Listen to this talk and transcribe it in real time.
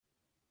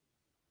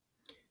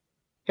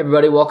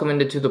Everybody, welcome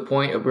into To The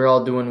Point. Hope we're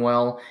all doing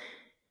well.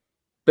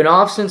 Been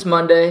off since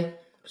Monday.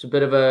 It's a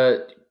bit of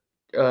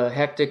a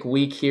hectic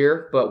week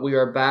here, but we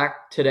are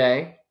back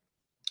today.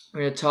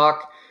 We're going to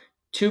talk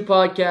two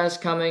podcasts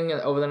coming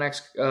over the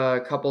next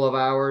couple of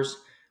hours.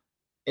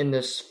 In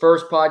this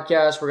first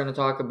podcast, we're going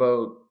to talk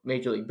about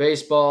Major League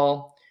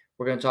Baseball.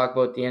 We're going to talk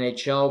about the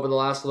NHL over the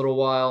last little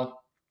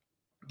while.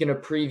 We're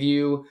going to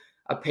preview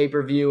a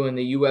pay-per-view in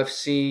the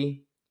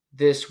UFC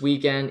this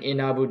weekend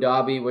in Abu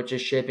Dhabi, which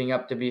is shaping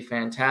up to be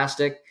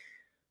fantastic.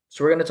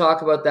 So we're going to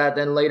talk about that.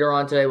 Then later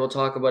on today, we'll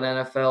talk about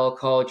NFL,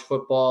 college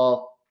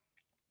football,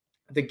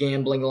 the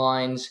gambling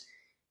lines,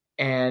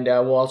 and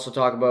we'll also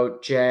talk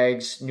about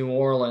Jags New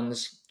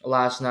Orleans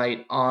last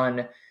night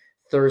on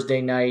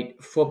Thursday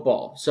Night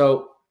Football.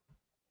 So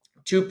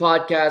two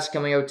podcasts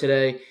coming out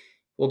today.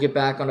 We'll get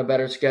back on a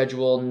better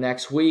schedule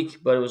next week,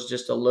 but it was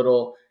just a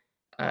little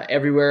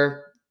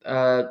everywhere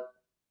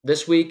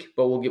this week,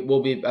 but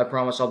we'll be. I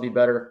promise I'll be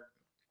better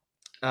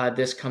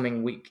this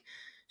coming week.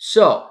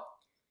 So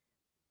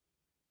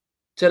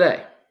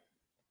today,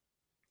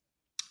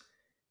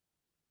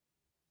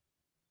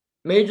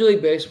 Major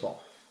League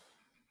Baseball,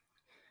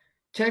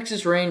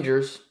 Texas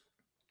Rangers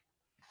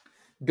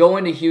go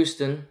into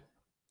Houston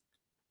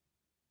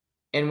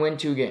and win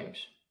 2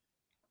 games,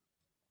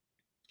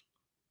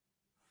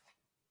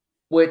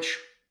 which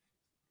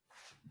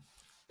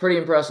pretty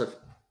impressive.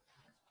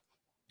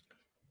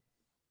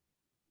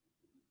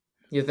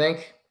 You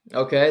think,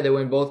 okay, they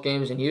win both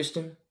games in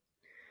Houston.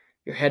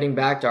 You're heading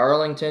back to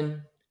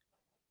Arlington.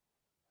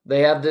 They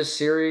have this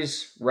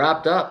series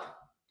wrapped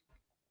up.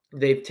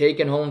 They've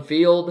taken home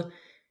field.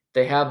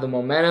 They have the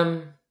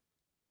momentum.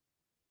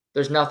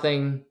 There's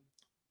nothing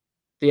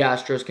the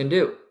Astros can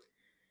do.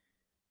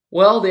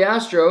 Well, the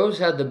Astros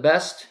had the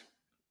best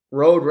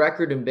road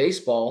record in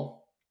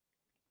baseball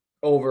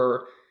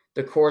over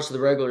the course of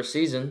the regular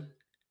season,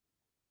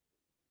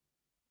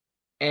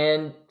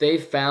 and they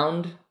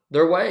found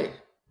their way.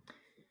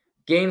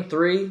 Game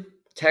 3,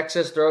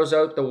 Texas throws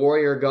out the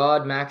Warrior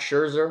God, Max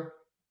Scherzer.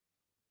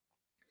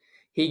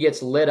 He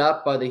gets lit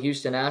up by the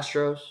Houston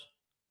Astros.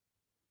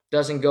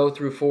 Doesn't go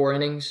through 4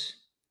 innings.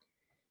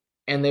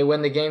 And they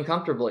win the game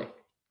comfortably.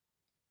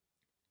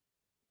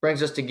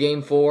 Brings us to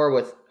Game 4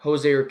 with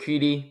Jose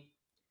Urquidy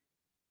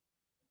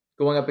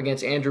going up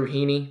against Andrew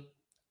Heaney.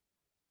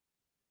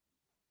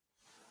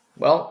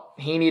 Well,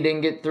 Heaney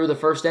didn't get through the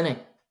first inning.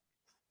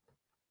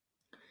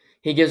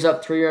 He gives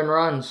up 3 earned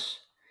runs.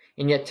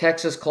 And yet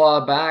Texas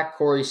clawed back.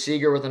 Corey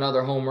Seager with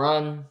another home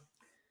run.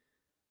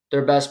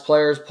 Their best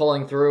players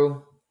pulling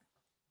through.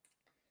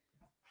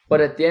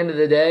 But at the end of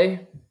the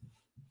day,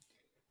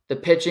 the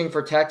pitching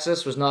for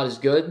Texas was not as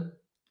good.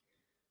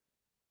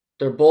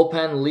 Their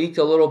bullpen leaked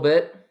a little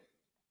bit.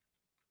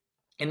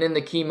 And in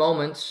the key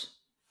moments,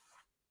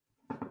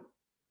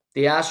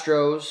 the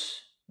Astros'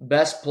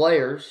 best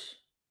players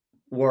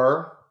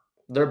were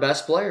their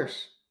best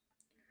players,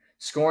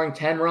 scoring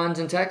 10 runs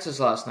in Texas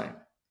last night.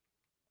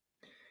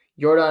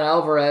 Yordan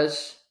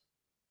Alvarez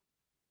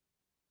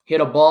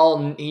hit a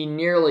ball. He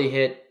nearly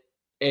hit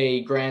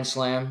a grand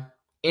slam,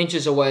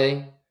 inches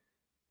away,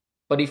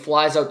 but he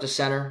flies out to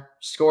center,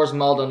 scores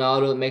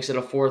Maldonado that makes it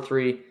a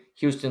 4-3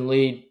 Houston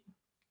lead.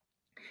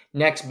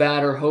 Next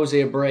batter, Jose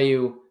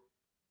Abreu,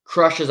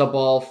 crushes a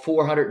ball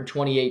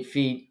 428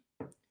 feet.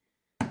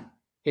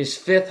 His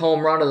 5th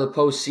home run of the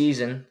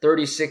postseason,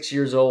 36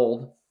 years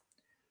old.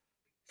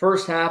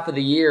 First half of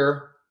the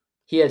year,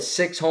 he had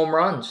 6 home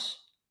runs.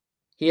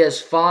 He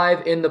has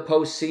 5 in the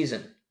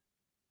postseason.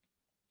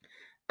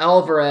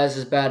 Alvarez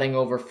is batting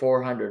over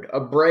 400.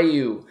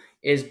 Abreu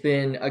has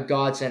been a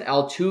godsend.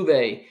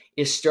 Altuve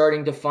is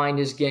starting to find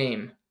his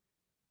game.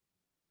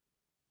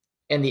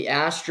 And the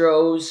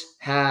Astros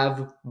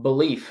have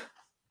belief.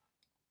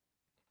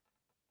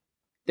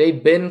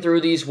 They've been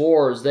through these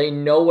wars. They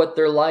know what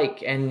they're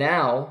like. And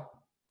now,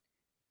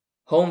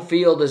 home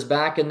field is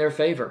back in their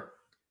favor.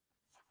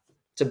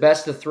 It's a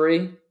best of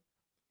 3.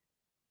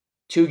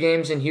 2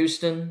 games in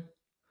Houston.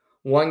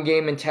 1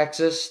 game in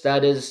Texas.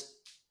 That is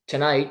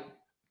tonight.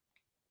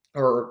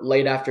 Or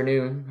late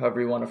afternoon,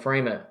 however you want to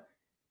frame it.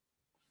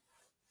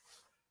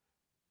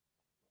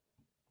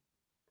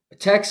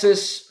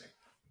 Texas,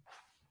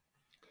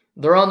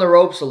 they're on the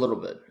ropes a little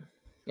bit.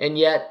 And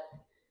yet,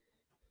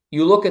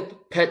 you look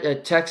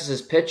at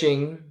Texas's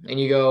pitching and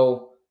you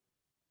go,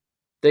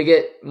 they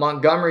get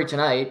Montgomery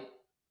tonight,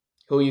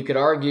 who you could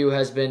argue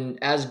has been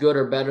as good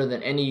or better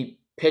than any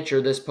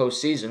pitcher this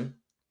postseason.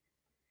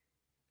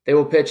 They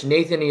will pitch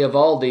Nathan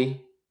Eovaldi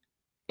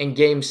in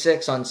Game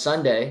 6 on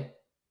Sunday,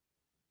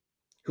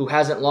 who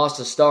hasn't lost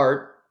a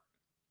start,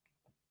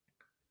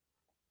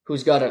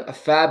 who's got a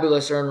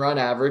fabulous earned run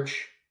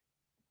average.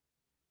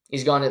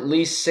 He's gone at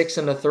least 6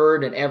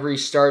 1/3 in every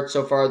start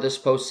so far this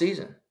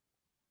postseason.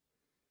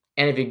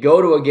 And if you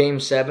go to a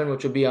Game 7,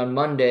 which will be on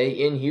Monday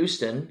in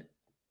Houston,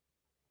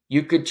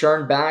 you could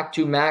turn back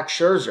to Max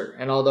Scherzer.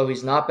 And although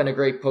he's not been a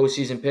great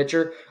postseason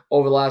pitcher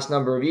over the last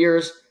number of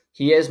years,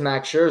 he is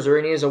Max Scherzer,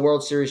 and he is a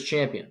World Series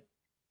champion.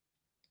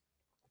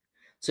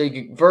 So you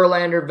could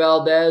Verlander,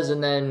 Valdez,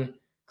 and then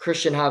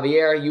Christian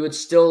Javier, you would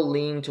still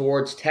lean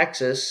towards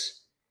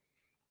Texas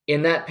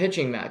in that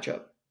pitching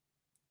matchup.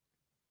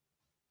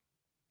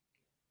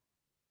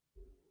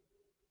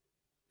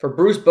 For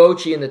Bruce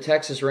Bochy and the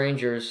Texas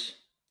Rangers,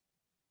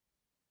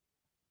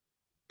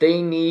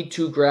 they need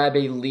to grab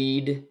a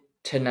lead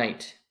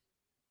tonight.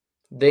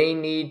 They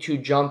need to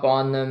jump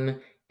on them,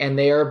 and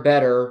they are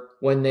better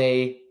when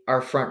they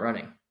are front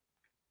running.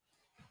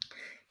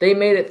 They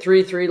made it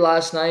 3-3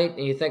 last night,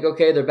 and you think,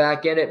 okay, they're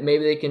back in it.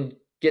 Maybe they can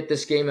get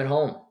this game at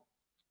home.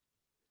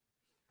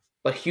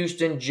 But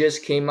Houston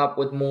just came up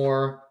with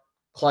more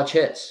clutch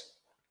hits.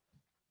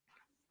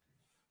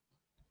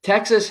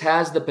 Texas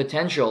has the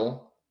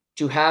potential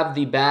to have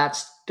the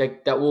bats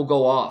that will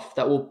go off,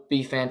 that will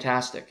be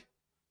fantastic.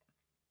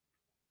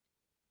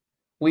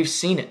 We've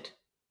seen it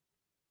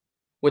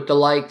with the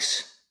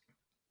likes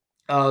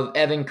of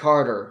Evan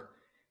Carter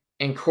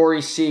and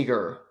Corey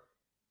Seager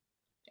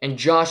and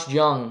Josh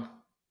Jung.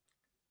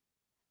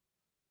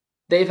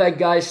 They've had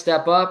guys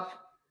step up.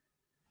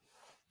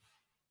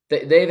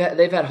 They've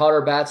had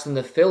hotter bats than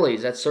the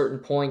Phillies at certain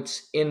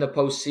points in the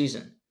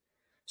postseason.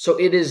 So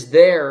it is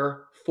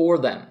there for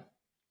them.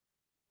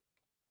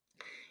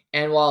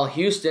 And while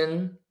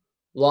Houston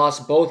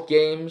lost both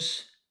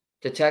games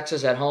to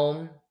Texas at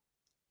home,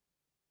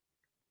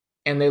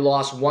 and they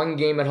lost one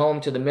game at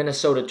home to the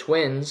Minnesota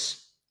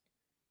Twins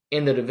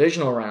in the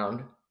divisional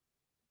round,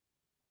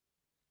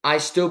 I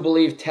still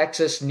believe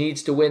Texas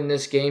needs to win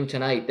this game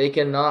tonight. They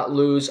cannot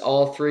lose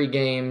all 3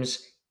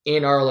 games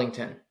in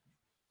Arlington.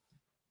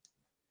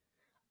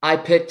 I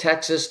picked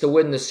Texas to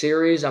win the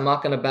series. I'm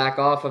not going to back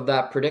off of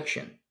that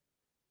prediction.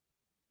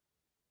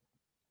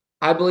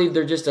 I believe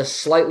they're just a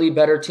slightly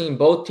better team.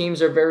 Both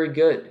teams are very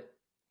good.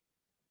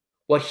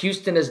 What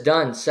Houston has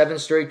done, 7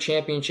 straight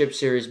championship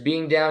series,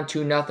 being down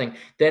 2-0,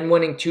 then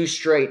winning 2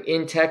 straight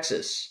in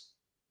Texas.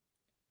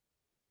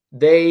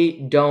 They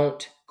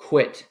don't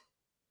quit.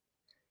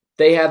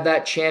 They have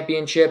that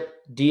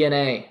championship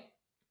DNA.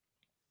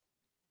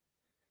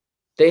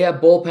 They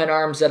have bullpen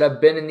arms that have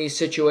been in these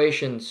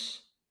situations.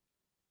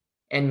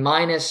 And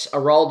minus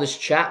Aroldis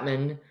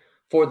Chapman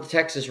for the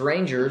Texas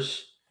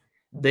Rangers,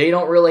 they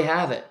don't really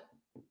have it.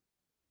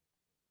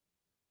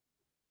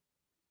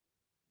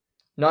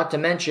 Not to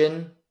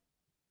mention,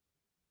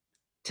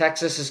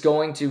 Texas is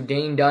going to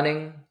Dane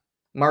Dunning,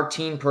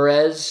 Martin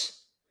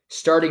Perez,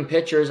 starting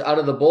pitchers out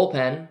of the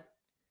bullpen,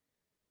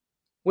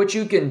 which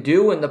you can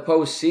do in the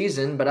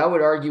postseason, but I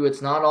would argue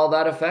it's not all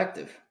that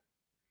effective.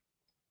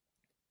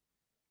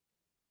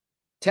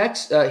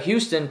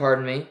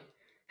 Houston,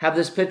 have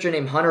this pitcher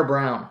named Hunter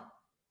Brown.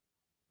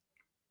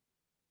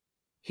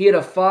 He had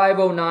a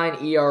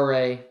 5.09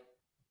 ERA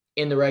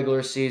in the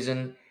regular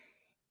season,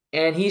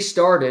 and he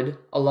started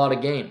a lot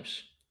of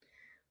games.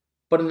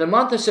 But in the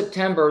month of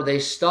September, they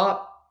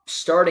stopped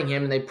starting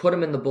him and they put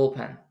him in the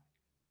bullpen.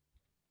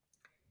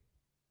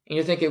 And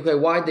you're thinking, okay,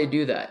 why'd they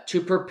do that?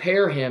 To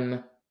prepare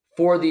him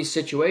for these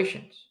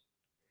situations.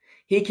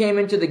 He came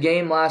into the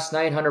game last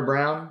night, Hunter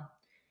Brown,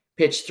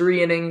 pitched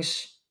 3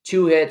 innings,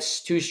 2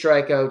 hits, 2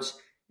 strikeouts,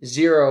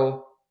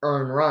 0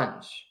 earned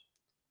runs.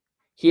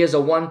 He has a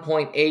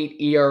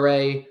 1.8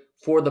 ERA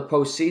for the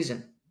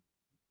postseason.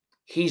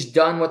 He's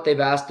done what they've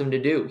asked him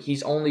to do.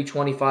 He's only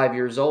 25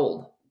 years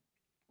old.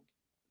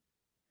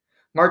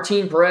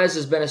 Martin Perez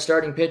has been a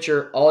starting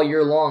pitcher all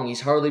year long. He's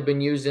hardly been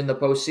used in the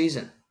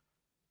postseason.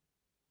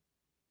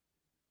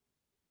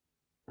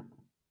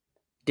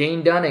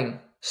 Dane Dunning,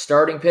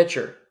 starting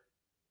pitcher,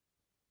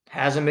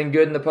 hasn't been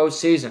good in the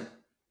postseason.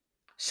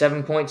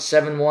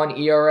 7.71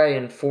 ERA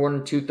in 4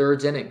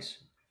 2/3 innings.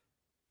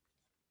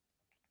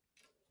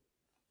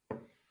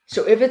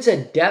 So if it's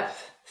a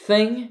depth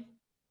thing,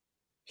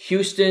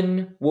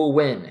 Houston will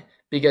win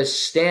because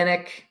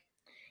Stanek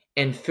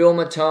and Phil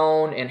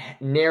Matone and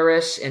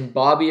Neris and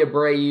Bobby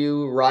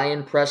Abreu,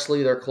 Ryan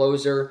Presley, their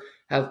closer,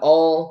 have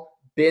all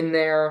been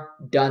there,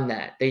 done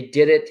that. They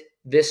did it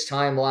this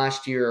time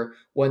last year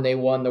when they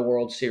won the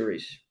World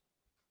Series.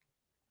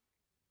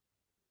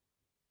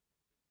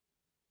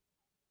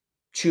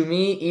 To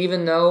me,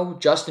 even though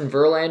Justin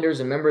Verlander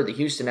is a member of the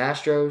Houston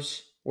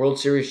Astros, World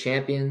Series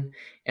champion,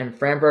 and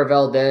Framber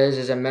Valdez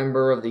is a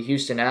member of the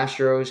Houston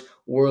Astros,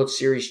 World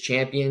Series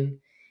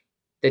champion,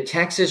 the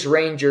Texas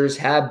Rangers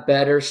have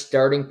better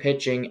starting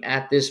pitching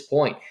at this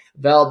point.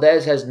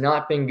 Valdez has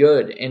not been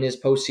good in his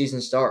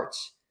postseason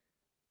starts.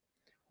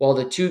 While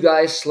the 2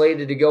 guys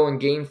slated to go in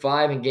Game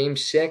 5 and Game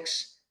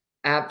 6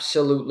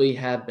 absolutely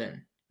have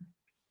been.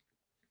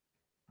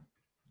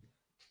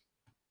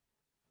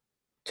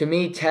 To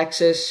me,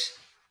 Texas,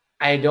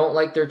 I don't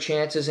like their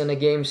chances in a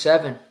Game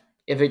 7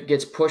 if it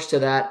gets pushed to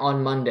that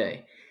on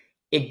Monday.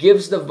 It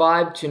gives the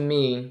vibe to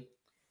me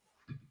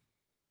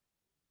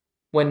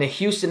when the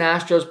Houston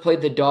Astros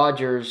played the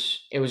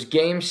Dodgers. It was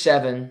Game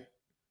 7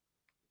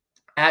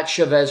 at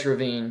Chavez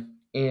Ravine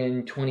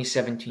in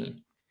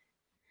 2017.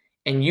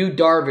 And Yu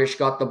Darvish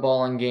got the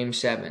ball in Game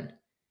 7.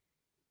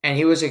 And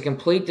he was a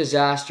complete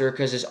disaster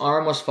because his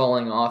arm was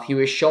falling off. He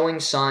was showing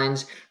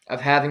signs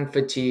of having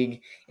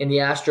fatigue, and the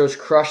Astros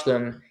crushed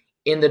them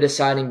in the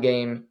deciding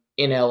game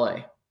in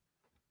LA.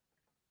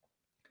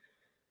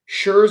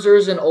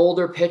 Scherzer's an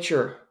older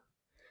pitcher.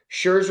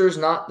 Scherzer's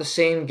not the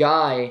same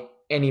guy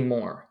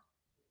anymore.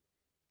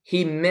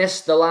 He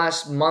missed the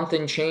last month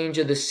and change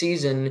of the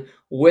season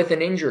with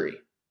an injury.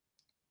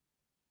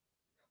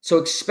 So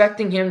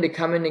expecting him to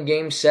come into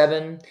Game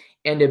 7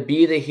 and to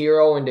be the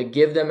hero and to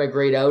give them a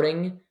great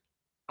outing,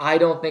 I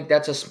don't think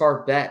that's a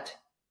smart bet.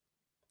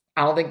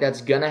 I don't think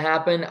that's going to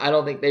happen. I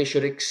don't think they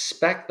should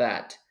expect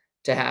that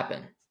to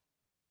happen.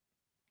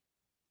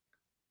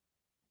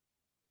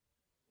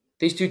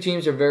 These two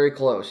teams are very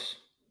close.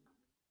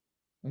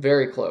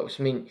 Very close.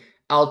 I mean,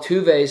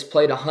 Altuve's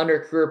played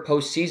 100 career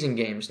postseason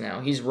games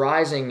now. He's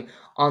rising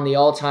on the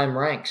all-time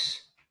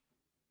ranks.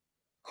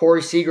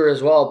 Corey Seager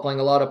as well, playing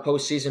a lot of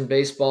postseason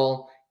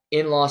baseball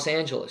in Los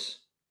Angeles.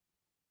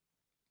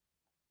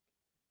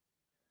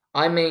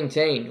 I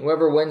maintain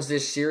whoever wins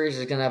this series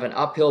is going to have an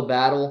uphill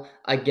battle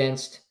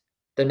against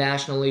the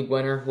National League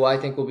winner, who I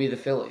think will be the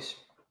Phillies.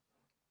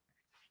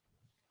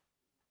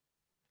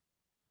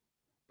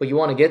 But you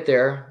want to get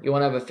there. You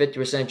want to have a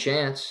 50%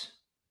 chance.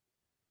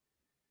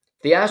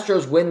 If the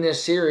Astros win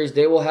this series,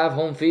 they will have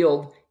home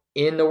field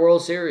in the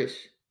World Series.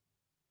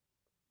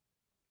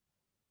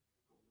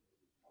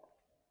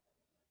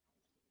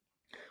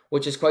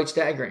 Which is quite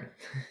staggering.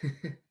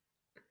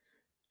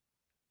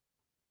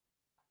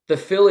 The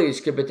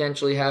Phillies could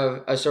potentially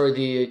have,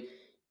 the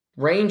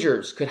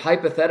Rangers could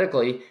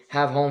hypothetically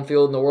have home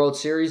field in the World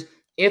Series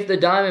if the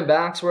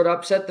Diamondbacks were to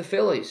upset the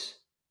Phillies.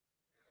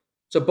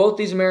 So both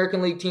these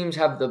American League teams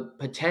have the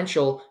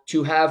potential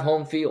to have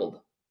home field.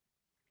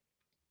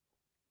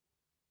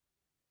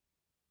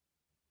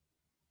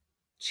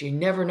 So you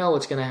never know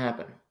what's going to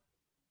happen.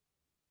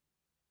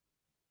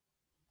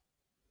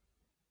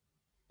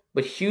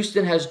 But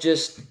Houston has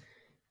just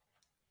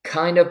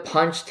kind of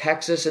punched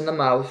Texas in the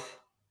mouth,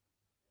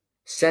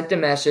 sent a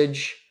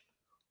message,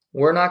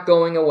 we're not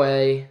going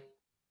away,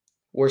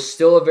 we're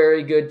still a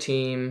very good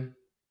team,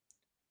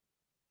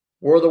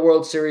 we're the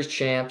World Series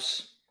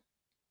champs,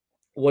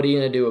 what are you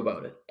going to do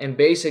about it? And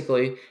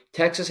basically,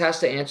 Texas has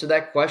to answer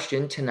that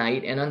question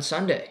tonight and on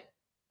Sunday.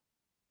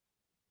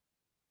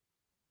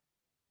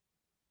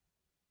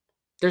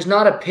 There's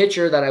not a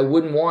pitcher that I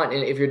wouldn't want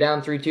if you're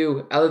down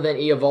 3-2 other than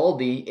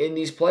Eovaldi in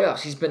these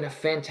playoffs. He's been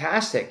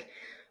fantastic.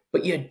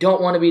 But you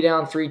don't want to be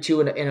down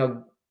 3-2 in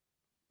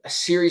a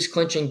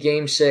series-clinching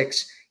Game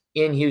 6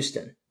 in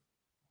Houston.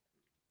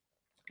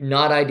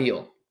 Not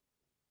ideal.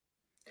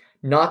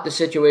 Not the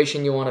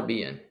situation you want to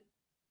be in.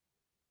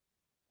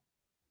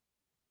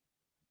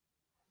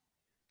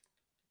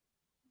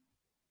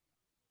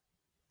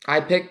 I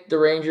picked the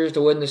Rangers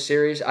to win the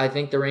series. I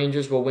think the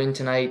Rangers will win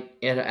tonight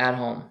at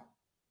home.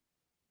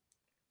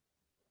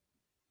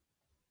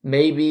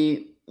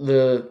 Maybe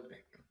the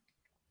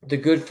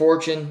good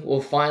fortune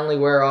will finally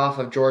wear off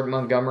of Jordan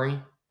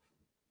Montgomery.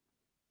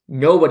 I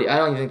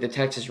don't even think the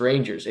Texas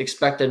Rangers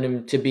expected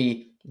him to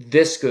be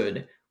this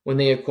good when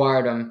they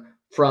acquired him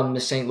from the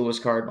St. Louis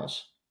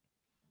Cardinals.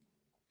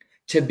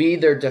 To be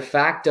their de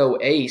facto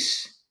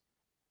ace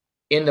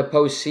in the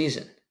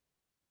postseason.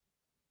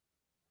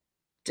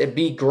 To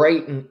be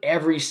great in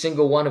every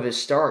single one of his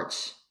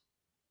starts.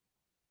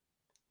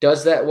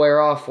 Does that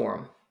wear off for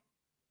him?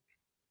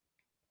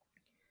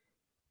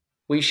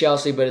 We shall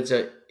see, but it's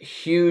a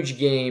huge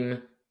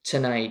game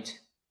tonight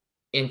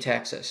in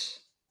Texas.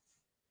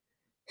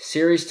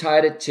 Series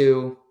tied at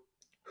 2.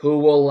 Who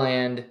will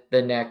land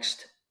the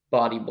next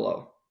body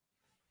blow?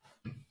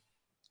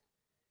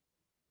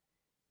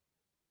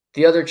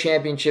 The other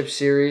championship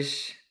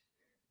series,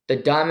 the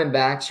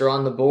Diamondbacks are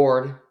on the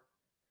board.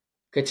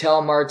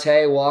 Ketel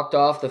Marte walked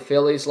off the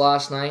Phillies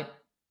last night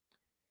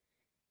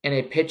in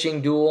a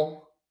pitching duel.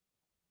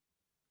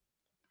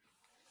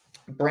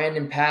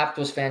 Brandon Papp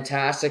was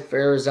fantastic for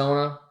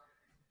Arizona.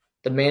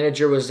 The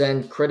manager was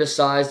then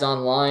criticized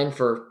online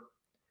for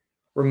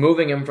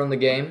removing him from the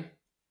game.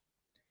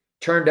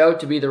 Turned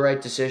out to be the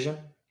right decision.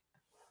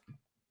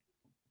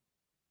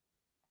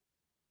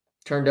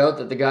 Turned out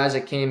that the guys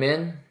that came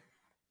in,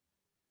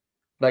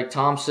 like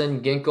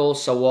Thompson, Ginkel,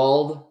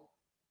 Sewald,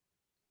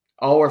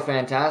 all were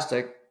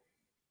fantastic.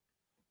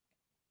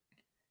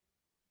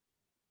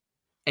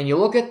 And you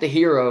look at the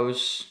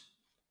heroes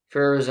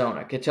for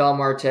Arizona. Ketel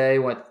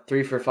Marte went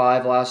 3 for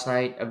 5 last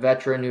night, a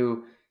veteran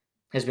who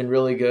has been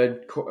really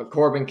good.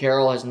 Corbin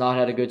Carroll has not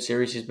had a good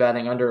series. He's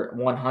batting under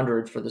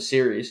 100 for the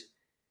series.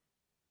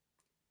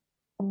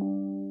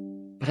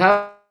 But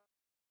how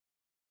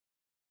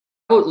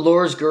about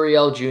Lourdes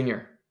Gurriel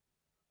Jr.,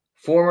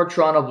 former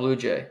Toronto Blue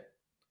Jay?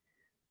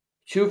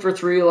 2 for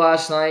 3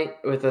 last night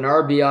with an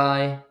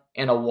RBI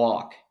and a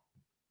walk.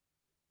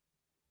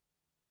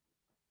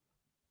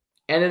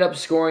 Ended up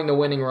scoring the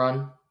winning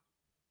run.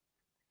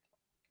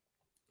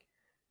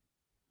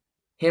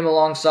 Him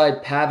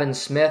alongside Pavin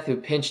Smith, who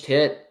pinch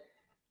hit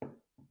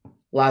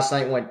last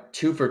night, went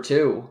 2 for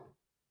 2.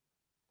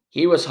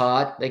 He was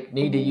hot. They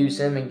need to use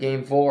him in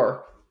Game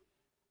 4.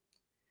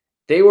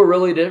 They were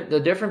really the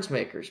difference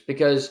makers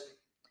because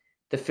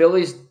the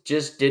Phillies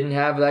just didn't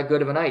have that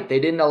good of a night.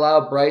 They didn't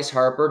allow Bryce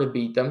Harper to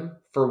beat them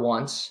for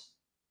once.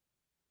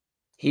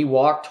 He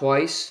walked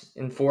twice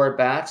in 4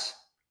 at-bats.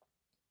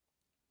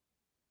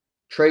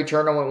 Trey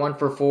Turner went 1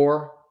 for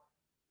 4.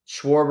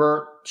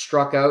 Schwarber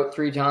struck out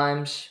 3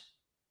 times.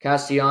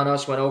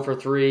 Castellanos went 0 for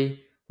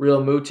 3.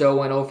 Real Muto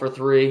went 0 for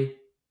 3.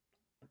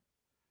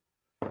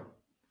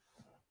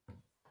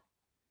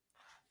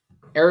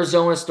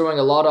 Arizona's throwing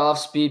a lot of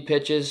off-speed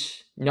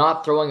pitches,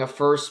 not throwing a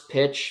first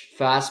pitch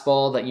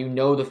fastball that you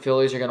know the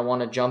Phillies are going to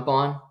want to jump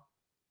on.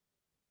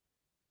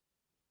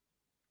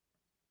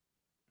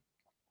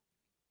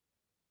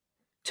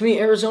 To me,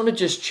 Arizona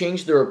just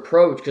changed their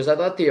approach because I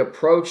thought they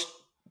approached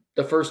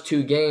the first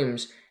 2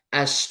 games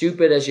as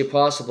stupid as you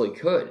possibly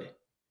could.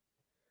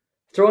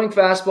 Throwing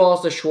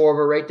fastballs to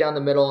Schwarber right down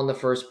the middle on the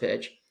first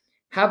pitch.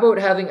 How about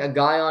having a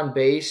guy on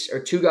base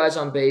or 2 guys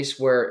on base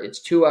where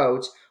it's 2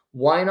 outs?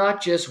 Why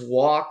not just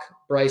walk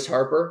Bryce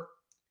Harper?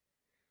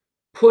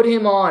 Put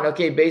him on.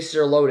 Okay, bases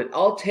are loaded.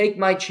 I'll take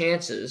my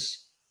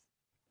chances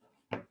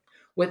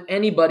with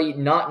anybody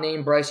not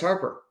named Bryce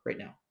Harper right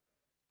now.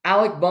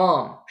 Alec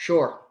Baum,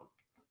 sure.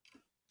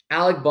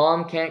 Alec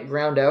Baum can't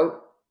ground out.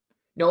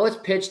 No, let's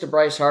pitch to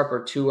Bryce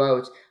Harper, 2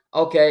 outs.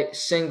 Okay,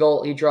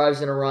 single, he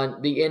drives in a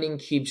run. The inning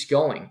keeps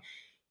going.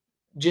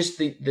 Just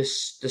the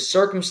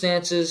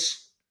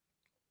circumstances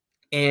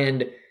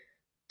and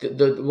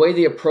the way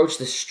they approach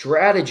the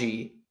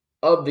strategy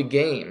of the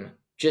game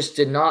just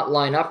did not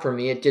line up for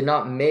me. It did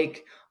not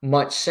make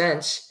much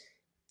sense.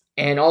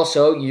 And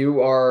also,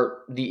 you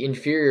are the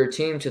inferior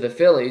team to the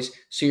Phillies,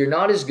 so you're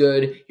not as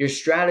good. You're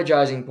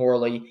strategizing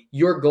poorly.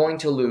 You're going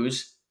to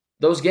lose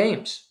those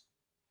games.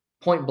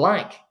 Point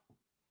blank.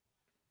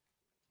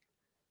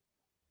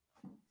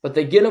 But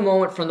they get a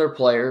moment from their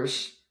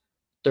players.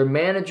 Their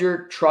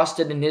manager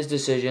trusted in his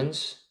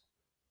decisions.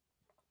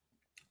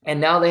 And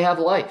now they have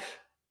life.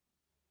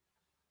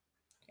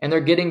 And they're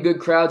getting good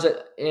crowds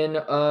in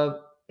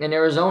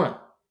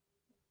Arizona.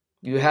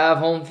 You have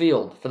home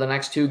field for the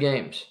next 2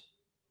 games.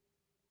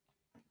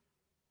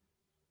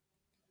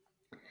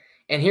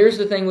 And here's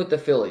the thing with the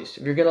Phillies.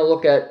 If you're going to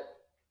look at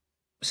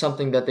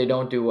something that they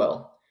don't do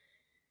well.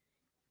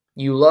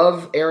 You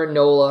love Aaron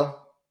Nola.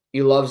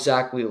 You love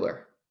Zach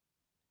Wheeler.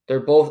 They're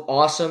both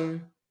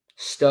awesome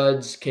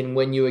studs, can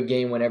win you a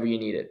game whenever you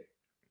need it.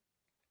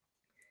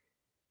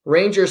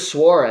 Ranger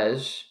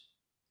Suarez,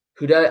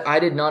 who I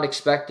did not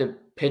expect to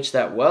pitch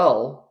that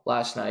well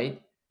last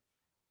night,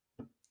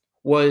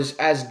 was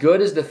as good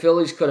as the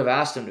Phillies could have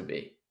asked him to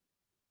be,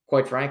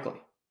 quite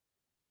frankly.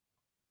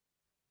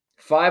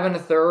 5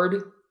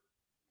 1/3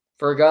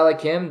 for a guy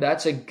like him,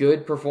 that's a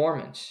good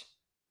performance.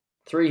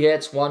 3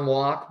 hits, 1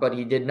 walk, but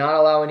he did not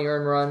allow any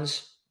earned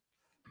runs.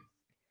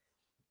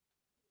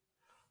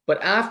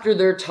 But after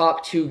their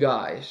top 2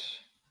 guys,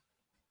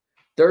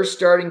 their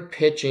starting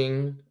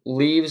pitching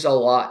leaves a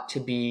lot to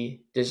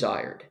be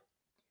desired.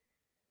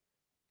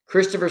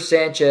 Christopher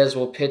Sanchez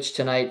will pitch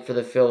tonight for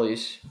the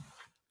Phillies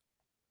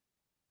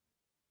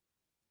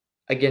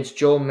against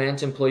Joe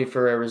Mantiply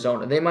for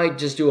Arizona. They might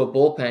just do a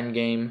bullpen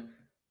game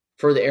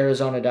for the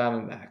Arizona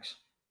Diamondbacks.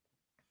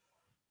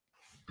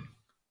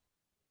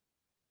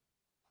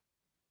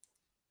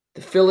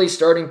 The Phillies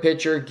starting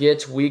pitcher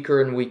gets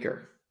weaker and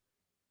weaker.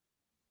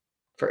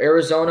 For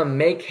Arizona,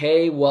 make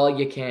hay while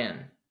you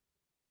can.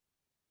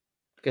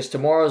 Because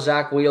tomorrow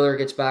Zach Wheeler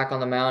gets back on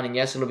the mound, and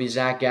yes, it'll be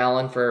Zach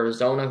Gallen for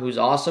Arizona, who's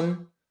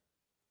awesome.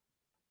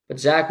 But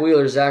Zach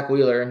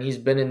Wheeler, and he's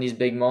been in these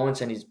big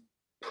moments, and he's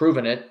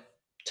proven it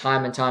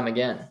time and time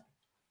again.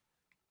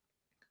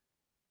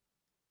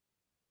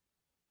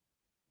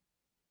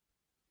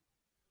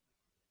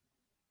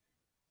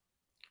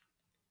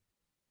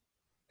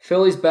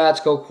 Phillies bats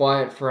go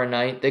quiet for a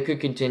night. They could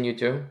continue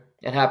to.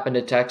 It happened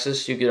to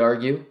Texas, you could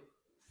argue.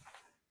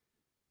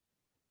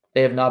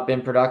 They have not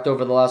been productive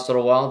over the last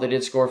little while. They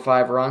did score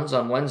 5 runs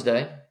on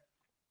Wednesday.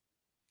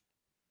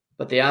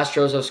 But the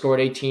Astros have scored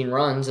 18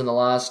 runs in the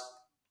last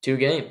 2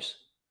 games.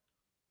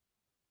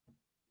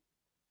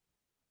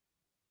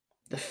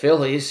 The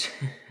Phillies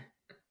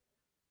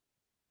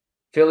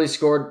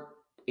scored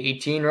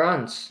 18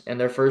 runs in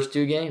their first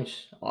 2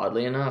 games,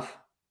 oddly enough.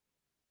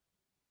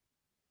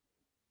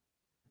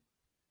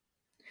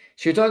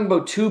 So you're talking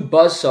about 2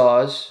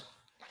 buzzsaws,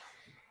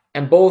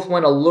 and both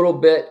went a little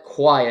bit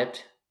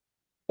quiet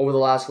over the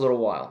last little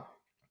while.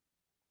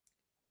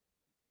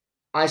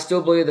 I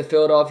still believe the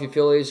Philadelphia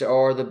Phillies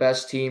are the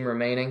best team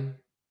remaining.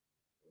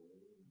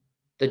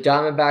 The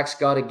Diamondbacks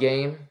got a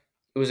game.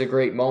 It was a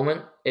great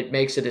moment. It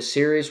makes it a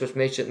series, which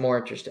makes it more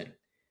interesting.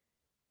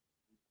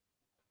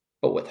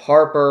 But with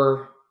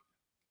Harper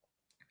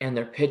and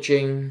their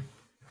pitching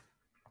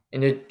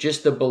and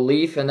just the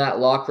belief in that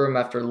locker room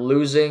after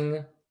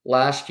losing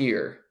last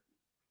year,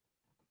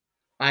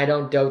 I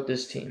don't doubt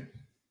this team.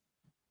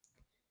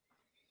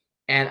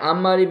 And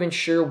I'm not even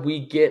sure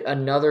we get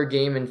another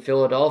game in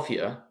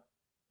Philadelphia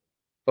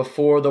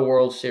before the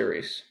World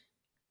Series.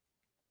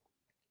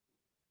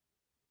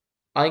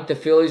 I think the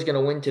Phillies are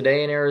going to win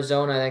today in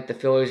Arizona. I think the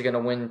Phillies are going to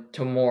win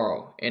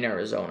tomorrow in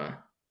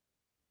Arizona.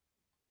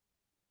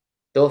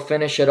 They'll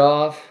finish it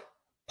off,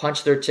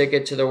 punch their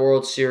ticket to the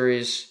World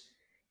Series,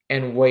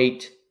 and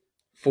wait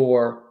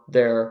for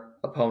their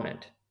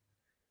opponent.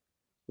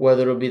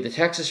 Whether it'll be the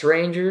Texas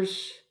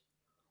Rangers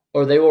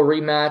or they will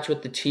rematch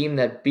with the team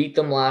that beat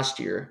them last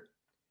year,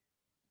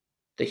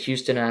 the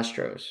Houston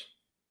Astros.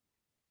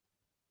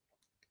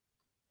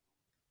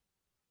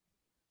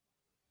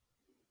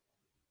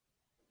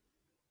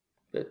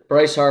 But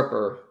Bryce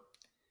Harper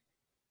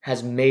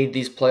has made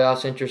these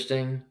playoffs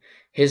interesting.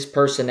 His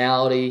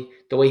personality,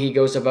 the way he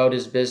goes about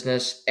his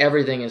business,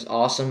 everything is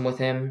awesome with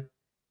him.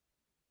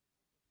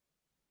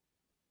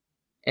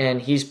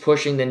 And he's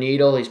pushing the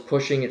needle, he's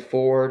pushing it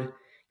forward,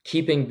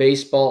 keeping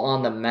baseball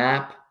on the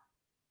map.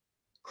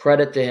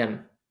 Credit to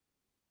him,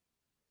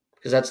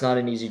 because that's not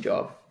an easy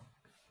job.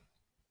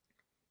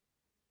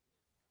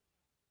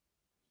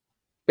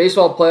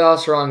 Baseball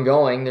playoffs are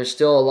ongoing. There's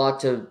still a lot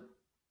to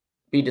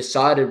be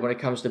decided when it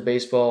comes to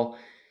baseball.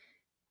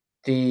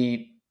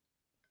 The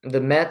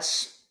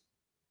Mets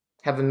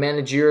have a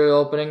managerial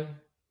opening.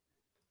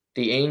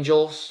 The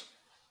Angels.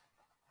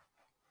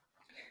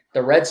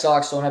 The Red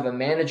Sox don't have a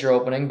manager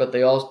opening, but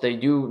they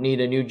do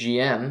need a new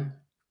GM.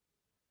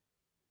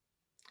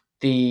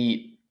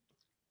 The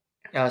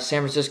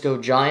San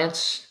Francisco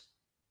Giants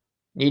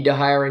need to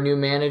hire a new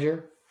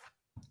manager.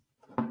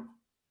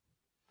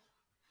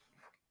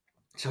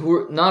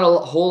 So not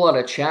a whole lot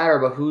of chatter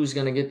about who's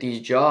going to get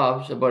these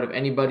jobs, about if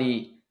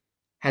anybody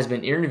has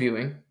been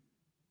interviewing.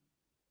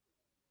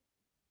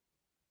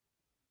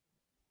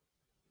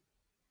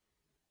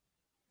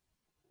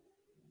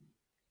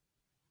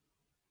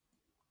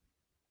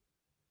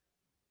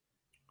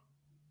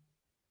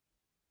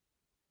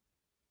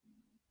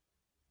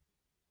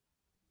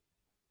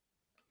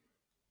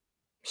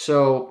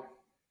 So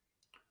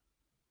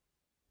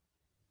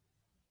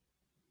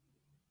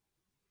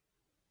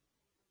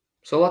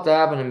a lot to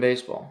happen in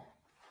baseball.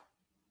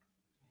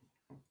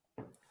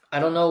 I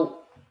don't know.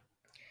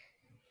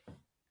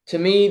 To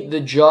me, the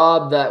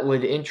job that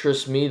would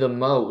interest me the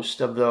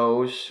most of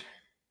those,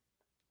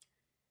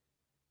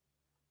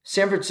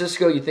 San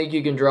Francisco, you think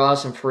you can draw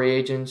some free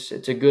agents.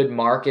 It's a good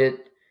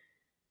market.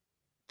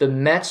 The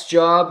Mets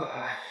job,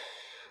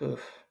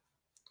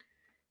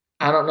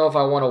 I don't know if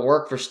I want to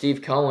work for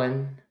Steve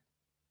Cohen.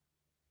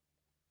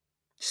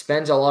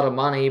 Spends a lot of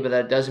money, but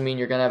that doesn't mean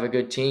you're going to have a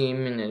good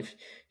team. And if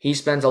he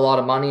spends a lot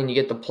of money and you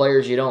get the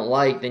players you don't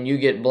like, then you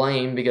get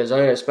blamed because,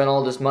 I spent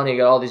all this money,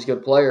 got all these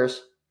good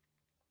players.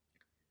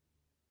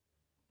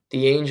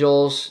 The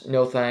Angels,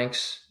 no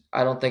thanks.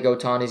 I don't think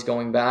Ohtani's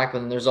going back.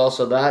 And there's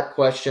also that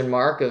question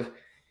mark of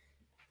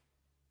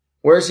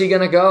where's he going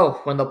to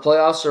go when the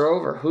playoffs are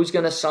over? Who's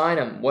going to sign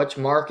him? Which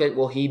market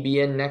will he be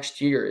in next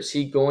year? Is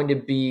he going to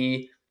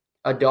be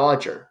a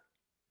Dodger?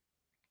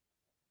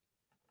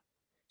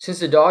 Since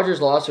the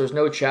Dodgers lost, there was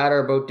no chatter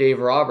about Dave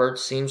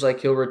Roberts. Seems like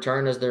he'll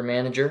return as their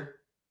manager,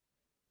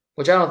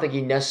 which I don't think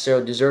he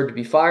necessarily deserved to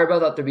be fired, but I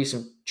thought there'd be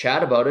some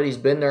chat about it. He's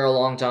been there a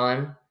long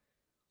time.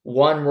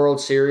 Won World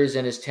Series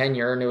in his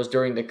tenure, and it was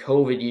during the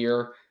COVID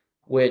year,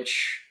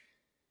 which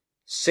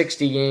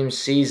 60-game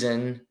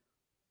season.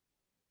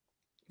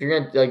 You're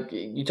gonna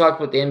you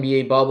talked about the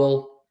NBA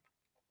bubble,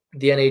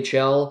 the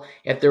NHL.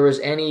 If there was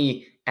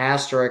any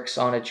asterisks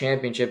on a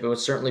championship, it would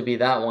certainly be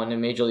that one in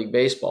Major League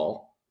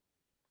Baseball.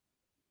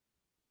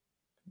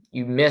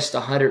 You missed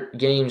 100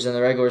 games in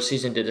the regular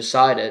season to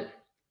decide it.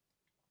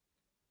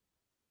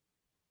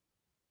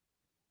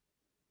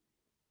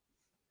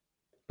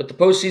 But the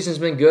postseason's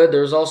been good.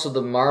 There's also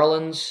the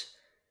Marlins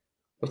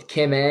with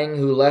Kim Ng,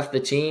 who left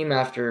the team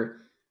after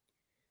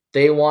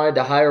they wanted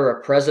to hire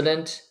a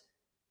president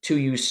to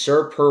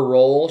usurp her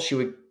role. She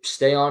would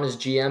stay on as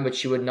GM, but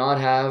she would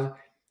not have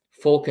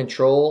full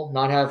control,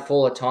 not have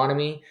full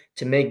autonomy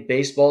to make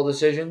baseball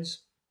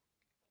decisions.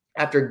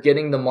 After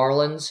getting the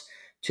Marlins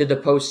to the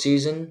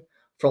postseason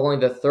for only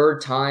the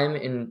third time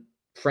in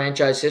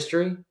franchise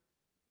history,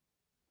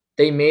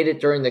 they made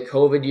it during the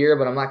COVID year,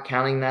 but I'm not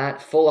counting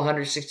that. Full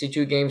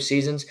 162-game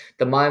seasons,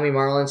 the Miami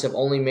Marlins have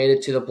only made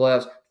it to the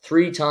playoffs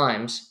 3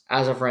 times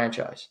as a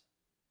franchise.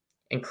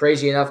 And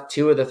crazy enough,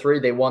 2 of the 3,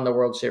 they won the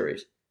World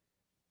Series.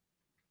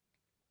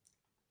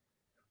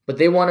 But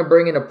they want to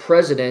bring in a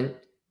president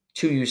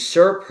to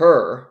usurp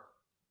her,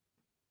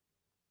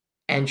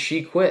 and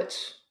she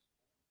quits.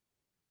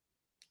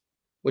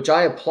 Which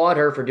I applaud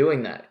her for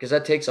doing that, because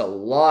that takes a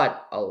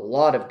lot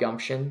of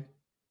gumption,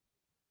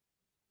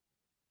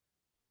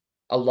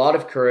 a lot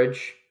of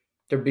courage.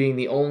 They're being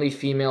the only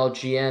female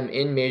GM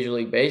in Major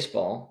League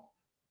Baseball.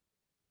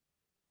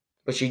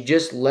 But she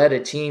just led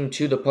a team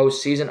to the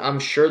postseason. I'm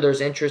sure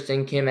there's interest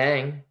in Kim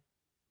Ng.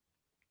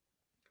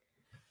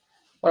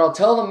 But I'll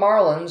tell the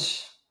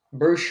Marlins,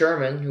 Bruce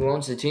Sherman, who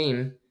owns the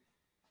team,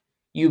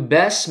 you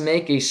best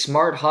make a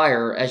smart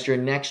hire as your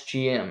next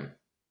GM.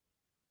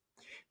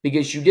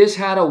 Because you just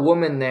had a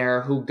woman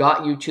there who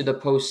got you to the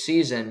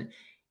postseason.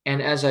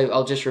 And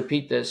I'll just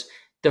repeat this,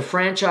 the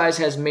franchise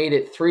has made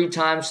it 3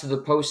 times to the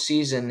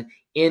postseason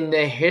in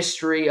the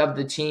history of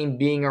the team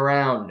being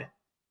around.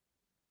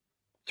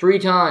 3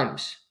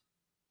 times.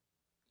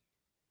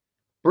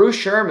 Bruce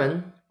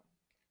Sherman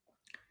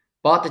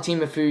bought the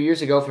team a few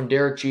years ago from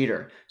Derek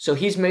Jeter. So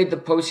he's made the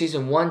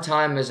postseason 1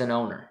 time as an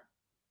owner.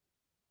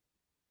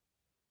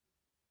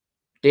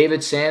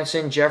 David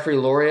Sampson, Jeffrey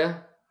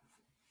Loria,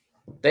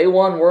 They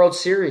won World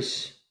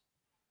Series.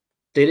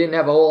 They didn't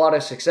have a whole lot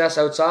of success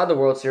outside the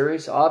World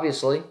Series,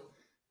 obviously.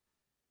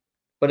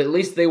 But at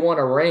least they won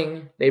a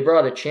ring. They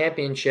brought a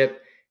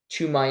championship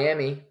to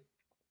Miami.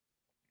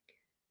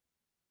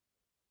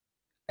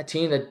 A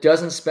team that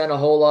doesn't spend a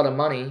whole lot of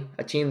money,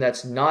 a team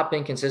that's not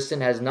been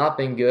consistent, has not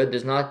been good,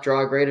 does not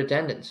draw great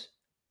attendance.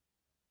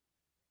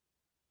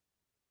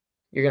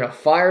 You're going to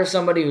fire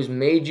somebody who's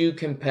made you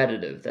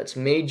competitive, that's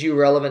made you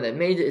relevant,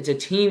 it's a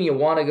team you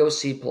want to go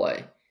see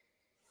play.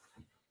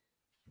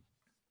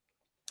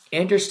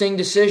 Interesting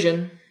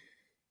decision.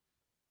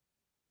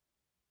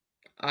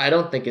 I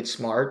don't think it's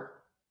smart.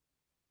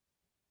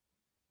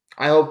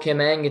 I hope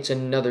Kim Ng gets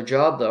another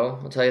job, though.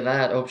 I'll tell you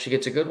that. I hope she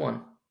gets a good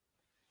one.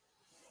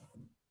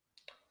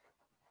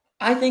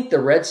 I think the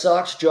Red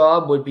Sox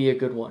job would be a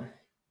good one.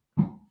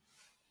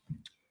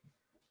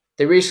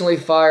 They recently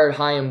fired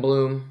Chaim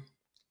Bloom.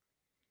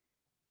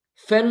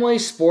 Fenway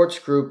Sports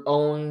Group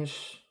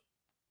owns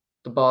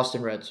the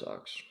Boston Red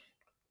Sox.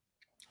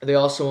 They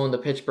also own the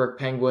Pittsburgh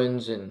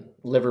Penguins and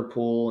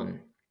Liverpool and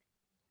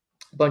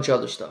a bunch of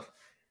other stuff.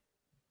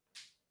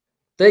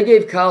 They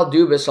gave Kyle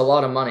Dubas a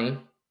lot of money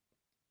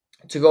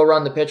to go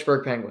run the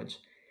Pittsburgh Penguins.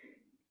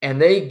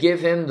 And they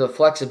give him the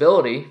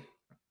flexibility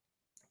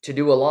to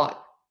do a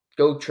lot.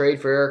 Go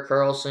trade for Erik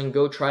Karlsson.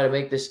 Go try to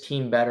make this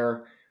team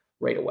better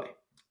right away.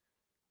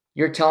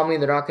 You're telling me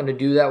they're not going to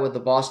do that with the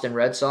Boston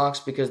Red Sox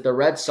because the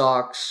Red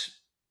Sox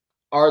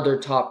are their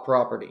top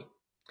property.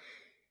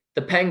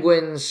 The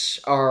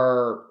Penguins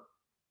are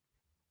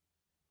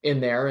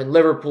in there, and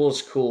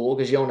Liverpool's cool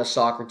because you own a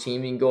soccer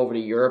team. You can go over to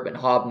Europe and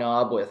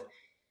hobnob with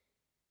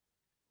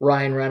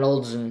Ryan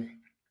Reynolds and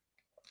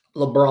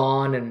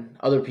LeBron and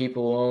other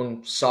people who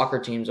own soccer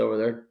teams over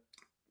there,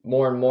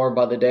 more and more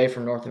by the day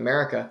from North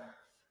America.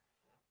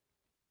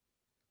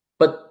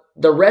 But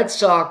the Red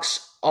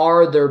Sox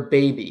are their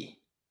baby,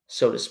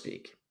 so to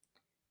speak.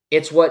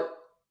 It's what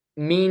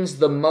means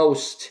the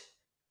most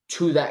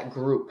to that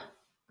group.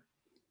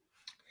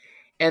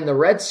 And the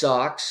Red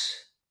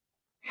Sox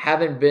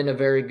haven't been a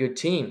very good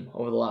team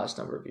over the last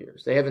number of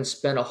years. They haven't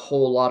spent a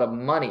whole lot of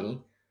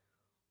money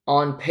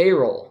on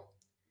payroll.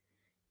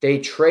 They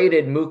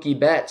traded Mookie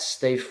Betts.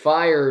 They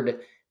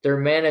fired their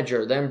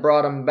manager, then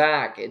brought him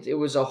back. It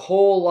was a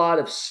whole lot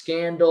of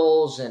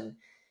scandals,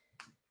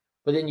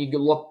 but then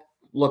you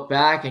look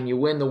back and you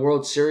win the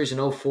World Series in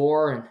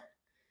 2004, and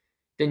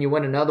then you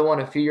win another one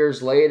a few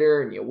years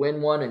later, and you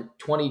win one in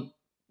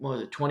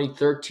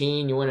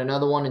 2013. You win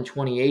another one in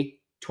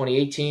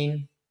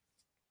 2018.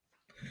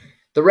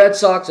 The Red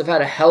Sox have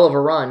had a hell of a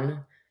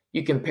run.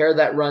 You compare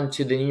that run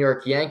to the New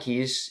York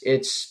Yankees,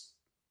 it's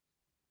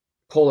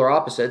polar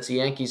opposites. The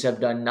Yankees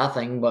have done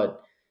nothing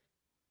but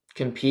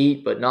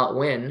compete but not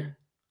win.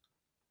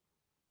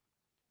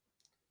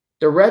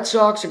 The Red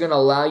Sox are going to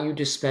allow you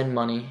to spend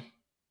money.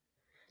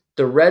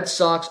 The Red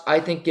Sox, I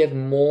think, give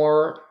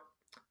more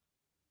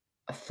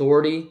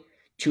authority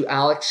to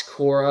Alex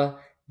Cora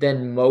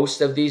than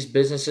most of these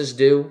businesses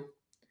do.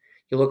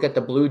 You look at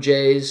the Blue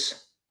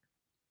Jays.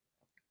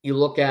 You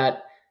look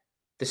at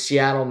the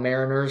Seattle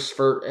Mariners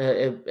for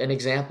an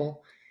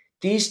example.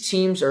 These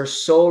teams are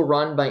so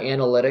run by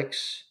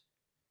analytics.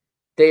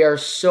 They are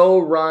so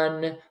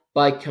run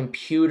by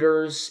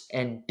computers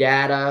and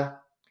data.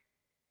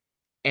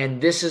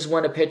 And this is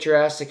when a pitcher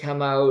has to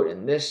come out,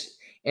 and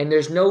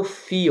there's no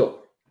feel.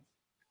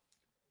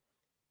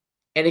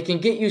 And it can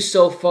get you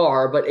so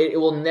far, but it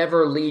will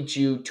never lead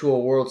you to a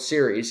World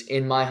Series,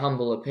 in my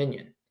humble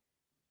opinion.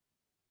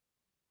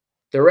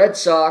 The Red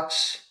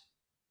Sox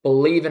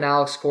believe in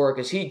Alex Cora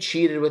because he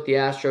cheated with the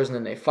Astros and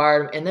then they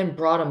fired him and then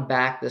brought him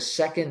back the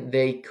second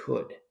they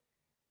could.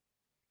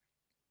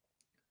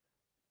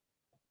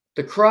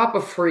 The crop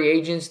of free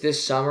agents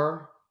this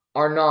summer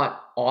are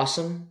not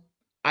awesome.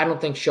 I don't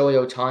think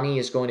Shohei Ohtani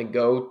is going to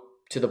go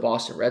to the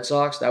Boston Red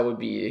Sox. That would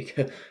be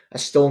a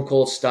stone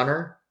cold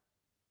stunner.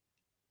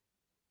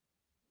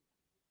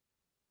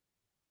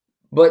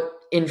 But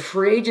in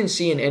free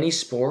agency in any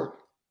sport,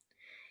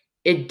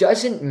 it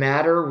doesn't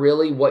matter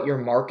really what your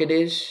market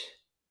is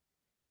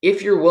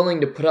if you're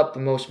willing to put up the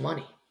most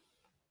money.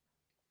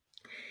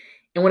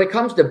 And when it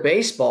comes to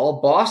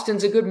baseball,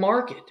 Boston's a good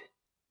market.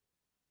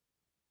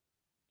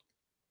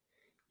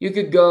 You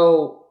could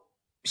go,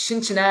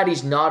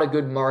 Cincinnati's not a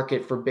good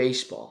market for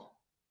baseball.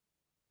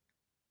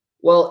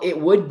 Well, it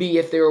would be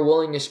if they were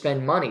willing to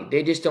spend money.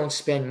 They just don't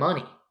spend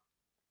money.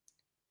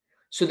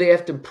 So they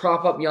have to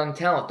prop up young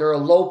talent. They're a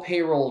low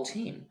payroll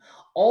team.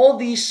 All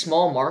these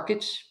small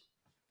markets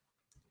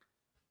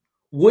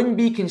wouldn't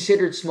be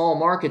considered small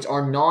markets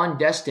or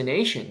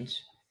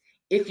non-destinations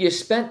if you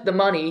spent the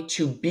money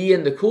to be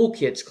in the cool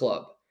kids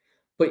club.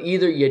 But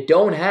either you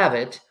don't have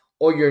it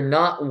or you're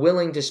not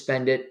willing to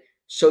spend it,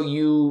 so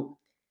you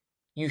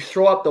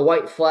throw up the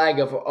white flag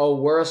of, oh,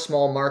 we're a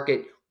small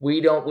market,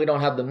 we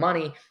don't have the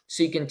money,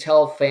 so you can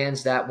tell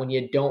fans that when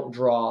you don't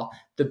draw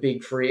the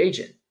big free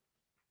agent.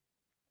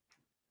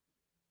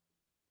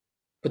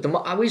 But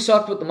we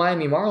talked about the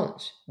Miami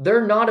Marlins.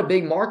 They're not a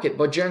big market,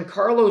 but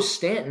Giancarlo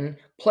Stanton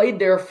played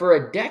there for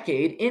a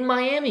decade in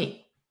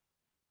Miami.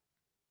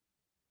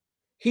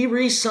 He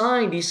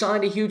re-signed. He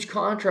signed a huge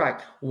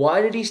contract.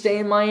 Why did he stay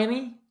in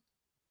Miami?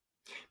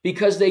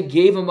 Because they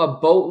gave him a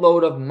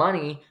boatload of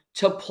money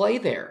to play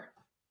there.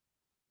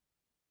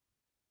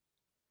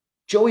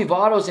 Joey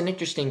Votto's an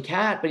interesting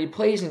cat, but he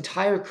played his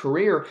entire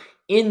career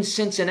in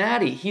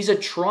Cincinnati. He's a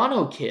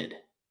Toronto kid.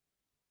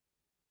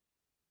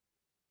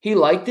 He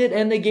liked it,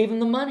 and they gave him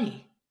the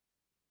money.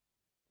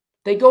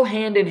 They go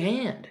hand in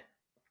hand.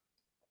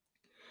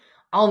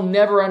 I'll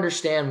never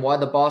understand why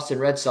the Boston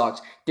Red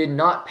Sox did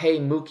not pay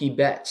Mookie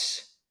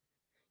Betts,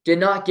 did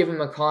not give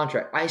him a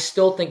contract. I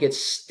still think it's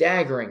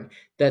staggering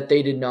that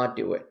they did not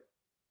do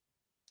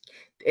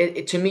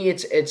it. To me,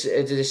 it's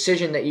a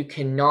decision that you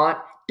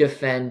cannot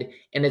defend,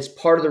 and it's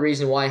part of the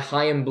reason why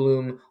Chaim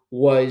Bloom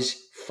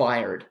was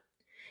fired.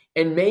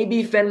 And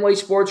maybe Fenway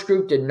Sports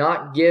Group did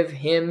not give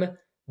him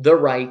the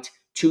right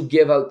to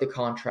give out the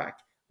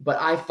contract, but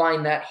I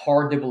find that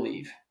hard to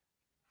believe.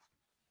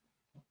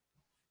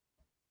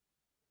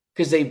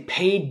 Because they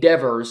paid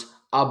Devers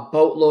a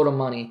boatload of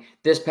money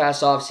this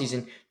past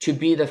offseason to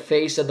be the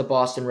face of the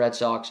Boston Red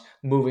Sox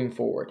moving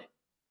forward.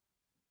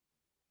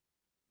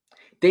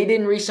 They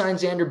didn't re-sign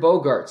Xander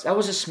Bogaerts. That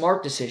was a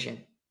smart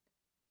decision.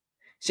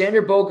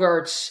 Xander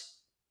Bogaerts,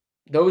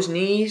 those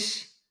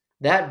knees,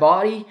 that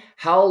body,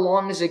 how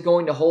long is it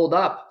going to hold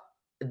up?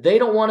 They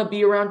don't want to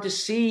be around to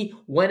see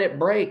when it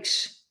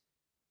breaks.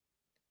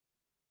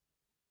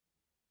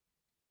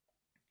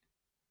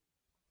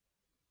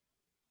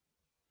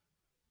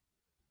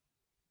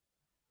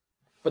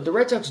 But the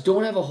Red Sox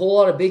don't have a whole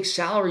lot of big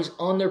salaries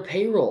on their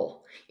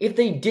payroll. If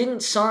they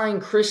didn't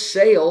sign Chris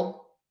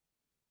Sale,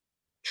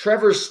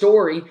 Trevor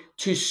Story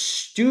to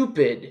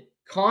stupid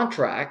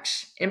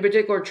contracts, in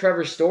particular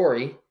Trevor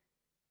Story,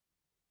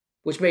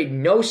 which made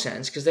no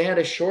sense because they had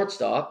a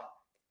shortstop.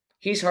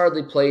 He's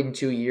hardly played in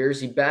 2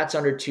 years. He bats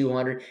under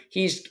 200.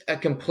 He's a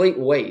complete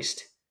waste.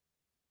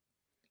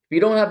 If you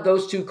don't have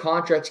those two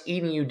contracts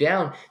eating you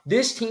down,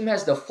 this team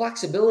has the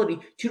flexibility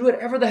to do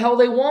whatever the hell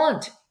they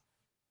want.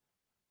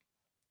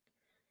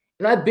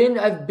 And I've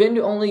been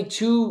to only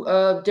two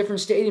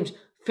different stadiums.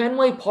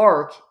 Fenway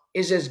Park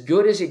is as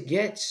good as it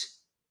gets.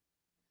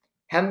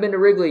 Haven't been to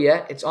Wrigley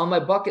yet. It's on my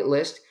bucket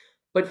list.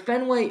 But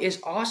Fenway is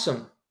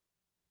awesome.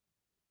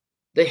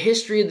 The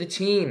history of the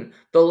team,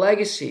 the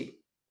legacy.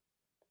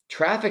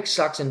 Traffic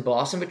sucks in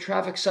Boston, but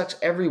traffic sucks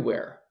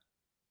everywhere.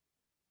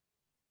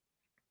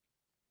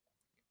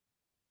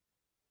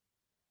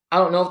 I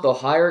don't know if they'll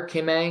hire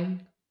Kim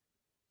Ang.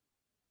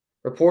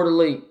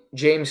 Reportedly,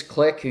 James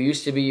Click, who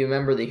used to be a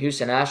member of the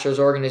Houston Astros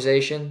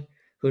organization,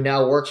 who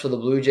now works for the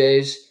Blue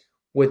Jays,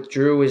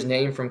 withdrew his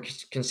name from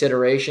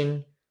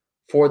consideration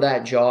for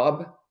that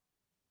job.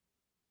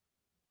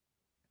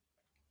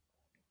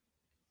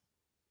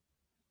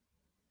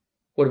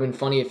 Would have been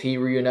funny if he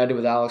reunited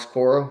with Alex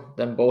Cora,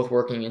 them both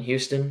working in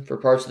Houston for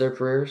parts of their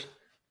careers.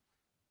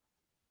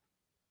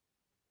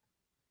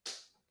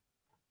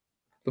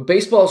 But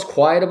baseball is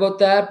quiet about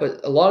that,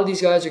 but a lot of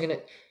these guys are going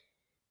to...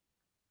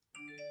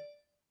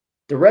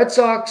 The Red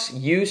Sox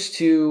used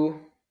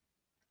to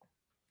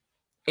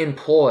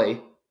employ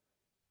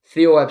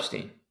Theo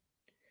Epstein,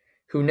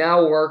 who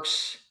now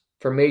works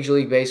for Major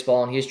League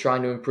Baseball, and he's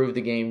trying to improve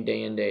the game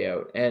day in, day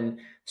out.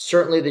 And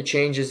certainly the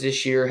changes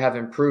this year have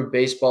improved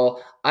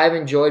baseball. I've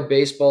enjoyed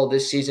baseball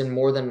this season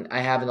more than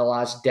I have in the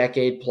last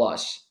decade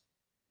plus.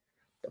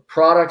 The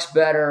product's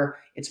better.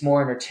 It's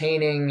more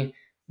entertaining,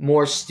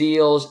 more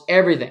steals,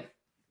 everything.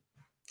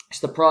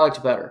 The product's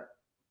better.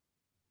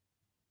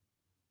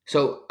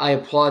 So I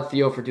applaud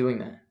Theo for doing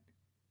that.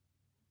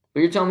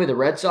 But you're telling me the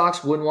Red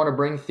Sox wouldn't want to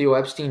bring Theo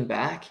Epstein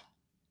back?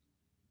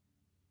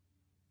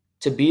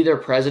 To be their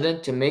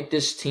president, to make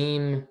this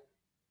team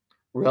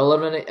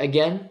relevant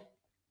again?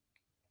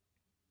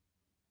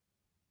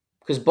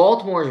 Because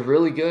Baltimore is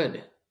really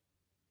good.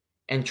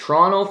 And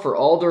Toronto, for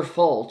all their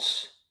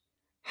faults,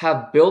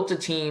 have built a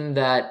team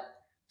that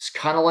is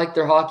kind of like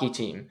their hockey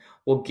team.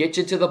 Will get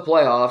you to the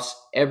playoffs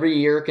every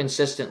year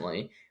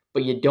consistently,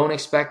 but you don't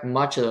expect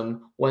much of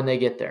them when they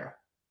get there.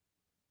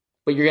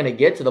 But you're going to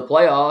get to the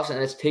playoffs,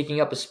 and it's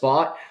taking up a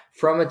spot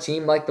from a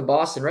team like the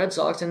Boston Red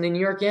Sox and the New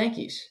York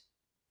Yankees.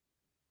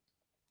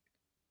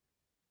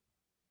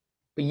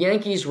 But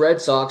Yankees,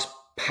 Red Sox,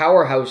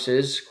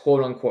 powerhouses,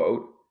 quote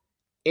unquote,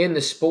 in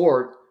the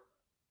sport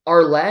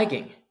are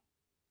lagging.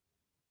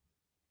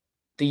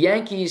 The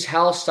Yankees,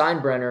 Hal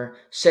Steinbrenner,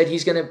 said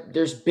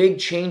there's big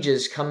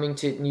changes coming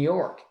to New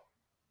York.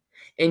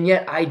 And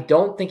yet I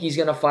don't think he's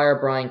going to fire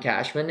Brian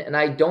Cashman, and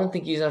I don't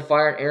think he's going to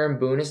fire Aaron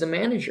Boone as the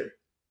manager.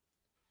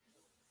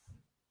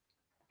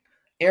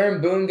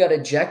 Aaron Boone got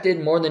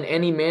ejected more than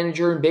any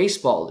manager in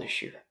baseball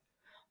this year.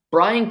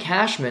 Brian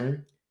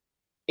Cashman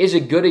is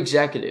a good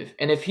executive,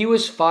 and if he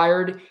was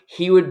fired,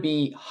 he would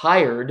be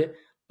hired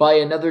by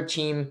another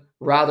team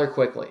rather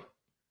quickly.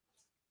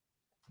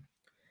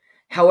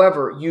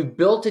 However, you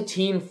built a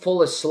team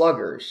full of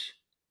sluggers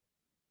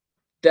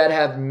that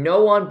have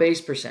no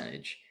on-base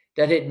percentage,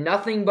 that hit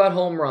nothing but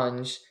home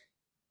runs,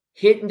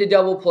 hit into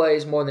double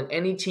plays more than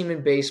any team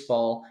in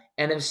baseball,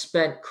 and have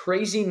spent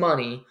crazy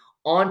money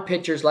on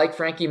pitchers like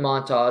Frankie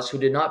Montas, who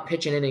did not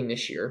pitch an inning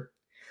this year,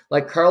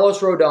 like Carlos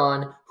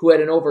Rodon, who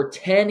had an over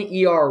 10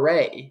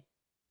 ERA,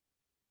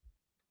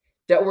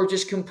 that were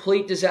just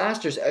complete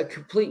disasters,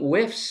 complete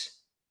whiffs.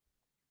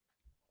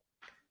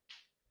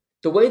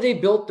 The way they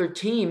built their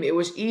team, it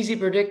was easy to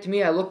predict to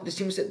me. I looked at this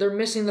team and said, they're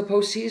missing the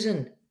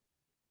postseason.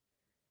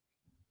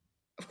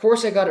 Of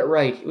course I got it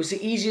right. It was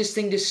the easiest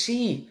thing to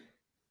see.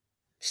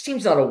 This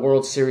team's not a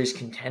World Series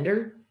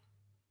contender.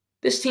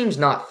 This team's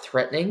not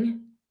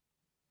threatening.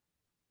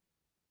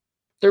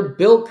 They're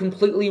built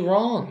completely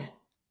wrong.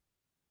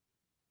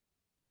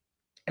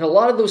 And a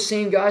lot of those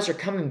same guys are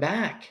coming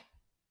back.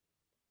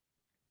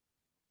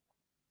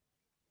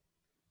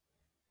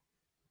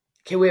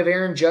 Okay, we have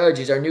Aaron Judge.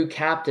 He's our new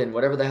captain,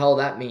 whatever the hell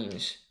that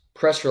means.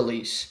 Press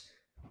release.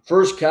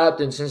 First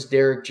captain since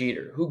Derek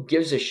Jeter. Who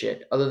gives a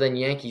shit other than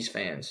Yankees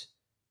fans?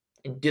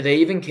 And do they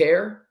even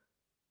care?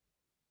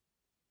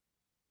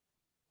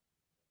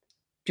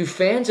 Do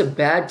fans of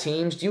bad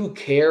teams, do you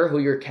care who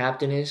your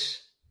captain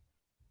is?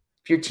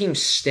 If your team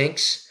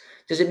stinks,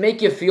 does it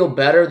make you feel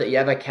better that you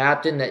have a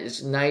captain that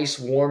is nice,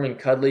 warm, and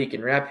cuddly, you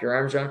can wrap your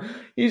arms around?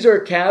 He's our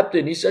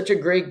captain. He's such a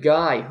great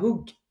guy.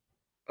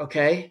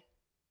 Okay.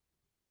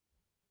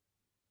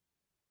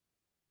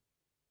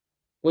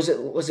 Was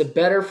it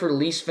better for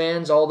Leafs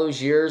fans all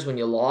those years when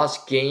you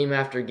lost game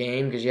after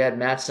game because you had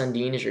Matt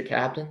Sundin as your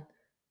captain?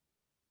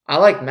 I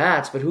like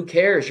Matt's, but who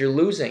cares? You're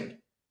losing.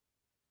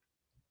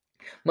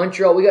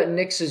 Montreal, we got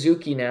Nick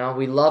Suzuki now.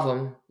 We love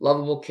him.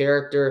 Lovable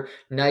character,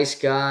 nice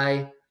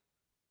guy.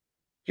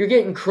 You're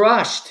getting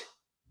crushed.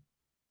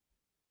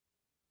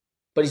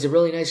 But he's a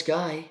really nice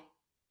guy.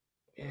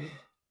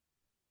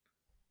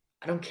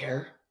 I don't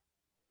care.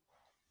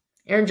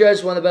 Aaron Judge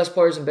is one of the best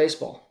players in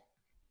baseball.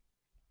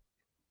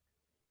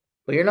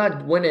 But you're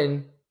not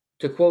winning,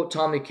 to quote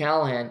Tommy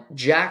Callahan,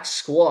 jack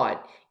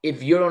squat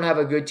if you don't have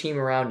a good team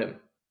around him.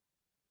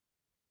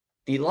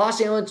 The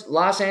Los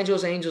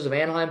Angeles Angels of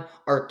Anaheim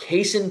are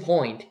case in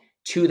point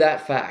to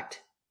that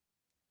fact.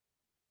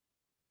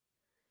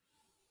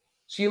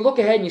 So you look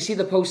ahead and you see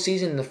the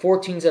postseason and the 4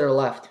 teams that are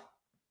left.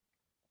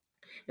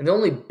 And the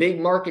only big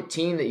market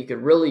team that you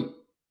could really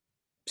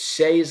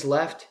say is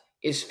left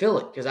is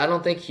Philly, because I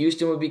don't think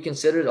Houston would be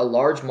considered a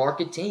large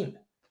market team.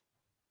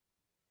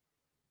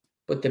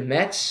 But the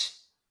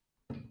Mets,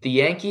 the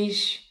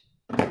Yankees,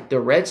 the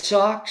Red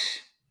Sox,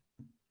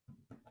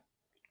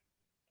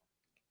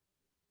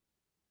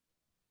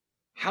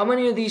 how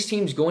many of these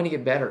teams going to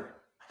get better?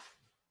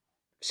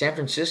 San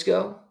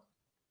Francisco?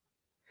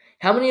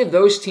 How many of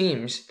those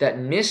teams that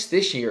missed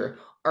this year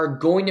are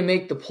going to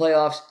make the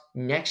playoffs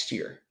next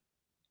year?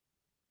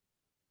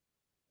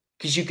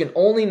 Because you can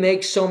only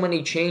make so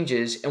many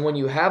changes, and when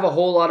you have a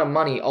whole lot of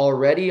money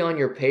already on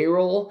your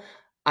payroll,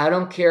 I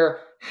don't care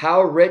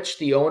how rich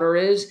the owner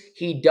is,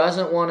 he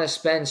doesn't want to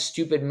spend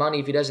stupid money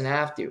if he doesn't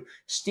have to.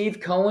 Steve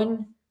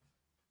Cohen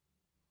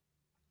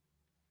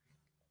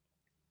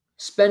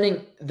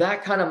spending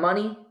that kind of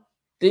money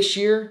this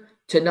year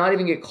to not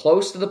even get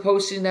close to the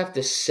postseason, have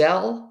to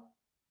sell.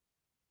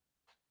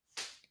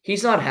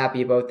 He's not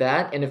happy about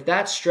that. And if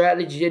that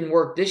strategy didn't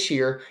work this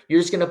year,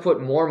 you're just going to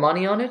put more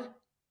money on it?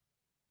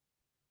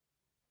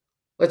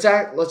 Let's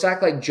act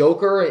like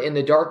Joker in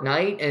The Dark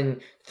Knight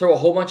and throw a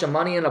whole bunch of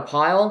money in a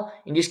pile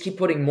and just keep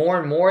putting more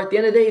and more. At the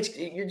end of the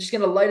day, you're just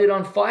going to light it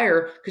on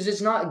fire because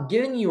it's not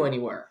getting you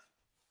anywhere.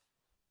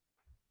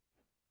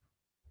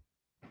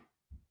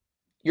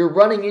 You're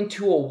running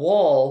into a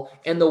wall,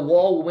 and the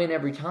wall will win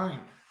every time.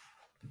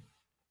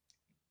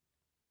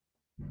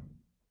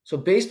 So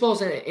baseball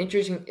is in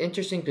an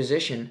interesting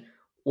position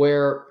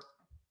where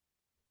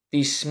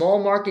these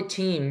small market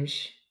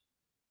teams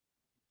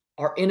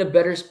are in a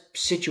better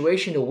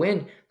situation to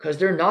win because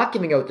they're not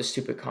giving out the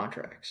stupid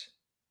contracts.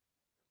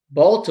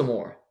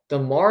 Baltimore, the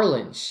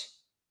Marlins,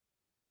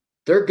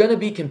 they're going to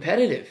be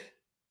competitive.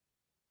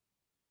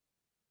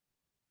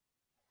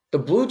 The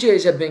Blue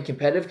Jays have been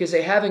competitive because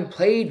they haven't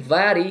played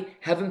Vladdy,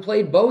 haven't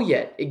played Bo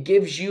yet. It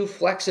gives you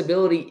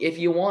flexibility if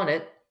you want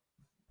it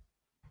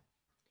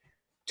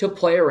to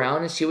play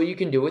around and see what you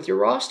can do with your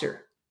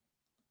roster.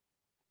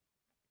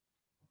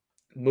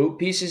 Move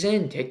pieces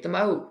in, take them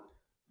out.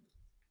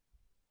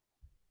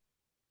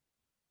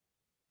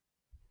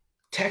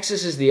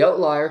 Texas is the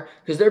outlier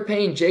because they're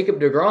paying Jacob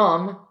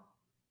deGrom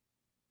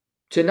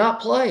to not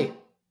play.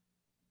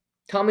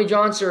 Tommy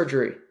John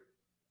surgery.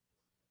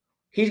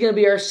 He's going to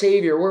be our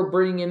savior. We're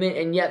bringing him in,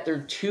 and yet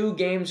they're 2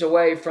 wins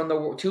away from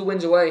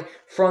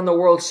the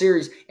World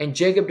Series, and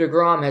Jacob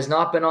deGrom has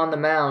not been on the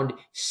mound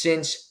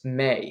since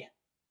May.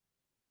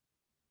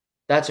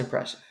 That's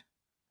impressive.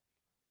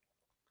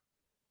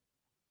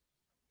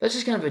 That's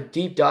just kind of a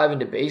deep dive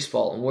into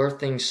baseball and where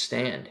things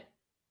stand.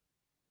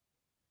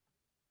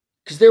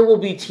 Because there will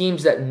be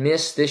teams that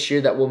miss this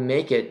year that will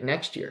make it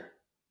next year.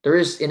 There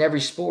is in every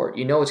sport.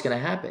 You know it's going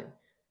to happen.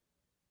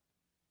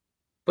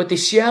 But the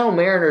Seattle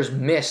Mariners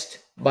missed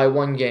by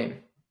 1 game.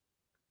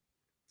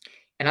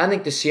 And I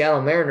think the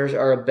Seattle Mariners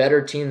are a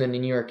better team than the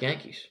New York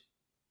Yankees.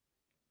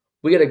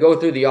 We got to go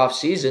through the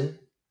offseason.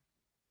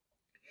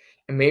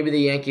 And maybe the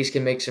Yankees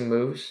can make some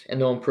moves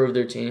and they'll improve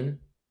their team.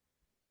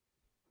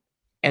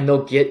 And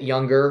they'll get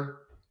younger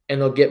and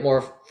they'll get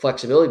more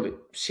flexibility. But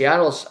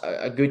Seattle's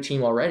a good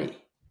team already.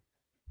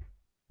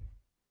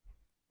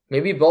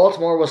 Maybe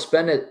Baltimore will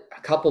spend a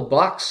couple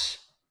bucks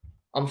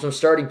on some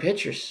starting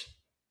pitchers.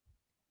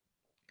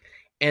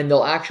 And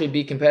they'll actually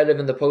be competitive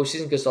in the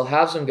postseason because they'll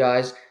have some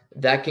guys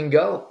that can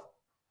go.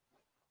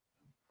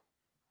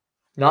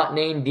 Not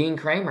named Dean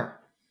Kramer.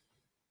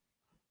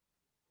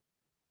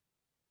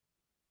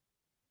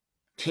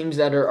 Teams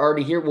that are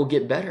already here will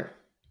get better.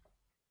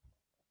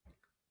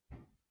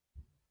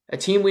 A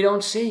team we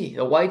don't see,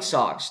 the White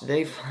Sox,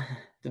 did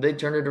they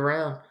turn it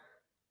around?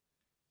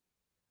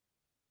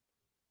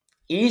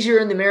 Easier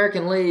in the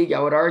American League, I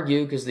would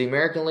argue, because the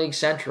American League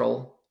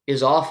Central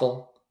is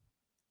awful.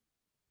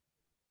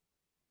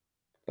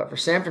 But for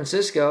San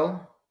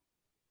Francisco,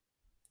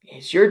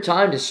 it's your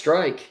time to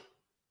strike.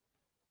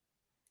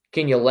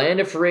 Can you land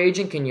a free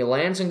agent? Can you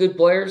land some good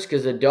players?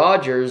 Because the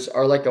Dodgers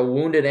are like a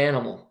wounded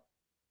animal.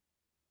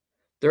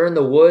 They're in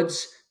the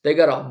woods. They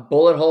got a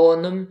bullet hole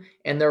in them,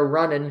 and they're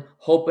running,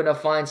 hoping to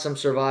find some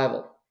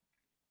survival.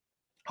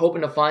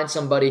 Hoping to find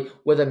somebody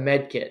with a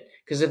med kit.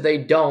 Because if they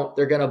don't,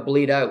 they're going to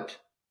bleed out.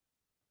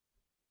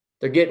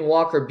 They're getting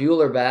Walker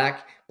Buehler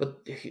back,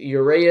 but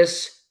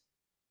Urias,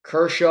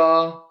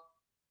 Kershaw,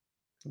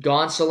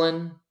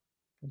 Gonsolin,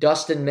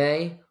 Dustin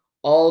May,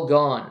 all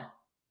gone.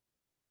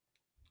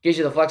 Gives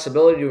you the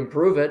flexibility to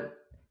improve it,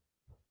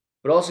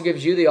 but also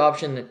gives you the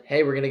option that,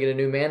 hey, we're going to get a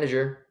new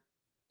manager.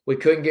 We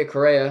couldn't get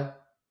Correa.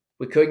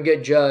 We couldn't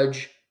get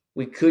Judge.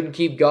 We couldn't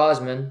keep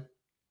Gosman.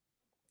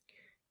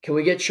 Can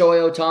we get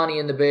Shohei Ohtani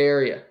in the Bay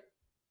Area?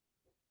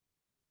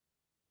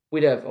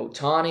 We'd have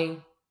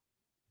Ohtani,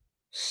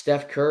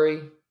 Steph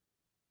Curry.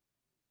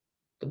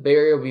 The Bay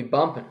Area will be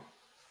bumping.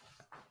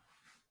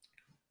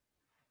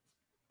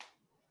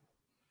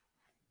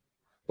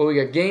 But we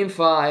got Game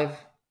 5,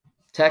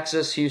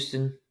 Texas,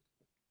 Houston,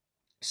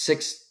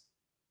 6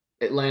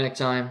 Atlantic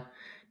time,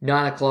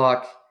 9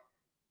 o'clock,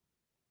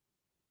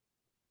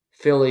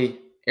 Philly,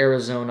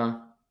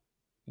 Arizona,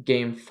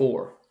 Game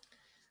 4.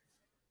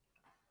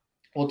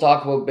 We'll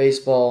talk about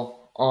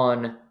baseball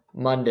on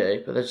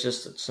Monday, but that's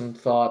just some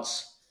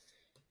thoughts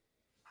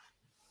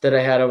that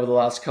I had over the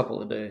last couple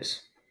of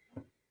days.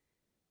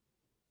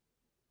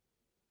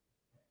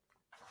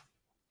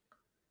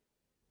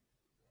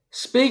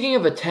 Speaking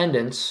of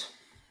attendance,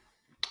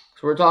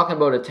 so we're talking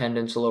about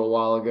attendance a little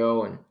while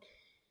ago and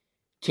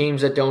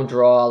teams that don't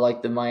draw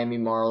like the Miami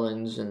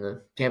Marlins and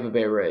the Tampa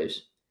Bay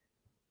Rays.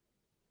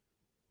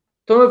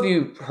 Don't know if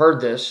you heard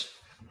this.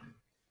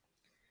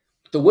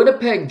 The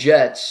Winnipeg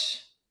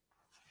Jets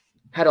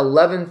had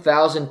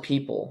 11,000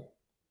 people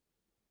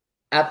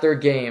at their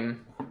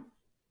game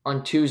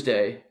on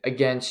Tuesday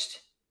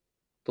against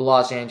the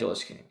Los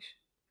Angeles Kings.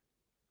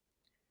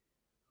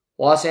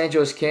 Los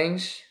Angeles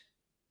Kings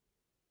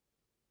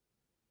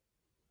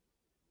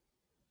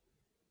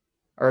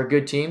are a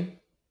good team.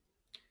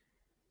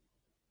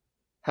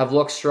 Have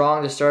looked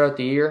strong to start out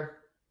the year.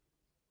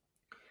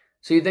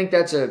 So you think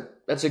that's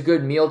a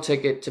good meal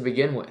ticket to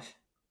begin with.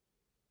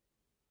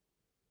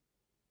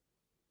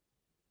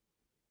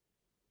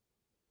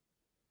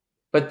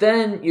 But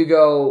then you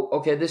go,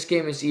 okay, this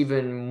game is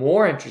even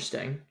more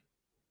interesting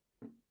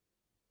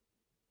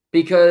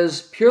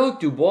because Pierre-Luc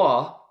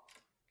Dubois,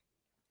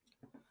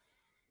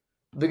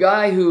 the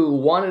guy who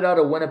wanted out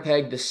of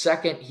Winnipeg the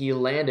second he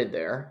landed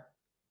there,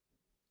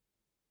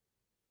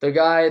 the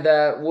guy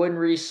that wouldn't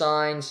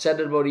re-sign,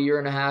 said it about a year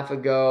and a half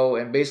ago,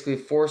 and basically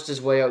forced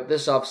his way out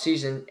this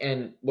offseason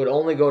and would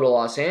only go to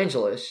Los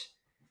Angeles,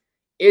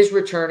 is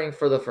returning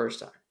for the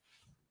first time.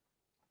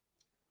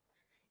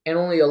 And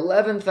only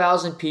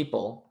 11,000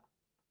 people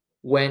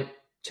went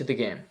to the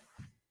game.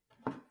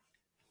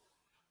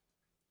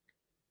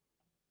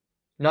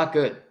 Not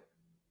good.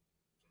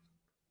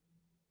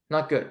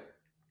 Not good.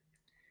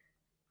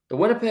 The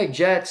Winnipeg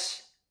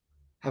Jets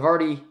have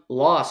already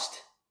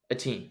lost a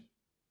team.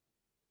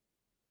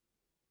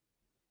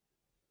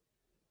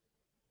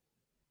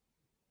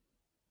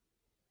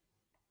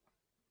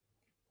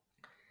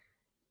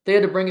 They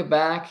had to bring it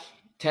back.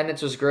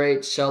 Attendance was great,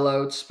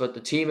 sellouts, but the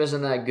team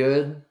isn't that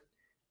good.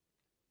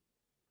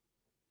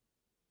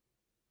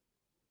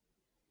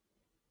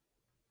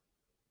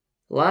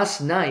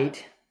 Last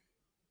night,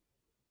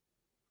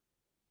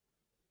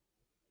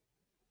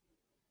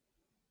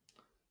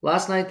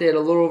 they had a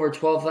little over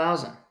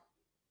 12,000.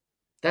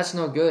 That's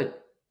no good.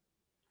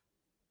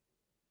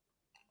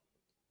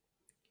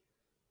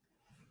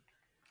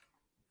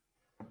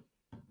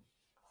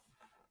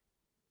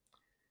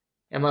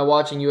 Am I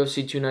watching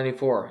UFC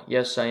 294?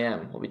 Yes, I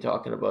am. We'll be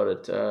talking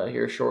about it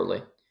here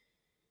shortly.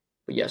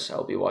 But yes,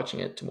 I'll be watching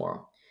it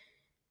tomorrow.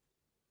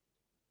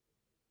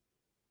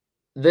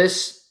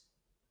 This,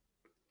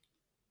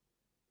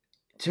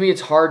 to me,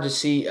 it's hard to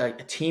see a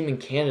team in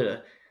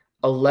Canada,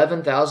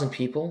 11,000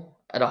 people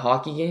at a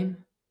hockey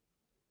game.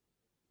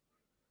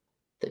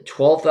 The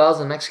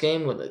 12,000 next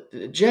game with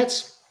the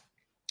Jets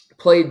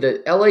played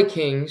the LA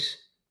Kings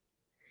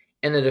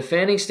and the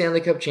defending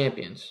Stanley Cup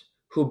champions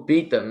who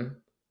beat them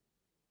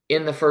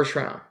in the first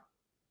round.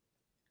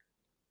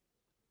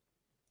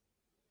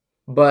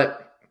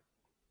 But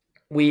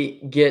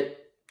we get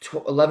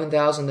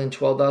 11,000, then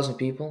 12,000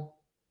 people.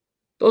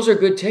 Those are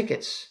good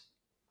tickets.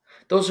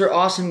 Those are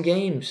awesome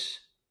games.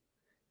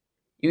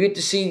 You get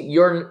to see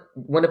your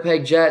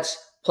Winnipeg Jets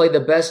play the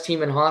best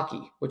team in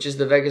hockey, which is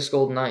the Vegas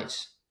Golden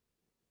Knights.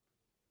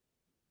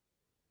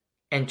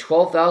 And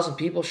 12,000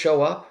 people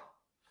show up?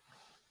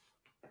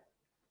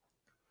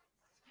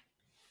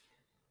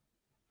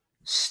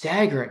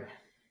 Staggering.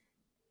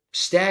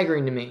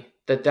 Staggering to me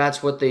that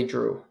that's what they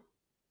drew.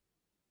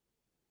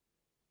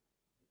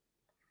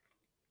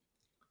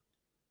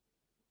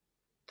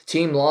 The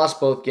team lost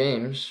both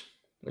games,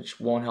 which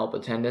won't help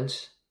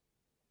attendance.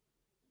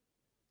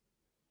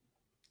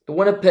 The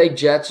Winnipeg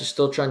Jets are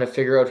still trying to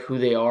figure out who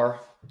they are.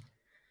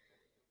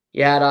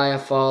 You had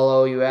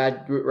Iafallo, you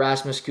had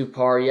Rasmus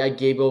Kupari, you had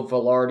Gabriel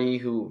Velarde,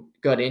 who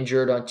got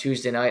injured on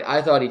Tuesday night.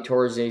 I thought he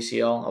tore his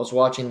ACL. I was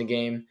watching the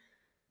game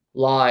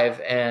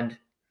live, and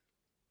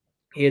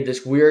he had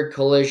this weird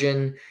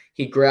collision.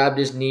 He grabbed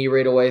his knee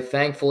right away.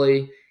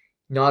 Thankfully,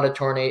 not a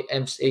torn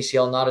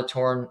ACL, not a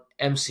torn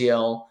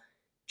MCL,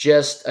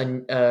 just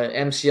an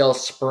MCL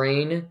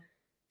sprain.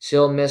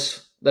 So he'll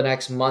miss the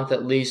next month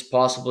at least,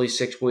 possibly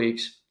 6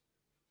 weeks.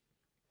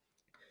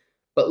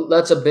 But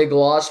that's a big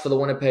loss for the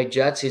Winnipeg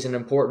Jets. He's an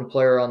important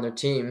player on their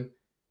team.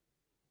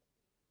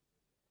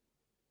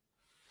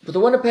 But the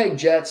Winnipeg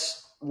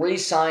Jets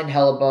re-signed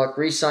Hellebuck,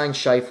 re-signed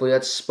Scheifele.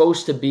 That's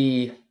supposed to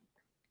be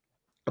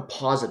a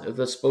positive.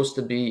 That's supposed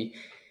to be,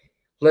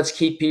 let's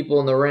keep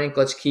people in the rink,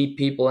 let's keep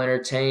people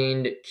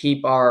entertained,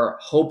 keep our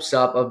hopes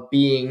up of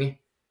being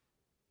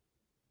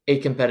a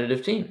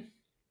competitive team.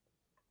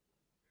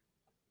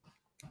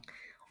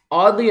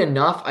 Oddly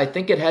enough, I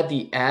think it had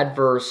the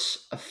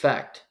adverse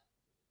effect.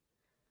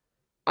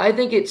 I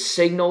think it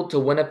signaled to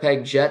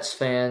Winnipeg Jets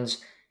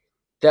fans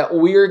that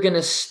we're going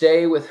to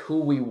stay with who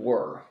we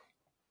were.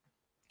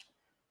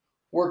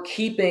 We're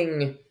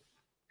keeping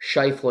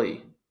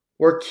Scheifele.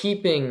 We're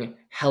keeping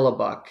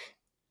Hellebuck.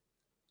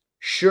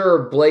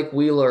 Sure, Blake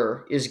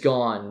Wheeler is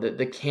gone,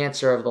 the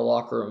cancer of the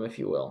locker room, if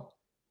you will.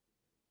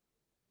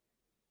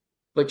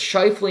 But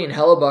Scheifele and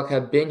Hellebuck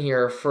have been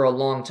here for a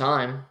long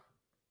time.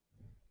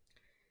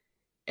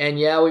 And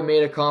yeah, we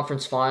made a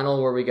conference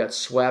final where we got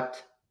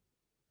swept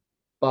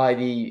by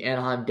the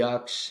Anaheim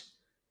Ducks.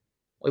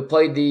 We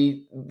played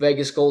the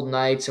Vegas Golden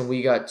Knights and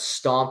we got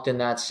stomped in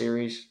that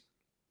series.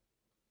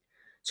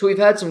 So we've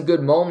had some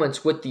good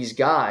moments with these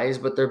guys,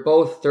 but they're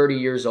both 30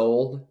 years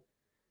old.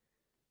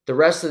 The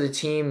rest of the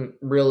team,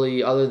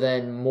 really, other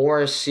than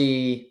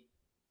Morrissey,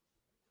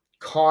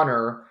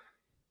 Connor,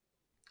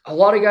 a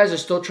lot of guys are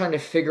still trying to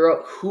figure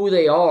out who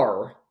they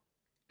are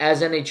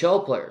as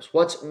NHL players.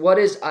 What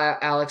is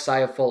Alex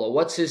Iafallo?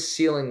 What's his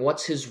ceiling?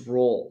 What's his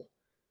role?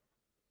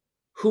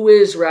 Who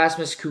is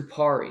Rasmus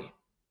Kupari?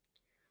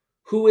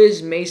 Who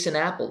is Mason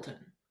Appleton?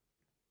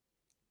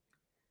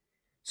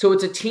 So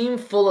it's a team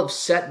full of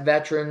set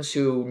veterans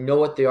who know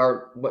what they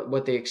are,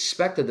 what they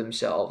expect of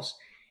themselves,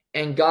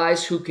 and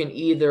guys who can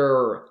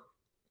either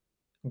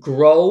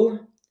grow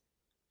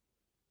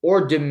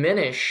or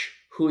diminish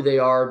who they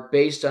are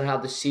based on how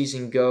the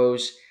season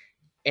goes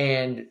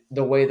and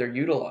the way they're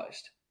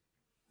utilized.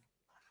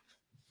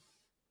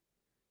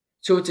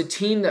 So it's a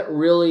team that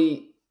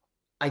really,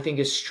 I think,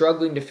 is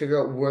struggling to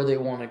figure out where they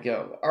want to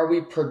go. Are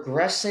we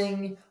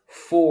progressing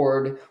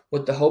forward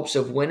with the hopes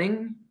of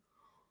winning?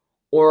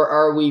 Or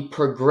are we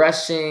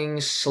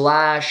progressing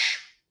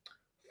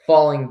 /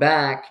 falling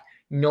back,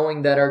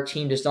 knowing that our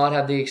team does not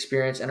have the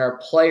experience and our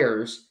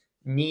players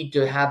need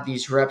to have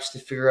these reps to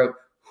figure out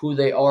who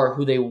they are,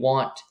 who they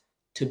want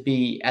to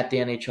be at the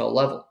NHL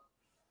level?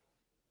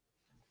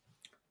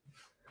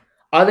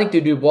 I think the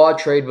Dubois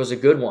trade was a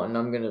good one.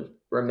 I'm going to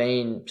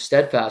remain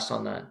steadfast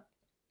on that.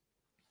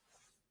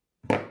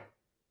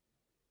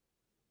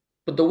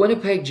 But the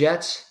Winnipeg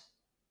Jets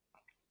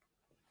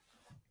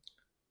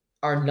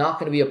are not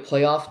going to be a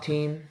playoff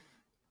team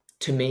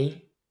to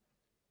me.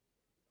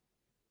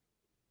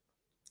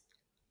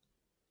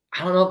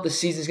 I don't know if the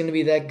season's going to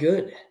be that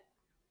good.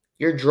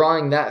 You're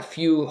drawing that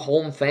few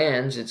home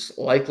fans, it's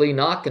likely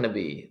not going to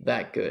be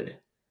that good.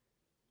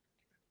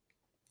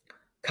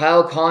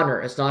 Kyle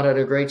Connor has not had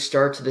a great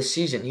start to the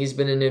season. He's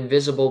been an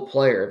invisible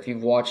player if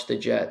you've watched the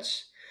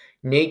Jets.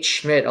 Nate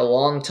Schmidt, a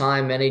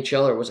long-time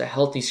NHLer, was a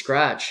healthy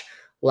scratch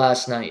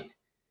last night.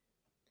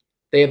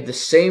 They have the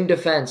same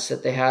defense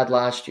that they had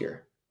last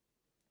year.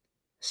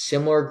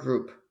 Similar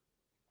group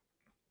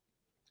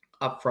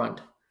up front.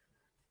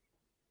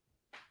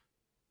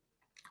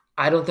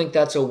 I don't think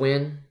that's a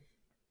win,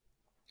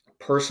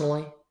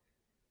 personally.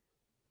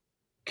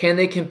 Can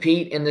they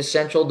compete in the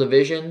Central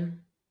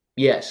Division?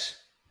 Yes.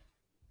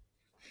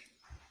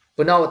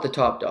 But not with the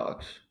top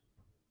dogs.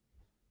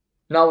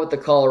 Not with the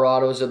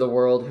Colorados of the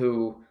world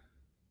who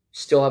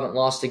still haven't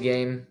lost a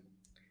game.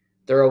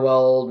 They're a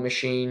well-oiled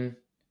machine.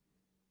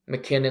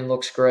 McKinnon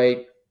looks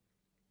great.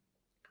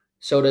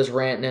 So does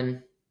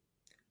Rantanen.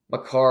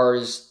 Makar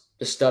is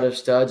the stud of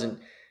studs, and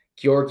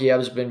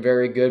Georgiev's been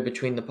very good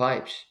between the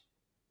pipes.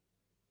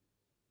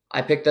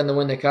 I picked them to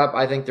win the Cup.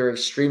 I think they're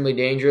extremely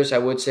dangerous. I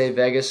would say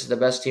Vegas is the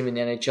best team in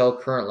the NHL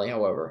currently,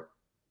 however.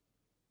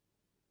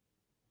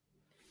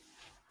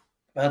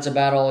 That's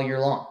about all year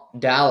long.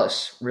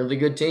 Dallas, really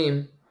good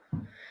team.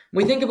 When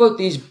we think about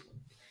these,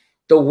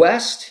 the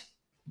West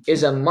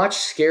is a much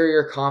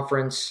scarier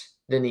conference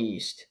than the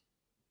East,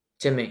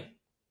 to me.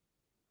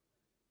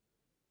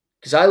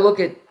 Because I look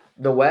at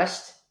the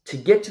West, to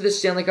get to the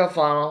Stanley Cup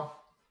final,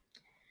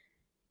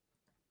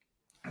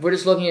 we're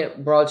just looking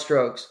at broad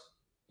strokes.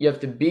 You have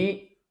to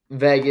beat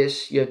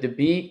Vegas, you have to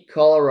beat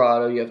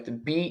Colorado, you have to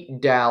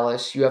beat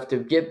Dallas, you have to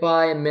get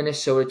by a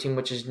Minnesota team,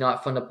 which is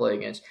not fun to play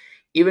against.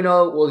 Even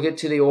though we'll get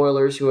to the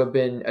Oilers, who have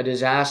been a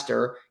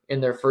disaster in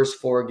their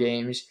first 4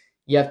 games,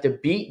 you have to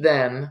beat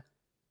them.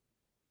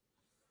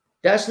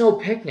 That's no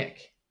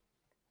picnic.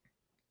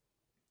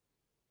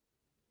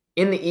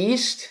 In the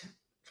East,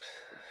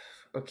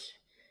 okay,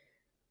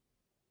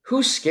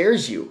 who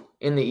scares you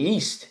in the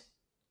East?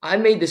 I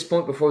made this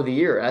point before the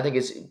year, and I think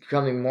it's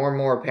becoming more and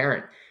more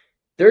apparent.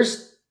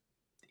 There's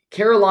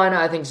Carolina,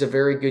 I think, is a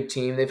very good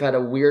team. They've had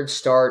a weird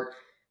start.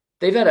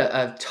 They've had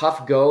a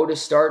tough go to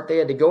start. They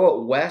had to go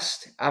out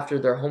west after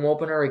their home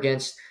opener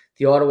against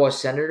the Ottawa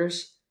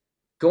Senators.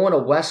 Go on a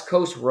West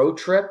Coast road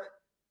trip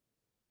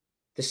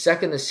the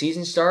second the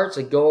season starts.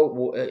 Like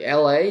go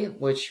LA,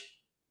 which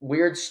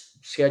weird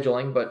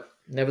scheduling, but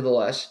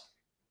nevertheless,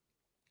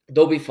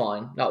 they'll be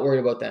fine. Not worried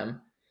about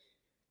them.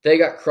 They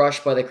got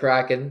crushed by the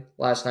Kraken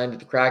last night.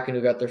 The Kraken,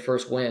 who got their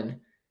first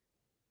win.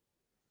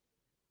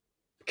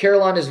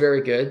 Carolina is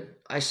very good.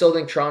 I still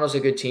think Toronto's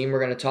a good team. We're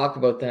going to talk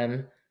about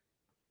them.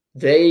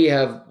 They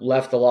have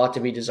left a lot to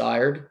be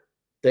desired.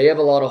 They have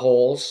a lot of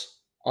holes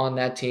on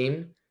that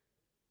team.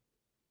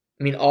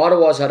 I mean,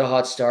 Ottawa's had a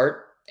hot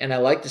start, and I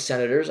like the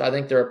Senators. I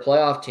think they're a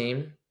playoff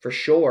team for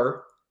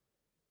sure.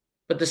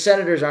 But the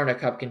Senators aren't a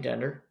cup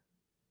contender.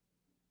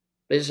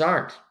 They just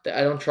aren't.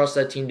 I don't trust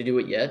that team to do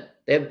it yet.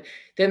 They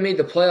haven't made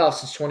the playoffs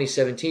since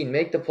 2017.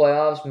 Make the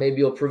playoffs. Maybe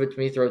you'll prove it to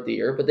me throughout the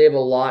year. But they have a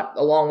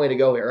long way to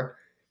go here.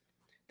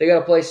 They got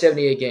to play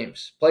 78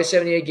 games. Play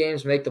 78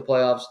 games, make the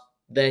playoffs.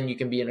 Then you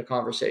can be in a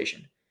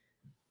conversation.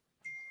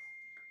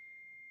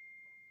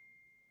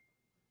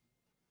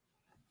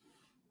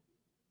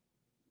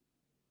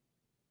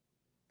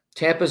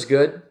 Tampa's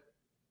good.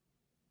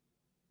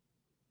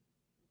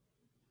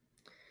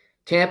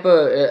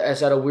 Tampa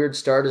has had a weird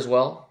start as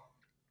well.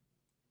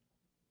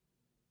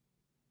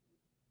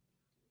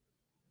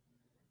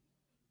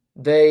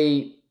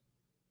 They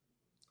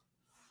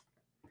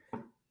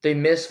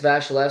miss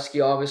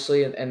Vasilevsky,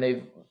 obviously, and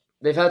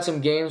they've had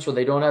some games where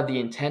they don't have the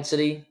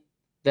intensity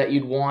that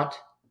you'd want.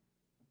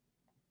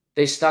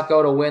 They snuck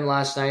out a win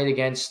last night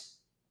against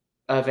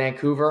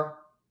Vancouver.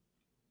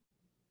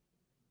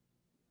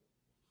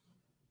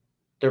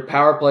 Their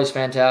power play is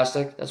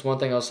fantastic. That's one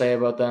thing I'll say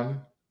about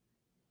them.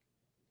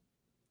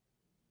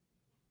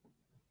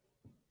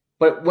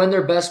 But when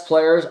their best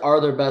players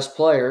are their best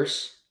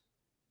players,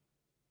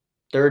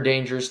 they're a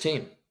dangerous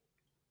team.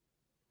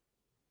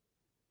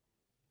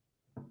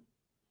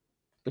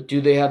 But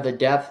do they have the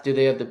depth? Do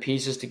they have the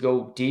pieces to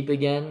go deep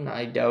again?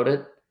 I doubt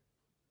it.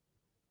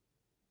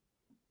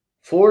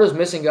 Florida's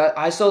missing guys.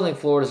 I still think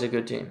Florida's a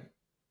good team.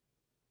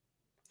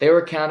 They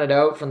were counted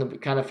out from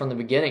the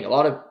beginning. A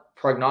lot of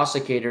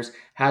prognosticators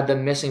had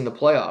them missing the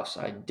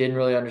playoffs. I didn't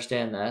really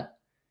understand that.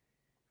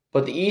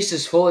 But the East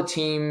is full of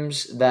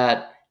teams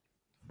that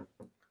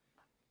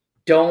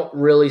don't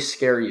really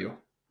scare you.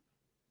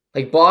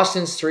 Like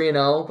Boston's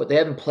 3-0, but they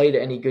haven't played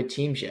any good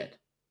teams yet.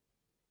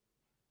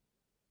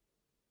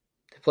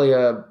 They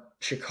play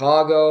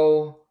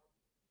Chicago,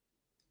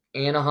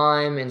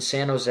 Anaheim, and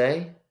San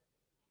Jose.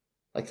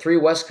 Like 3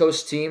 West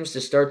Coast teams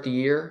to start the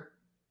year,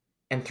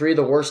 and 3 of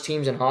the worst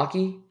teams in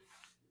hockey.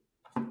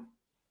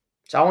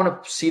 So I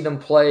want to see them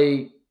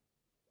play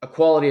a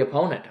quality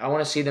opponent. I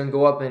want to see them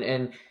go up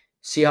and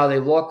see how they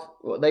look.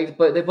 They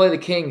play the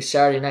Kings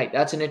Saturday night.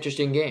 That's an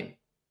interesting game.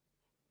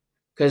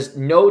 Because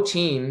no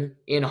team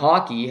in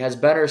hockey has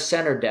better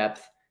center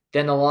depth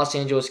than the Los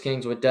Angeles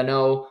Kings with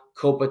Danault,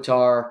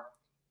 Kopitar,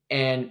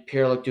 and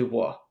Pierre-Luc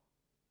Dubois.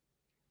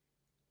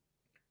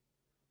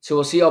 So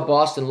we'll see how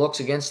Boston looks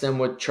against them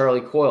with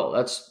Charlie Coyle.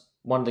 That's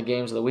one of the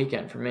games of the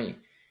weekend for me.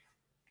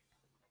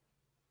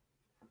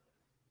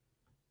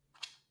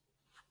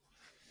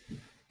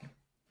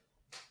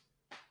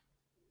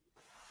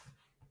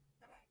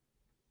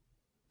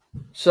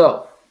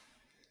 So,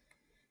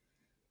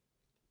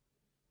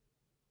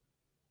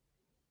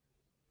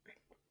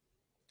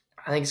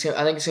 I think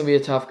it's gonna be a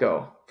tough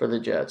go for the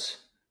Jets,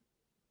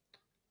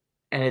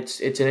 and it's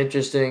an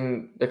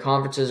interesting. The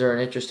conferences are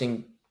an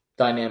interesting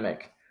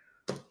dynamic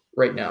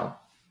right now.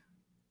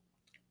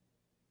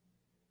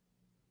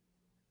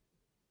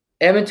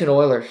 Edmonton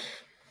Oilers,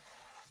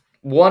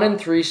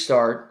 1-3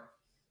 start.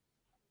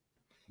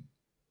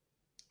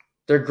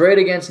 They're great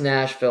against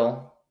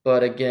Nashville,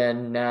 but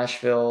again,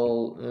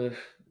 Nashville,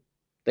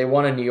 they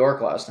won in New York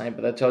last night,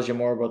 but that tells you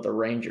more about the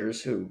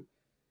Rangers, who,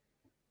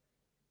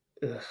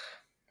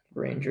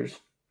 Rangers.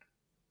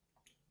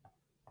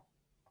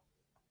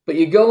 But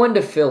you go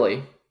into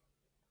Philly,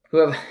 who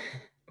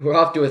are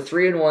off to a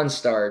 3-1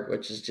 start,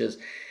 which is just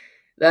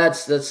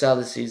That's how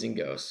the season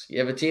goes. You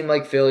have a team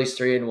like Philly's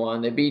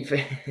 3-1. They beat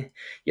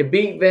you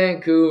beat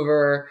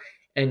Vancouver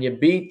and you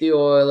beat the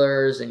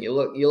Oilers and you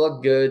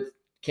look good.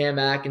 Cam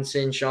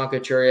Atkinson, Sean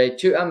Couturier,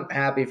 too. I'm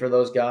happy for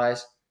those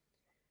guys.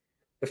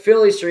 The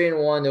Phillies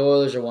 3-1. The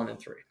Oilers are 1-3.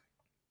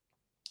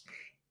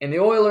 And the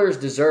Oilers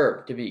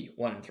deserve to be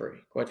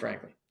 1-3, quite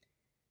frankly.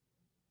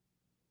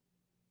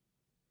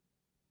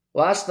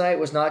 Last night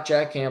was not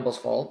Jack Campbell's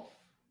fault.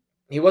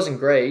 He wasn't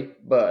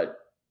great, but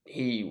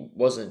he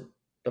wasn't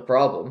the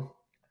problem.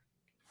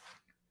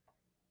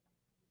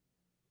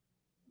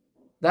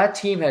 That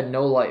team had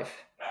no life,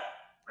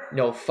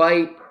 no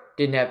fight,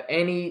 they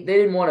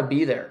didn't want to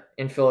be there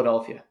in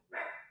Philadelphia.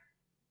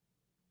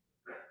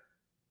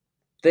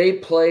 They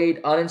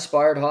played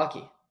uninspired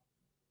hockey,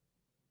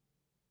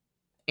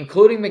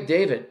 including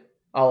McDavid,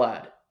 I'll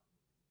add.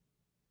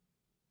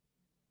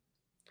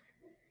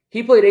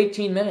 He played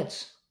 18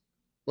 minutes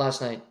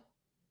last night.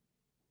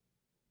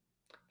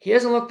 He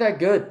hasn't looked that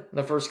good in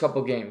the first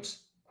couple games,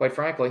 quite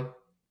frankly.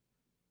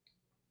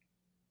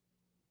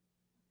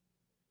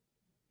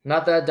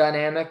 Not that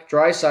dynamic.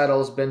 Draisaitl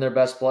has been their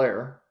best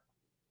player.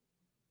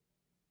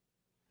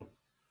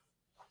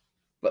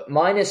 But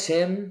minus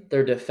him,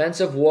 their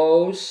defensive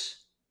woes,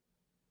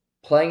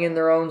 playing in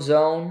their own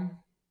zone.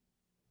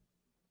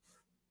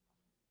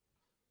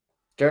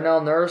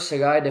 Darnell Nurse, a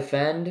guy I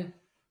defend,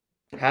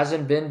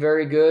 hasn't been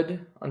very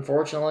good,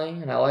 unfortunately,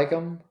 and I like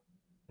him.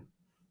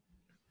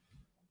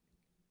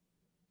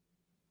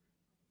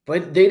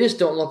 But they just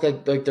don't look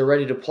like they're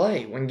ready to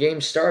play. When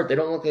games start, they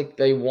don't look like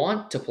they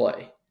want to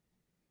play.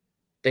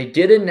 They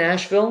did in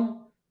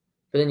Nashville,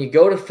 but then you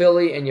go to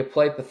Philly and you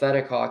play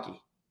pathetic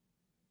hockey.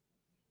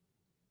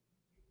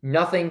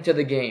 Nothing to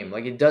the game.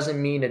 Like, it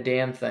doesn't mean a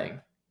damn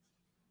thing.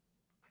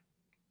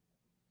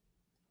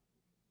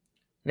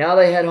 Now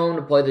they head home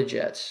to play the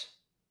Jets.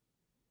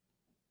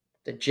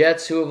 The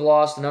Jets, who have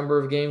lost a number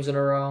of games in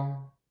a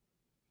row.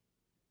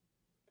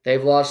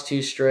 They've lost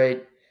 2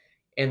 straight.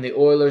 And the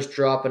Oilers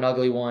drop an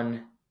ugly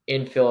one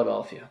in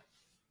Philadelphia.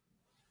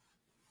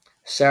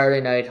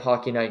 Saturday night,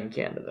 hockey night in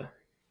Canada.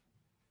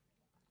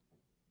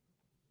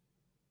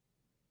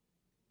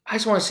 I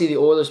just want to see the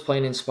Oilers play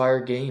an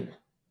inspired game.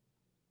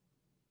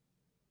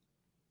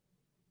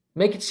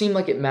 Make it seem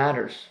like it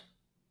matters.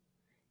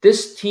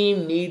 This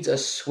team needs a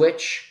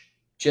switch.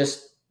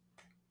 Just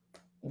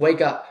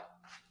wake up.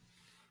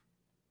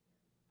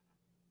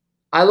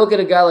 I look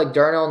at a guy like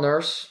Darnell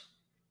Nurse,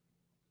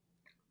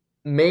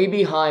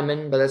 maybe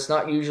Hyman, but that's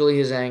not usually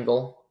his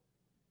angle.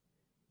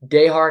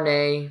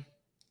 Desharnais.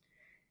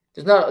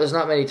 There's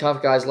not many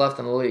tough guys left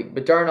in the league,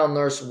 but Darnell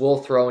Nurse will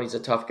throw and he's a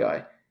tough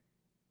guy.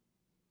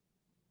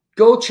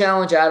 Go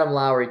challenge Adam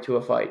Lowry to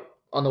a fight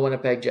on the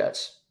Winnipeg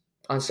Jets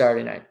on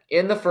Saturday night.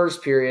 In the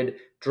first period,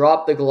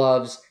 drop the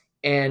gloves,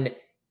 and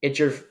it's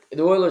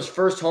the Oilers'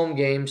 first home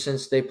game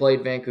since they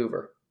played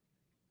Vancouver.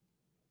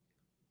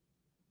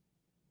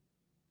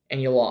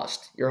 And you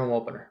lost your home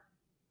opener.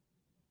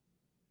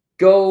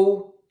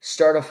 Go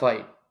start a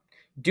fight.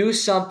 Do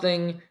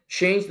something,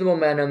 change the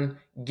momentum,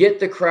 get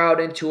the crowd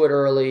into it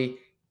early,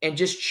 and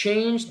just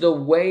change the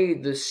way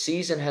the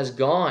season has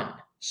gone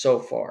so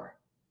far.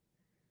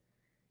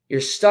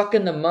 You're stuck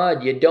in the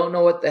mud. You don't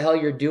know what the hell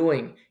you're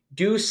doing.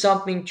 Do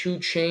something to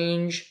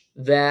change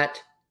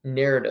that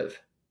narrative.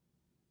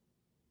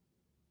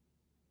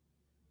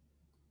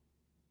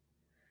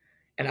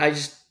 And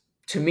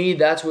to me,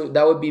 that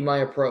would be my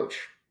approach.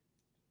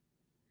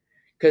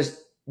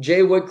 Because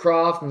Jay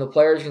Woodcroft and the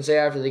players can say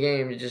after the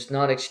game, it's just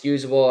not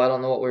excusable. I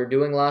don't know what we were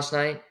doing last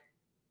night.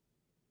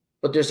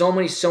 But there's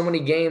only so many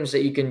games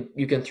that you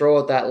can throw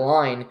out that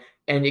line,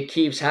 and it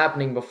keeps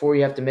happening before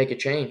you have to make a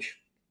change.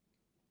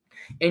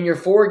 And you're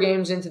 4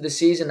 games into the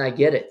season, I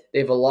get it. They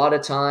have a lot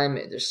of time.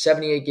 There's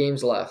 78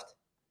 games left.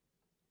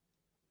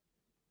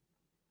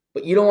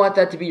 But you don't want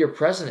that to be your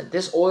precedent.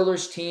 This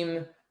Oilers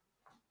team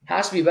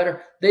has to be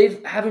better.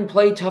 They haven't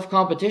played tough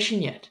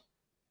competition yet.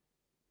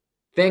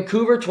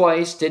 Vancouver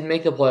twice didn't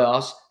make the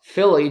playoffs.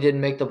 Philly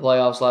didn't make the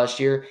playoffs last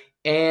year.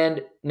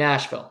 And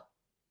Nashville.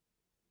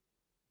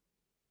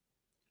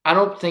 I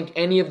don't think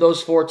any of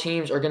those 4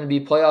 teams are going to be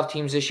playoff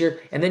teams this year.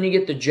 And then you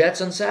get the Jets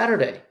on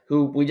Saturday,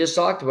 who we just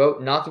talked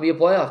about, not to be a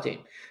playoff team.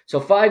 So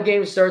 5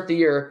 games to start the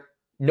year,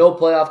 no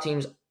playoff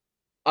teams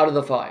out of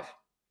the 5.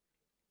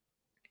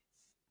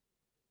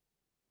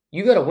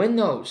 You got to win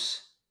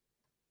those.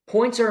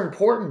 Points are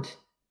important.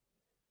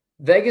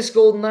 Vegas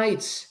Golden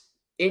Knights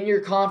in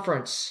your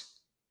conference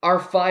are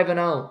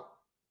 5-0.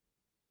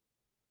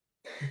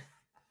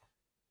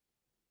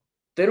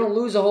 They don't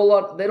lose a whole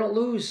lot. They don't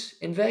lose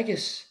in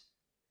Vegas.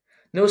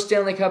 No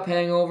Stanley Cup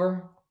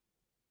hangover.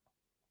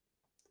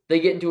 They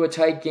get into a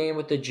tight game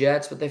with the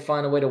Jets, but they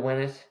find a way to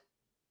win it.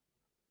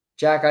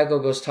 Jack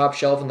Eichel goes top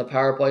shelf in the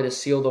power play to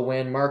seal the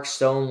win. Mark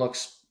Stone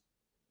looks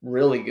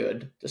really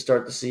good to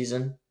start the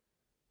season.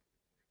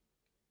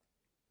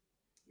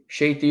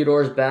 Shea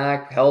Theodore's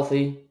back,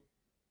 healthy.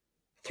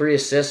 3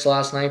 assists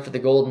last night for the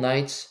Golden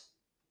Knights.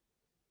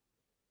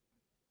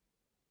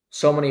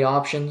 So many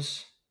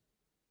options.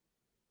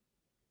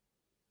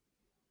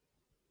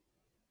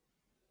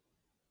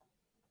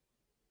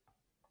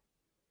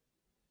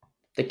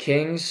 The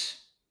Kings,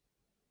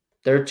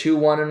 they're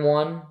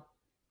 2-1-1.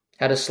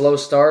 Had a slow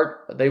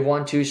start, but they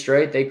won 2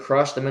 straight. They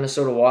crushed the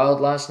Minnesota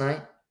Wild last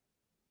night.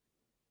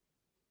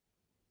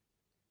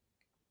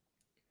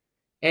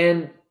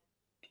 And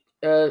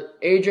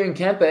Adrian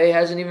Kempe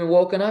hasn't even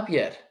woken up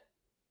yet.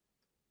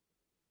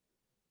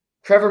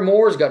 Trevor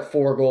Moore's got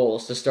 4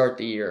 goals to start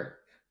the year.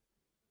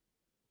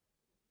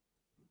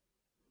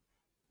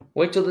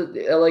 Wait till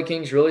the LA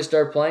Kings really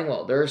start playing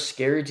well. They're a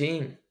scary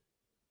team.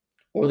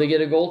 Or they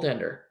get a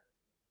goaltender.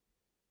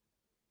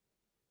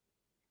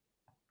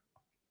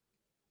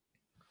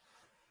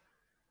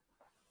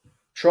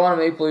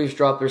 Toronto Maple Leafs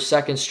dropped their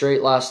 2nd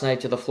straight last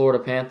night to the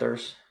Florida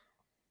Panthers.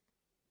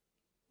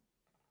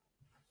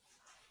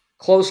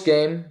 Close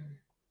game.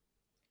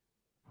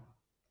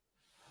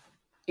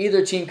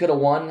 Either team could have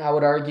won, I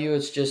would argue.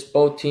 It's just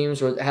both teams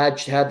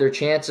had their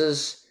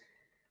chances.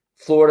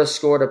 Florida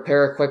scored a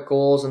pair of quick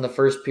goals in the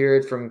first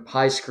period from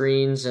high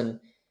screens, and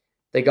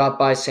they got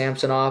by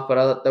Samsonov, but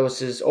I thought that was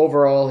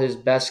his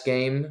best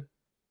game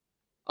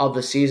of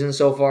the season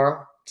so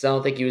far, because I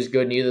don't think he was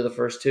good in either of the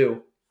first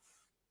 2.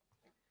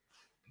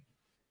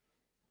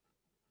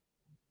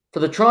 For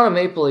the Toronto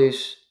Maple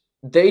Leafs,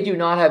 they do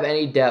not have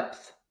any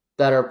depth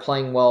that are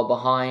playing well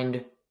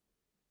behind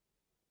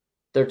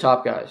their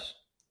top guys.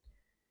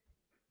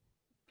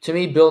 To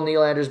me, Bill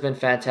Nylander's been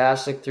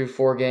fantastic through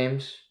 4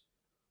 games.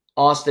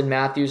 Austin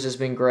Matthews has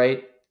been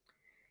great.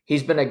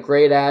 He's been a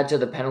great add to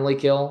the penalty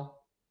kill.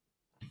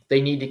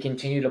 They need to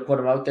continue to put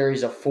him out there.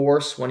 He's a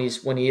force when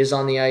he is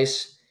on the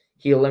ice.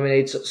 He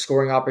eliminates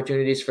scoring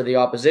opportunities for the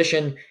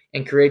opposition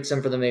and creates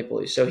them for the Maple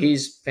Leafs. So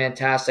he's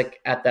fantastic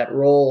at that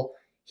role.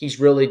 He's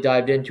really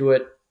dived into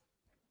it,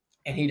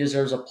 and he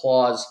deserves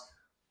applause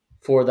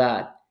for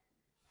that.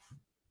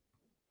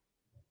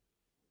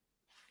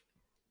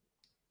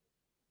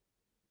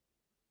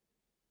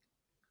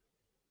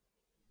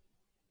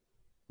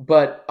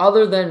 But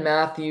other than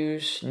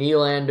Matthews,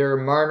 Nylander,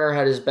 Marner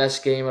had his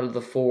best game out of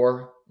the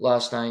 4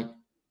 last night.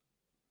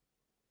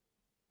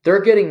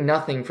 They're getting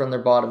nothing from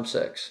their bottom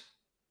 6.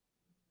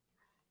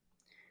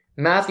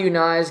 Matthew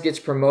Knies gets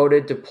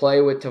promoted to play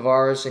with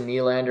Tavares and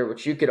Nylander,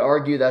 which you could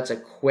argue it's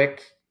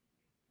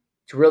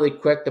really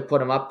quick to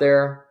put him up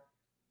there.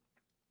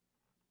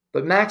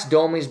 But Max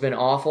Domi's been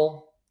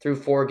awful through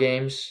 4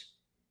 games.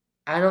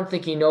 I don't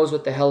think he knows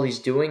what the hell he's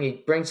doing.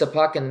 He brings a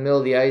puck in the middle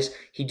of the ice.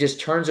 He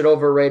just turns it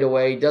over right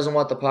away. He doesn't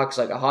want the pucks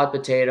like a hot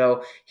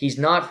potato. He's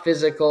not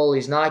physical.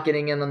 He's not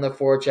getting in on the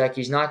forecheck.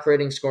 He's not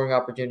creating scoring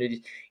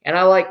opportunities. And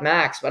I like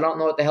Max, but I don't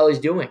know what the hell he's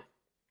doing.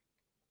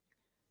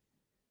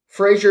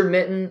 Fraser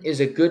Minten is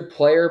a good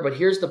player, but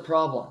here's the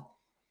problem.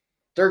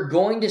 They're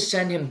going to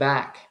send him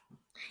back.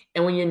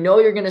 And when you know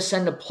you're going to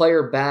send a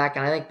player back,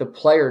 and I think the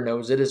player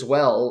knows it as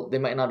well, they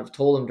might not have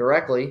told him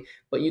directly,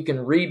 but you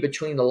can read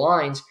between the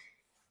lines,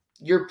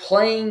 you're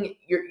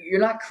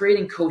not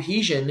creating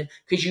cohesion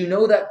because you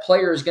know that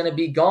player is going to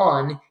be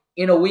gone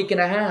in a week and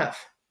a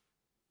half.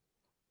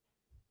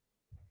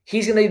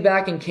 He's going to be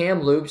back in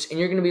Kamloops, and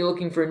you're going to be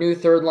looking for a new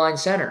third-line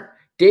center.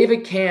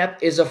 David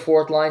Kampf is a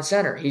fourth-line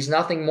center. He's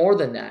nothing more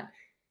than that.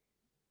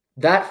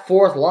 That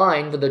fourth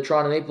line for the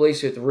Toronto Maple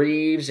Leafs with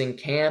Reeves and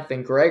Kampf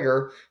and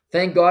Gregor,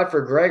 thank God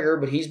for Gregor,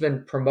 but he's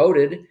been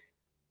promoted.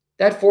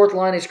 That fourth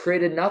line has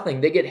created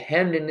nothing. They get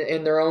hemmed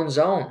in their own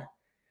zone.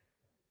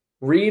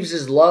 Reeves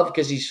is loved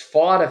because he's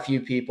fought a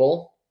few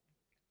people.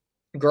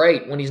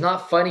 Great. When he's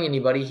not fighting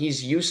anybody,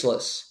 he's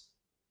useless.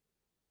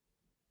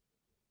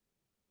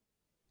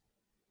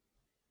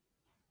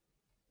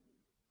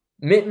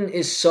 Minten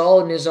is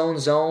solid in his own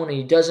zone, and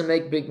he doesn't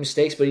make big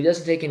mistakes, but he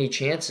doesn't take any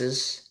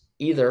chances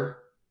either.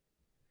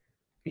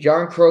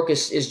 Yarncroke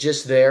is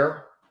just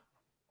there.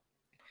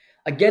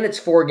 Again, it's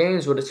 4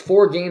 games, but it's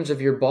 4 games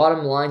of your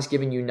bottom lines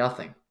giving you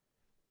nothing.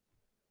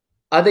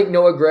 I think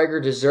Noah Gregor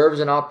deserves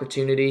an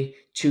opportunity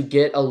to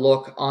get a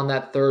look on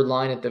that third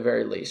line at the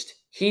very least.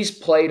 He's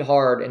played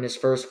hard in his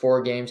first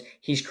 4 games.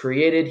 He's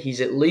created.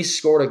 He's at least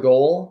scored a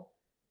goal.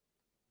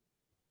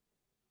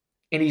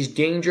 And he's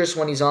dangerous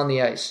when he's on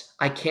the ice.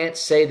 I can't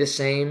say the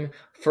same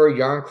for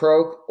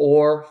Yarncroke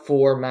or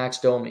for Max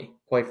Domi,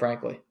 quite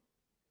frankly.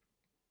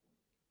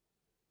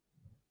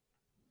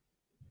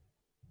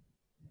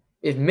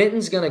 If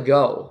Minten's going to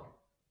go,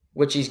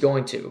 which he's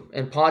going to,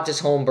 and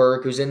Pontus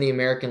Holmberg, who's in the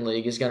American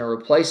League, is going to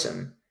replace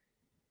him,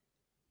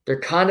 they're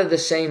kind of the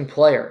same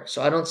player.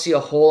 So I don't see a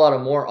whole lot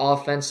of more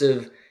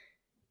offensive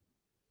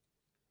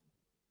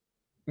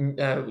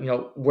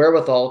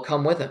wherewithal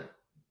come with him.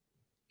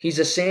 He's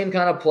the same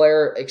kind of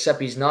player, except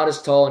he's not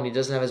as tall and he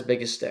doesn't have as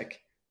big a stick.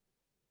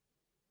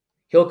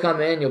 He'll come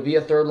in, he'll be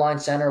a third-line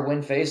center,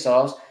 win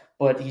faceoffs,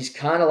 but he's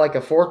kind of like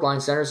a fourth-line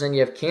center, so then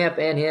you have Kampf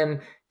and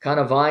him kind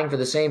of vying for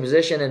the same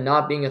position and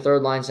not being a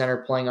third-line center,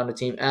 playing on the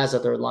team as a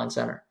third-line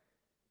center.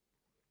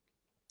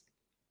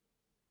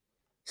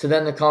 So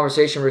then the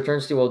conversation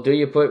returns to, well, do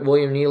you put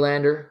William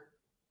Nylander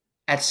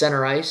at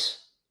center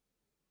ice?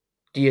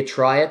 Do you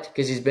try it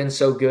because he's been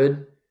so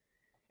good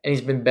and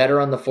he's been better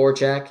on the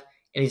forecheck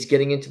and he's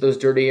getting into those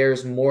dirty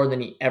areas more than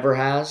he ever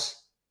has?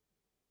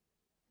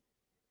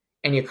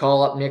 and you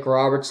call up Nick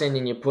Robertson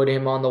and you put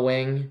him on the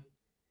wing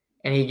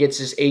and he gets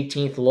his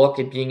 18th look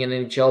at being an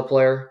NHL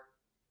player,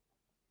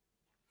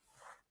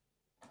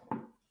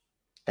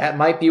 that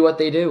might be what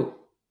they do.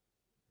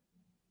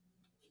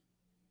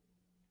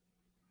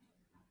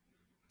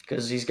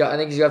 Because I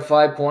think he's got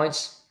 5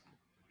 points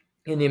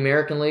in the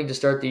American League to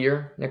start the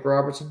year, Nick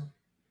Robertson.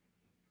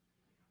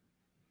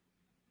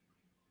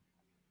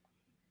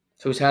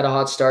 So he's had a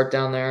hot start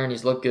down there and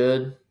he's looked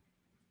good.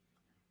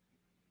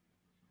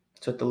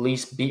 That's what the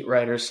least beat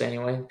writers say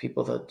anyway.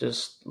 People that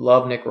just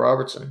love Nick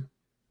Robertson.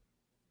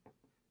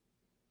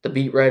 The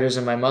beat writers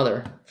and my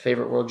mother,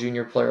 favorite World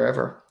Junior player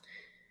ever.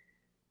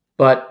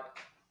 But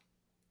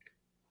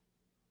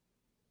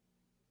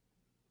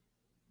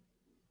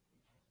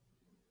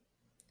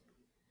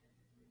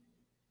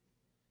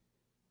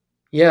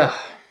yeah,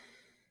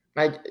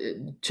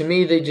 to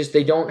me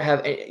they don't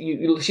have.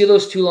 You see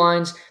those two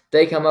lines?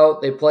 They come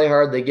out, they play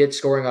hard, they get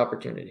scoring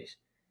opportunities.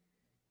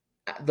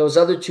 Those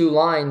other two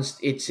lines,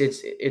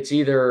 it's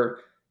either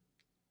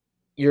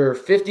you're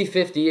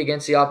 50-50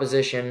 against the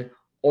opposition,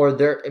 or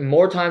they're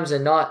more times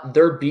than not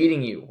they're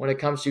beating you when it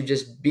comes to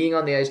just being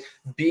on the ice,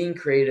 being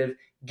creative,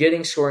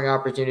 getting scoring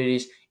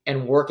opportunities,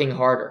 and working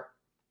harder.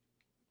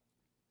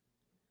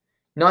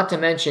 Not to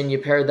mention, you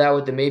pair that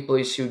with the Maple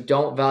Leafs who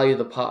don't value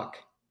the puck.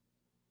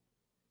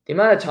 The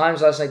amount of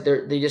times last night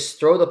they just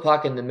throw the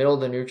puck in the middle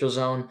of the neutral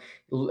zone.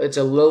 It's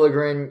a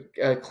Liljegren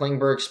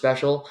Klingberg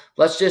special.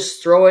 Let's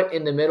just throw it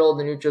in the middle of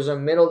the neutral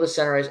zone, middle of the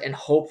center ice, and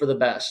hope for the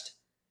best.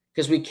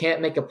 Because we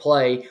can't make a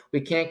play.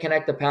 We can't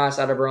connect the pass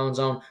out of our own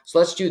zone. So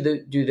let's do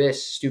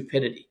this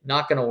stupidity.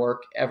 Not going to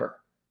work ever.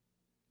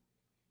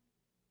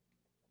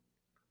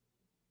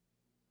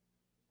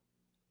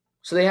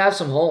 So they have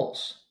some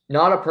holes.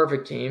 Not a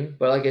perfect team,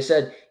 but like I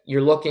said,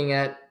 you're looking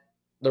at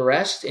the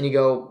rest and you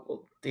go,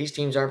 well, these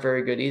teams aren't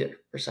very good either,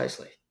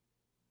 precisely.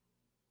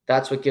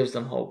 That's what gives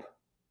them hope.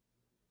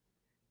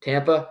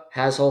 Tampa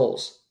has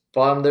holes.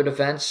 Bottom of their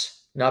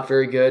defense, not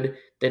very good.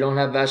 They don't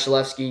have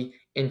Vasilevsky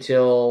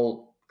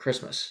until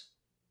Christmas.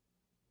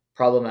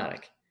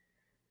 Problematic.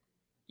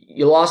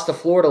 You lost to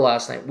Florida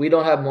last night. We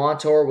don't have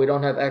Montour. We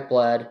don't have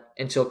Ekblad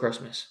until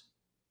Christmas.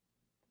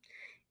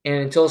 And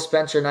until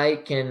Spencer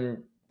Knight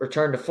can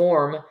return to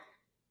form,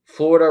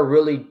 Florida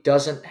really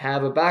doesn't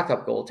have a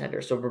backup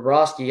goaltender. So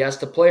Bobrovsky has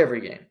to play every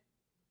game.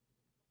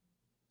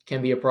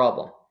 Can be a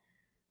problem.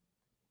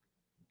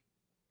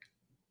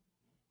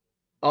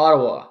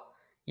 Ottawa.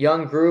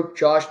 Young group.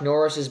 Josh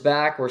Norris is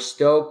back. We're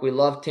stoked. We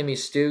love Timmy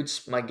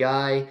Stutz, my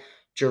guy.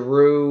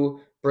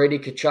 Giroux. Brady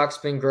Tkachuk's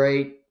been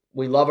great.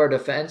 We love our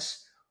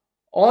defense.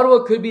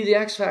 Ottawa could be the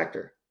X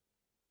factor.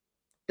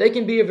 They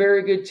can be a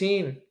very good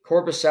team.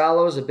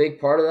 Korpisalo is a big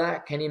part of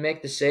that. Can he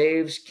make the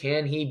saves?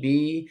 Can he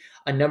be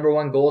a number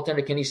one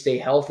goaltender? Can he stay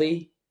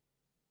healthy?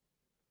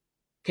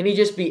 Can he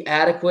just be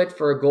adequate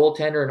for a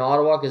goaltender in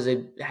Ottawa because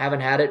they haven't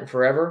had it in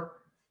forever?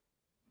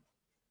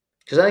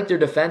 Because I think their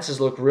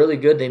defenses look really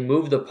good. They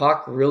move the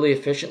puck really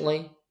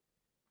efficiently.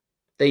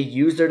 They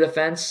use their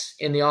defense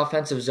in the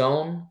offensive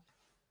zone,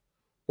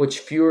 which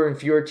fewer and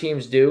fewer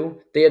teams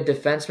do. They have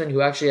defensemen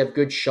who actually have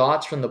good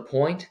shots from the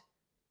point,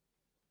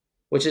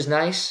 which is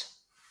nice.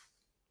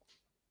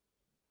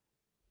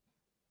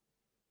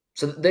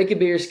 So they could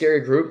be your scary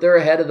group. They're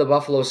ahead of the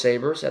Buffalo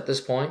Sabres at this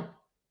point.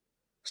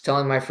 I was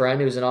telling my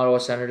friend who's an Ottawa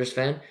Senators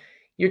fan,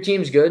 your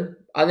team's good.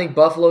 I think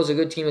Buffalo's a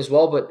good team as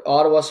well, but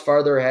Ottawa's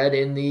farther ahead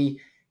in the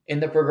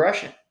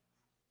progression.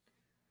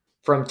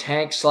 From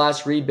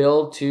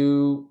tank/rebuild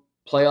to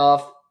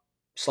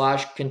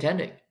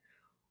playoff/contending.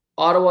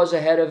 Ottawa's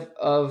ahead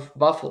of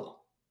Buffalo.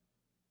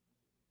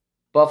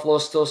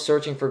 Buffalo's still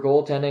searching for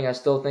goaltending. I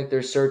still think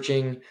they're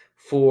searching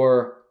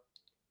for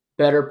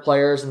better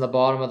players in the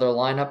bottom of their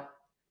lineup.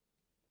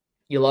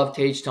 You love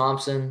Tage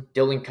Thompson,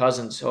 Dylan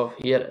Cousins. So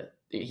he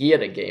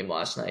had a game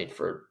last night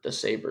for the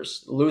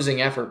Sabres.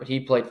 Losing effort, but he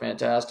played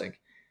fantastic.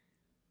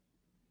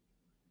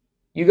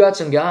 You got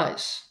some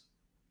guys.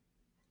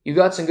 You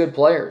got some good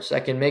players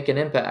that can make an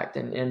impact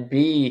and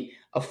be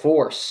a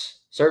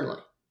force,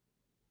 certainly.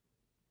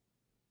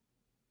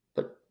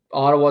 But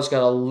Ottawa's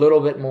got a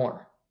little bit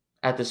more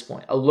at this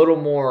point. A little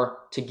more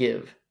to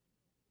give,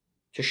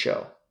 to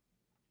show.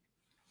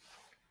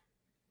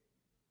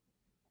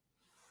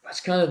 That's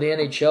kind of the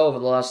NHL over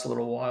the last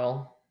little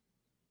while.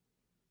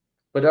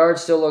 Bedard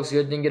still looks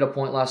good. Didn't get a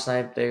point last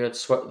night. They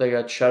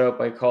got shut out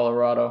by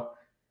Colorado.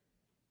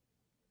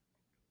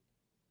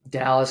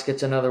 Dallas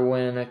gets another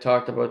win. I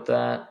talked about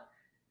that.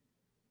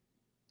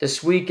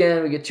 This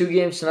weekend, we get 2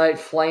 games tonight.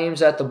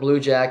 Flames at the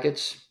Blue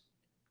Jackets.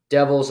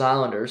 Devils,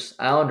 Islanders.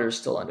 Islanders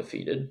still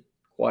undefeated,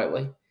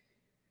 quietly.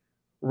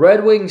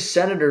 Red Wings,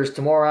 Senators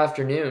tomorrow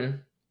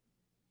afternoon.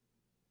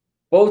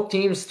 Both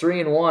teams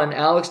 3-1.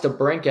 Alex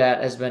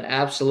DeBrincat has been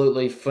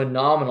absolutely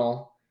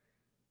phenomenal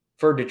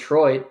for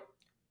Detroit.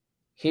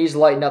 He's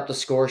lighting up the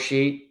score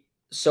sheet.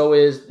 So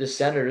is the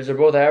Senators. They're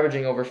both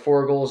averaging over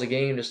 4 goals a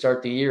game to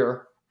start the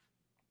year.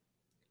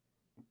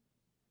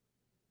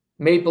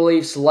 Maple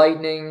Leafs,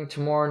 Lightning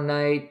tomorrow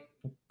night.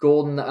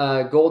 Golden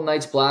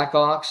Knights,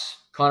 Blackhawks.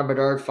 Connor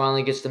Bedard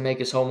finally gets to make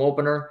his home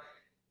opener.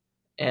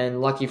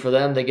 And lucky for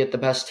them, they get the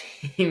best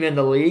team in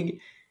the league.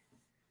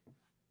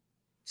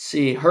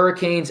 See,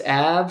 Hurricanes,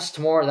 Avs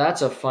tomorrow.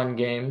 That's a fun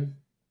game.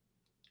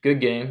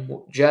 Good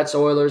game. Jets,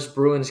 Oilers,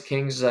 Bruins,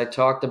 Kings, as I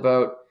talked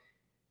about.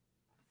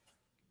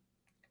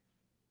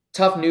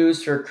 Tough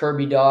news for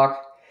Kirby Dach,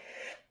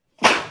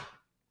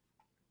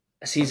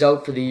 as he's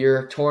out for the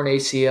year. Torn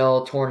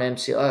ACL, torn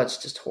MCL. Oh, it's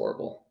just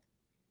horrible.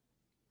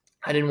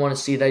 I didn't want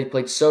to see that. He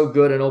played so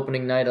good on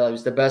opening night. He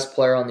was the best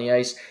player on the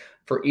ice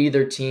for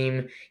either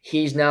team.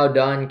 He's now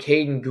done.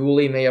 Caden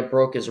Gooley may have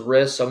broke his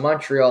wrist. So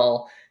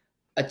Montreal,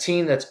 a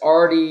team that's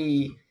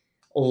already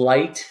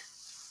light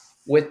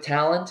with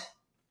talent,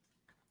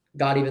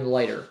 got even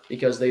lighter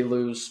because they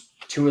lose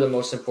two of the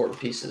most important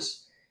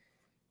pieces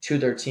to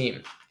their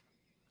team.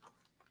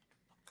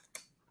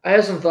 I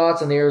have some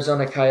thoughts on the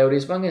Arizona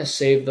Coyotes, but I'm going to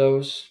save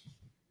those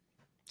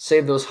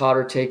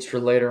hotter takes for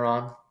later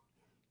on,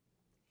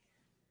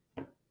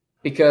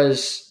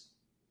 because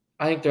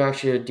I think they're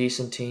actually a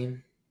decent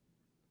team.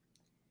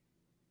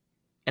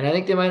 And I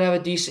think they might have a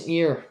decent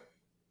year.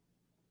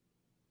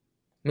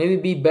 Maybe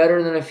be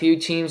better than a few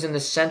teams in the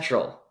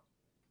Central.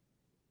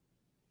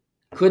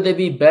 Could they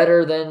be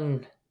better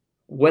than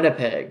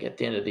Winnipeg at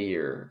the end of the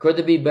year? Could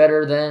they be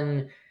better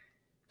than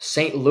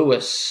St.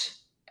 Louis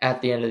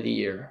at the end of the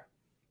year?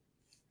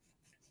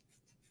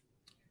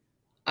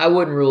 I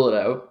wouldn't rule it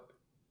out.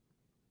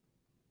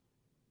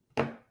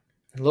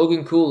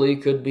 Logan Cooley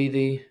could be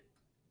the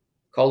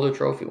Calder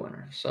Trophy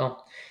winner. So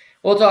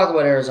we'll talk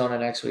about Arizona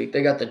next week.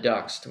 They got the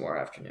Ducks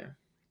tomorrow afternoon.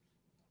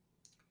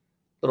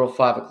 Little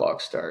 5 o'clock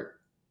start.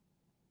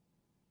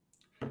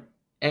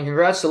 And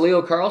congrats to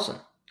Leo Carlsson.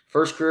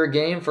 First career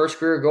game, first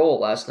career goal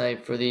last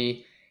night for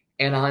the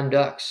Anaheim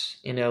Ducks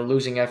in a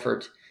losing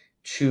effort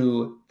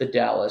to the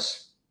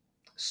Dallas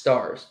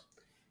Stars.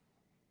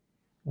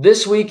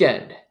 This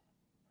weekend,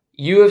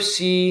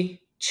 UFC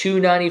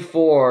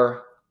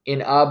 294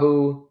 in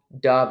Abu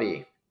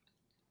Dhabi.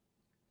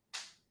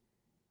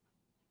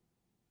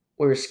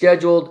 We're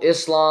scheduled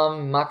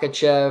Islam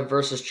Makhachev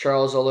versus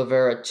Charles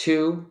Oliveira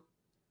 2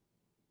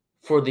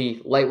 for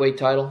the lightweight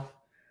title.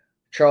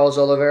 Charles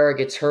Oliveira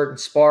gets hurt in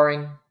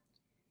sparring.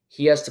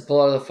 He has to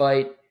pull out of the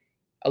fight.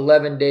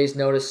 11 days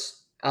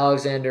notice,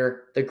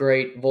 Alexander the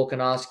Great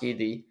Volkanovski,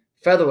 the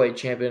featherweight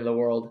champion of the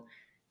world,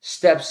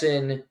 steps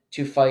in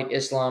to fight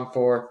Islam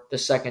for the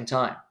second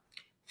time.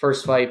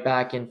 First fight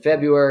back in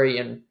February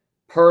in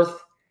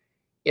Perth.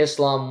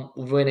 Islam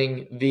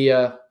winning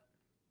via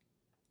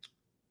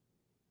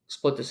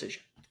split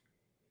decision.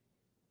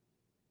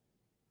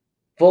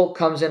 Volk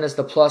comes in as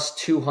the plus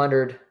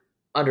 200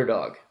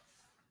 underdog.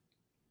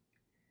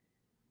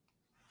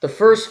 The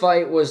first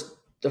fight was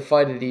the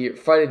fight of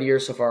the year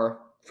so far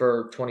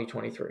for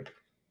 2023.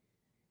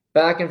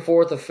 Back and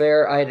forth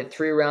affair. I had it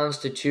 3 rounds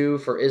to 2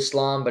 for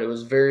Islam, but it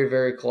was very,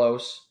 very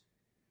close.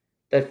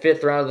 That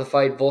 5th round of the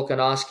fight,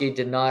 Volkanovski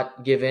did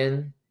not give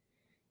in.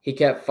 He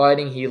kept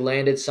fighting. He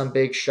landed some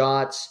big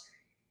shots,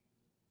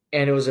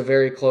 and it was a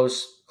very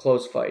close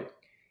fight.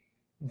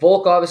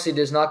 Volk obviously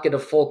does not get a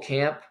full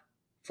camp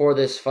for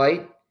this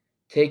fight,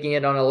 taking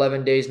it on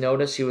 11 days'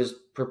 notice. He was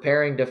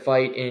preparing to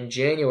fight in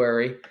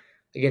January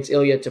against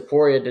Ilya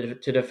Topuria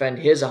to defend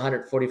his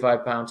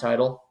 145-pound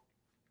title,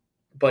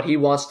 but he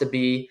wants to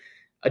be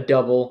a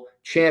double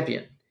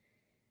champion.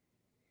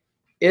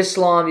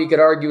 Islam, you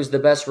could argue, is the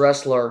best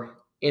wrestler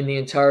in the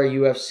entire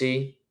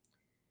UFC,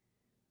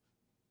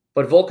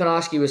 but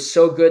Volkanovski was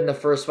so good in the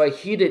first fight.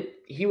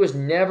 He was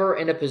never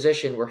in a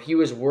position where he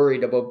was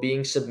worried about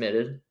being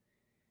submitted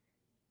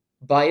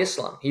by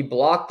Islam. He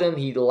blocked him.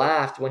 He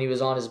laughed when he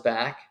was on his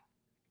back.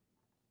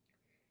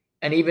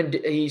 And even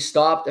he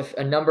stopped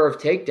a number of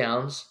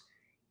takedowns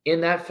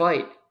in that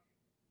fight.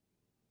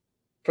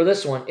 For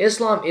this one,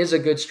 Islam is a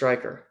good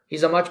striker.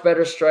 He's a much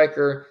better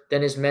striker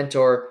than his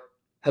mentor,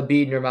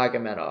 Khabib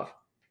Nurmagomedov.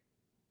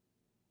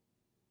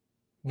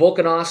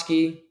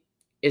 Volkanovski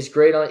is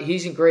great.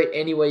 He's great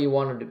any way you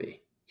want him to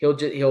be.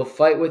 He'll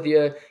fight with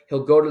you.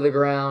 He'll go to the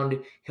ground.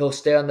 He'll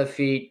stay on the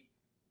feet.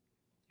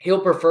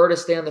 He'll prefer to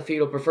stay on the feet.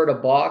 He'll prefer to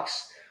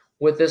box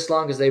with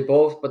Islam because they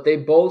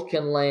both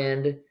can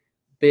land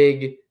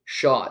big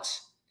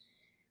shots.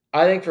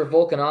 I think for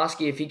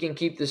Volkanovski, if he can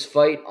keep this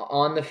fight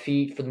on the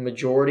feet for the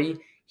majority,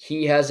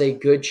 he has a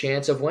good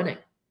chance of winning.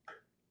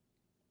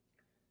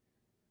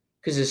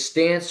 Because his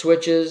stance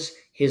switches,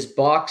 his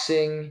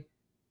boxing,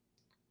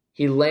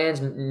 he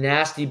lands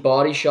nasty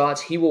body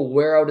shots. He will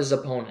wear out his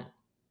opponent.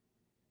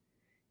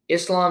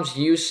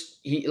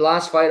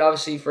 Last fight,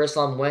 obviously, for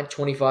Islam went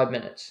 25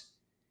 minutes.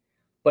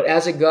 But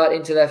as it got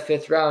into that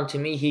 5th round, to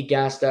me, he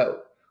gassed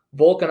out.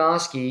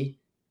 Volkanovski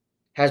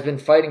has been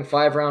fighting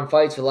 5-round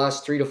fights for the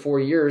last 3 to 4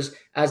 years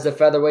as the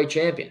featherweight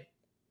champion.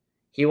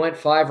 He went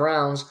 5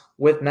 rounds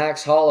with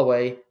Max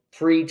Holloway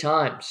 3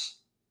 times.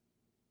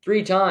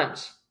 3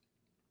 times.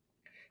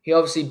 He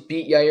obviously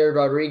beat Yair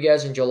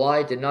Rodriguez in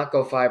July, did not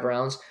go 5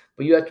 rounds,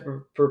 but you have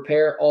to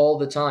prepare all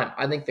the time.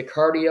 I think the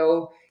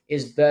cardio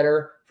is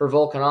better for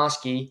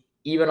Volkanovski,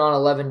 even on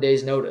 11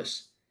 days'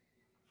 notice.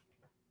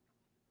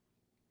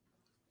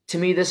 To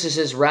me, this is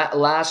his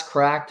last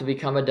crack to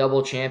become a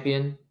double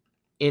champion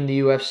in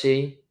the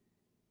UFC.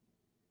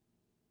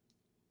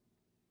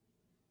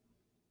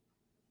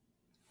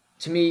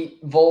 To me,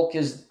 Volk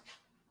is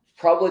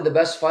probably the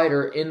best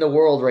fighter in the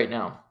world right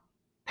now,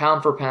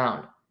 pound for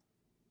pound.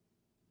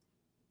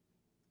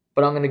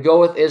 But I'm going to go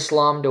with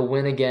Islam to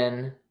win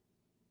again.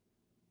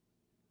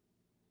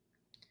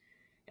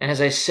 And as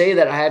I say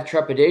that, I have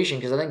trepidation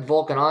because I think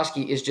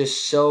Volkanovski is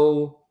just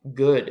so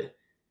good.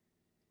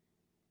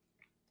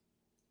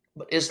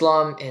 But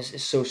Islam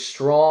is so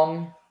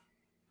strong.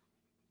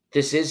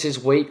 This is his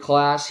weight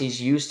class.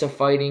 He's used to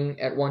fighting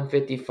at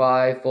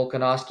 155.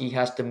 Volkanovski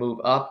has to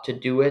move up to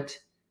do it.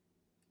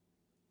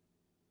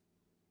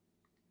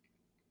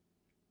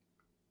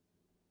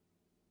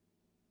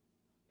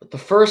 But the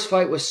first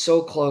fight was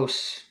so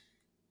close.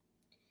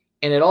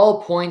 And it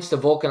all points to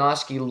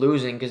Volkanovski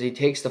losing because he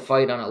takes the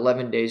fight on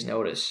 11 days'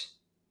 notice.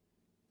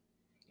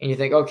 And you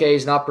think, okay,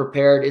 he's not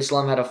prepared.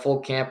 Islam had a full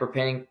camp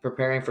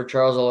preparing for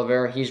Charles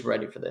Oliveira. He's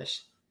ready for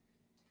this.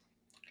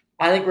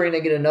 I think we're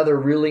going to get another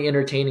really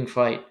entertaining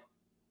fight.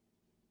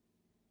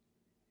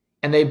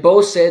 And they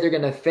both say they're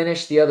going to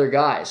finish the other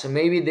guy. So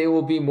maybe they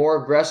will be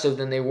more aggressive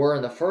than they were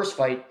in the first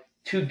fight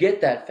to get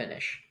that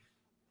finish.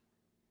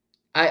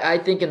 I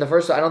think in the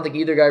first fight, I don't think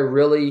either guy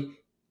really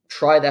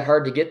tried that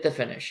hard to get the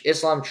finish.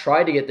 Islam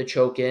tried to get the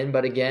choke in,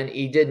 but again,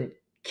 he didn't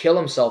kill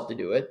himself to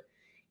do it.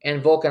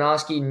 And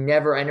Volkanovski I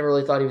never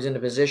really thought he was in a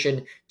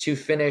position to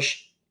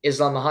finish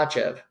Islam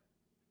Makhachev.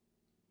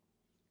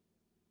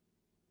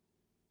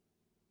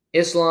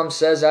 Islam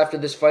says after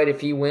this fight, if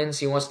he wins,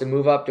 he wants to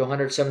move up to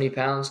 170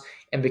 pounds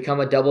and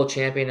become a double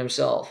champion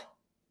himself,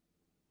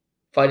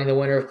 fighting the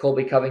winner of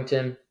Colby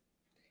Covington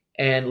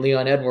and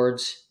Leon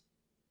Edwards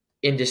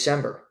in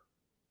December.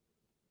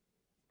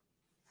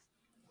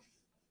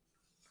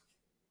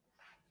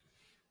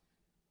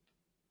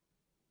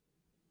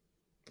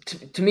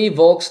 To me,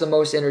 Volk's the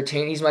most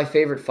entertaining. He's my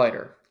favorite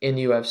fighter in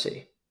the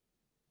UFC.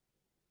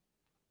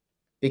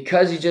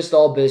 Because he's just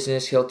all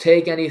business. He'll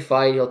take any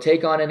fight. He'll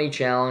take on any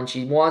challenge.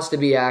 He wants to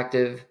be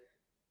active.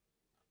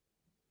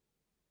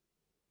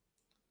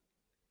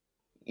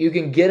 You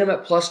can get him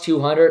at plus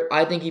 200.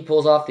 I think he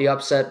pulls off the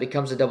upset,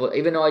 becomes a double.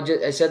 Even though I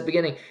said at the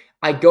beginning,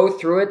 I go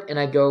through it and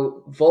I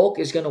go, Volk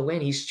is going to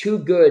win. He's too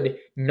good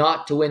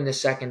not to win the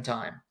second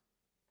time.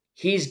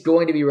 He's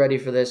going to be ready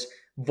for this.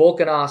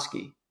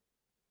 Volkanovski,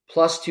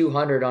 plus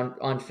 200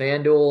 on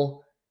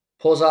FanDuel,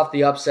 pulls off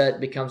the upset,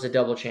 becomes a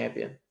double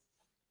champion.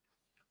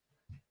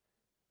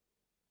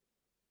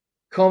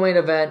 Co-main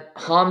event,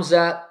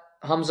 Hamzat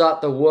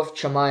the Wolf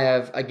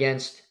Chimaev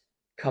against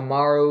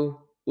Kamaru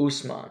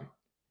Usman.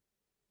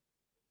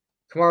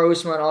 Kamaru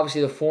Usman,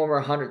 obviously the former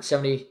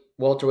 170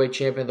 welterweight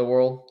champion of the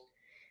world.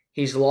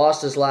 He's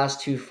lost his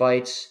last two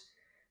fights.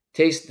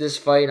 Takes this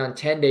fight on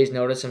 10 days'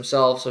 notice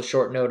himself, so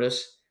short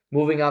notice,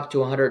 moving up to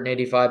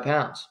 185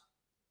 pounds.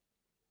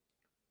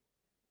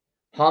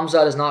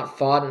 Hamzat has not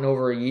fought in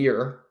over a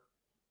year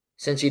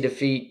since he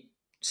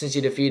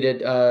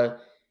defeated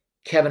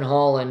Kevin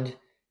Holland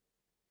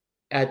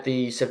at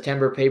the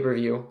September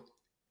pay-per-view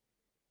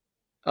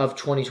of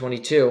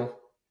 2022.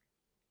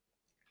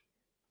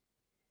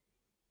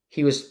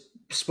 He was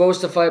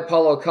supposed to fight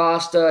Paulo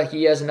Costa.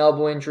 He has an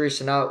elbow injury,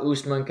 so now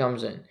Usman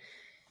comes in.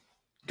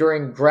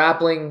 During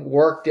grappling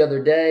work the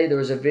other day, there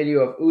was a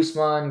video of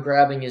Usman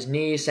grabbing his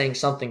knee, saying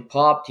something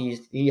popped.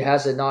 He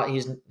has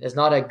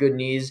not had good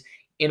knees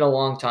in a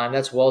long time.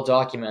 That's well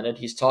documented.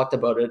 He's talked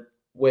about it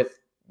with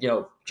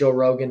Joe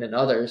Rogan and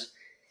others.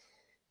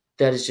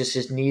 That is just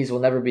his knees will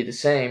never be the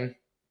same.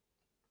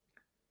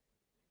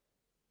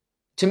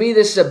 To me,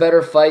 this is a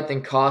better fight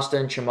than Costa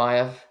and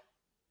Chimaev.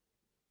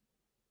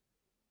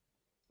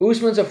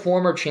 Usman's a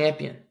former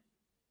champion.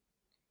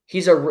 He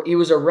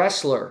was a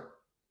wrestler,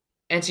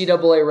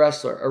 NCAA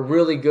wrestler, a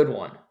really good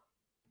one.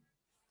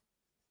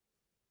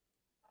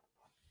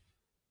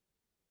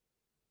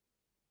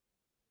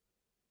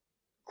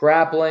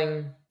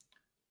 Grappling,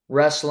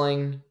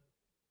 wrestling,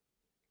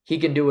 he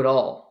can do it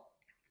all.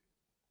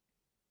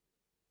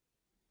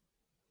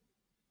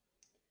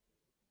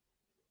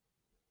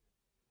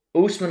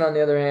 Usman, on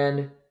the other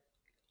hand,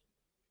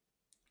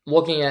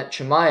 looking at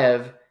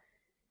Chimaev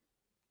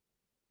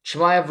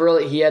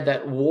really, he had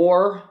that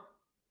war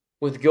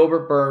with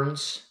Gilbert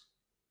Burns,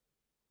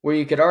 where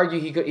you could argue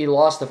he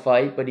lost the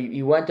fight, but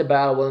he went to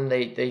battle with him.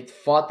 They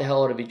fought the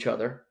hell out of each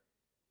other.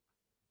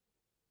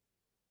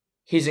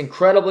 He's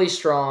incredibly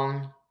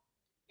strong.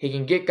 He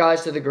can get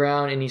guys to the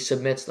ground, and he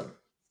submits them.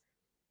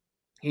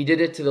 He did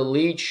it to the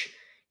Leech.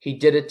 He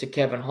did it to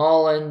Kevin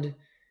Holland.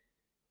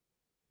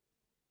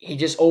 He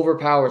just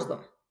overpowers them,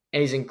 and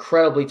he's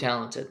incredibly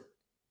talented.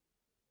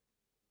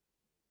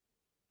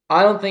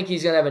 I don't think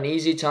he's going to have an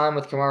easy time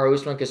with Kamaru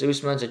Usman because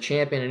Usman's a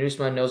champion, and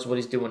Usman knows what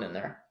he's doing in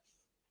there.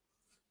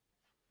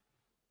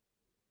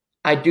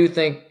 I do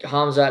think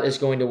Hamzat is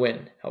going to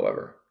win,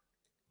 however.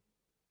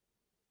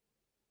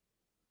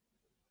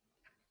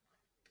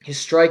 His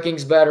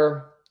striking's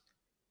better.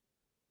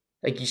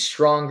 Like, he's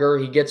stronger.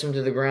 He gets him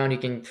to the ground. He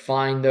can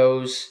find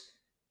those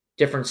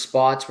different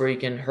spots where he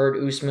can hurt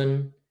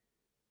Usman.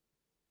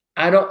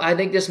 I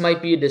think this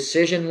might be a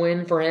decision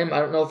win for him. I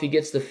don't know if he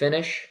gets the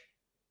finish.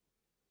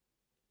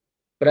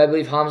 But I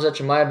believe Khamzat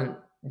Chimaev, and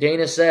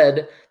Dana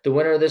said the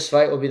winner of this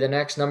fight will be the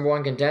next number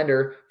one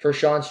contender for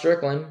Sean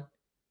Strickland.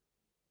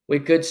 We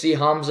could see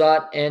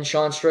Khamzat and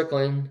Sean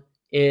Strickland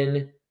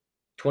in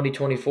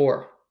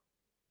 2024,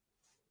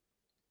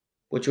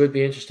 which would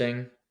be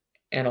interesting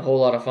and a whole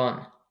lot of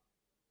fun.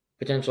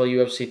 Potential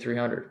UFC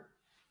 300.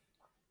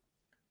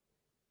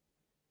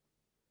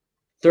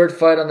 Third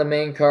fight on the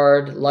main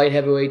card, light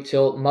heavyweight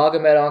tilt,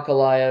 Magomed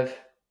Ankalaev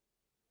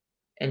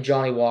and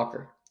Johnny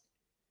Walker.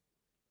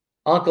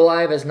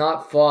 Ankalaev has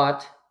not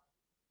fought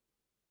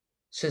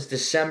since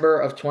December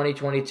of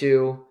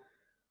 2022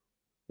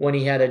 when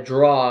he had a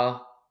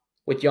draw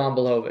with Jan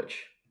Blachowicz.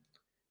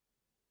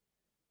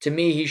 To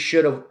me, he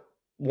should have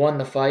won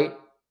the fight.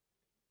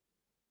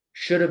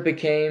 Should have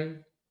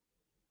became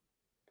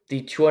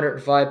the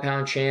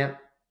 205-pound champ,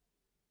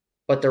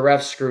 but the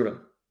refs screwed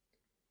him.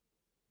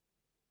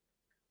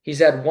 He's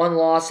had one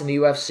loss in the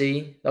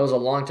UFC. That was a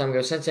long time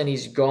ago. Since then,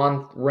 he's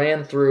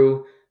ran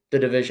through the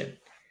division.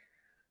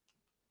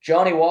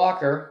 Johnny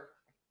Walker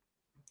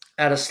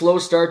had a slow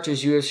start to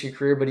his UFC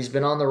career, but he's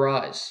been on the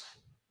rise.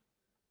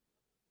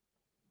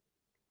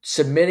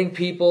 Submitting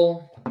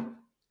people,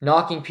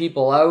 knocking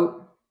people out.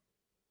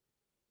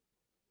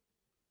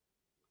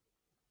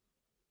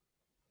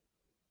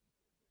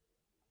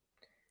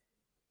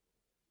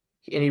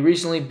 And he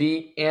recently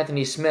beat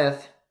Anthony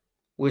Smith,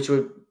 which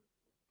you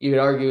could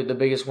argue the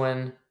biggest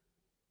win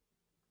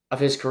of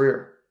his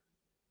career.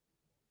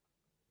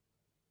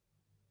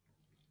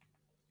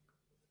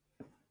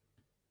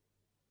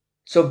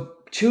 So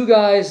two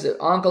guys that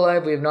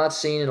Ankalaev we have not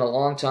seen in a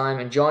long time,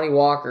 and Johnny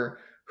Walker,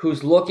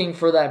 who's looking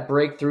for that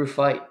breakthrough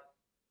fight.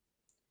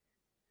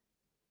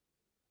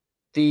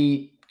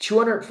 The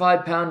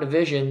 205-pound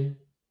division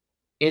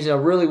is in a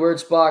really weird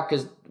spot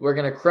because we're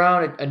going to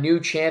crown a new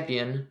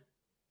champion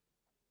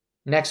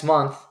next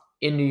month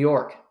in New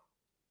York.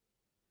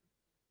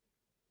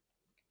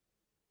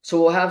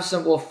 So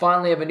we'll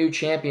finally have a new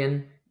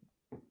champion.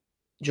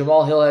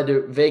 Jamal Hill had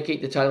to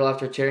vacate the title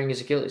after tearing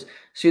his Achilles.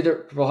 So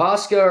either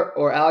Prohaska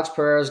or Alex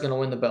Pereira is going to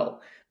win the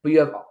belt. But you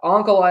have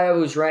Ankalaev,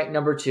 who's ranked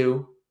number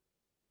 2.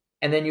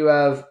 And then you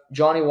have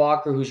Johnny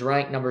Walker, who's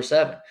ranked number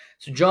 7.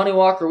 So Johnny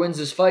Walker wins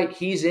this fight.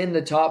 He's in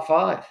the top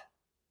 5. And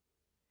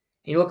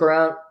you look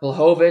around,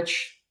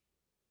 Blachowicz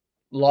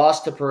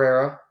lost to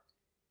Pereira.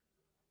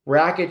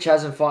 Rakic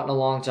hasn't fought in a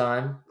long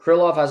time.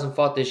 Krylov hasn't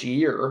fought this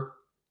year.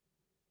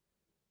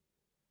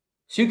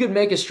 So you could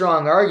make a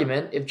strong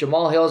argument if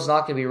Jamal Hill is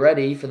not going to be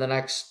ready for the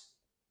next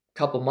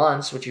couple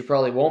months, which he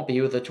probably won't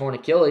be with a torn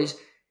Achilles,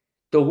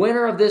 the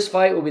winner of this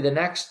fight will be the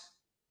next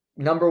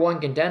number 1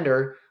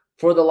 contender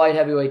for the light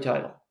heavyweight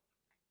title.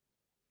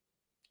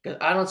 Because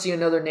I don't see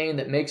another name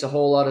that makes a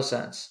whole lot of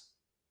sense.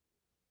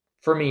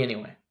 For me,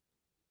 anyway.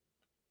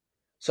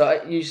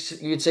 So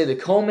you'd say the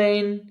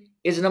co-main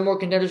is a number 1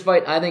 contenders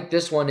fight. I think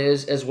this one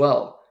is as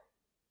well.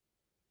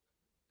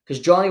 Because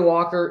Johnny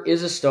Walker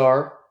is a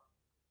star.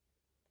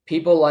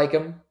 People like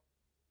him.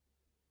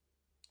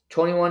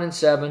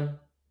 21-7.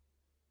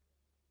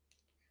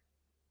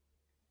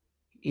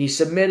 He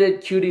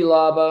submitted Cutie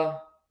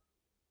Laba.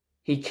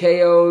 He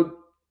KO'd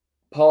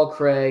Paul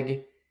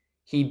Craig.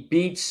 He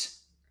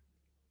beats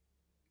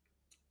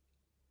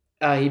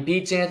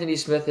Anthony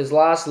Smith. His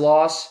last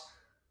loss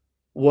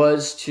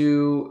was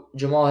to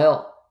Jamal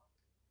Hill.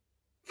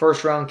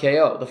 First round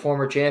KO, the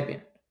former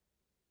champion.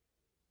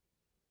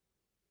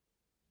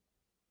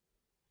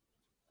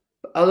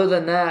 But other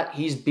than that,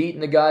 he's beaten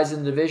the guys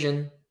in the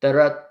division that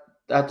are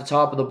at the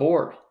top of the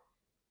board.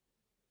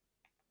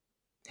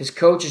 His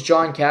coach is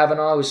John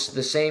Kavanagh, who's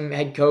the same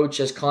head coach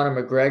as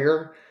Conor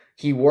McGregor.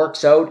 He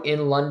works out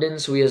in London,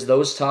 so he has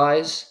those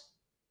ties.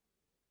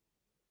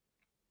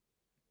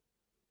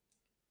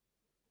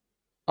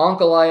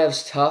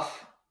 Ankalaev's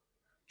tough.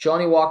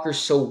 Johnny Walker's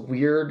so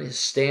weird. His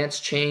stance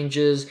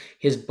changes.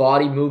 His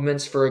body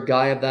movements for a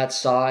guy of that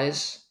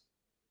size.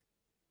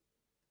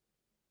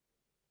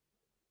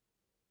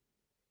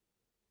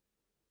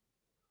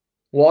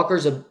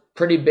 Walker's a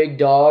pretty big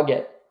dog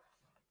at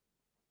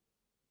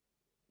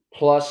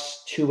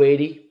plus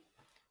 280.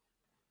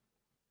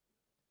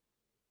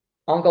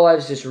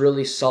 Ankalaev's just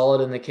really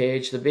solid in the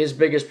cage. His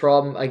biggest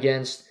problem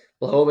against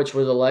Blachowicz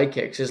were the leg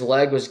kicks. His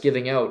leg was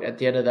giving out at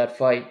the end of that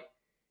fight.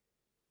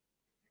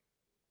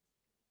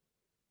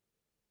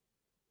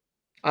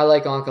 I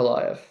like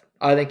Ankalaev.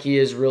 I think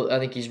he's going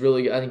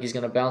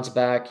to bounce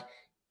back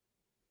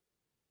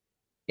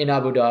in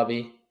Abu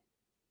Dhabi.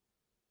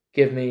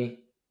 Give me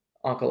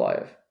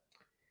Ankalaev.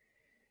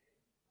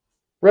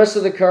 Rest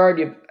of the card,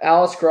 you have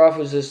Alice Croft,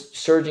 who's this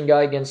surging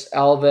guy against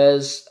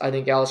Alves. I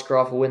think Alice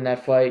Croft will win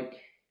that fight.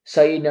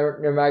 Saeed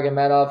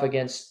Nurmagomedov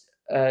against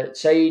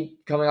Saeed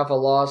coming off a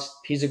loss.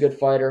 He's a good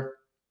fighter.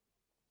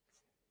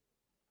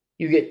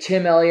 You get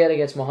Tim Elliott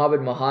against Muhammad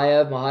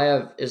Mahayev.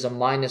 Mahayev is a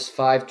minus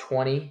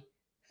 520.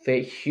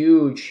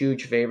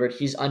 Huge favorite.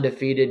 He's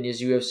undefeated in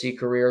his UFC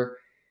career.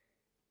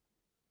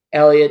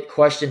 Elliott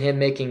questioned him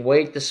making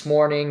weight this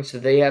morning, so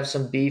they have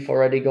some beef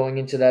already going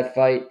into that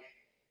fight.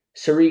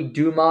 Sariq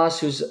Dumas,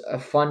 who's a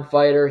fun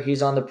fighter,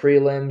 he's on the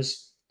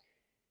prelims.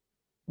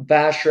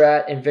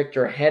 Bashrat and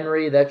Victor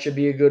Henry, that should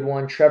be a good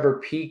one. Trevor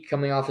Peek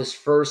coming off his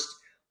first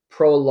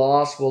pro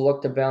loss will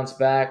look to bounce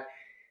back.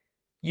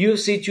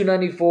 UFC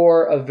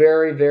 294, a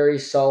very, very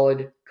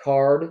solid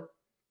card.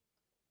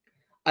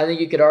 I think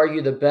you could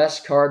argue the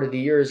best card of the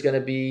year is going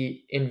to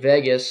be in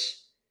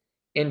Vegas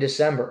in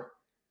December.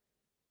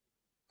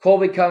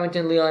 Colby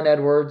Covington, Leon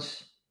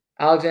Edwards,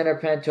 Alexander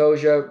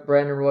Pantoja,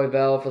 Brandon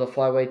Royval for the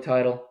flyweight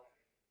title.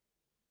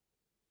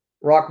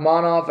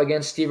 Rachmanov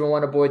against Stephen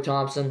Wonderboy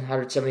Thompson,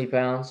 170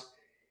 pounds.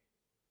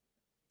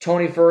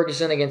 Tony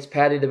Ferguson against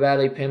Paddy the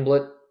Badly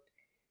Pimblett.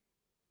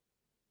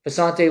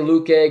 Vicente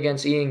Luque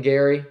against Ian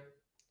Gary.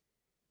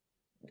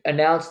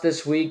 Announced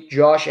this week,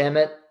 Josh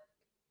Emmett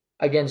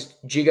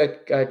against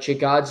Giga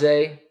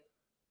Chikadze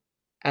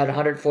at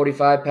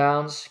 145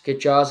 pounds.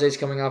 Chikadze's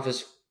coming off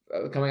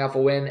a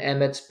win.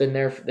 Emmett's been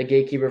there, the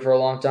gatekeeper, for a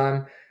long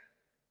time.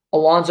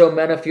 Alonzo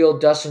Menafield,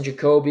 Dustin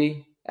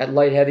Jacoby at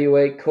light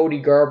heavyweight.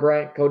 Cody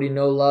Garbrandt, Cody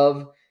No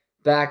Love,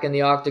 back in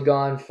the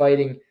octagon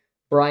fighting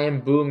Brian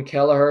Boom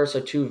Kelleher,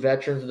 so two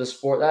veterans of the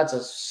sport. That's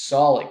a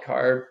solid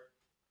card.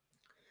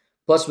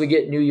 Plus we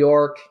get New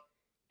York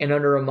in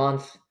under a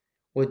month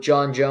with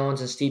John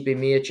Jones and Stipe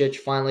Miocic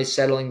finally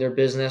settling their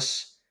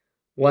business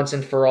once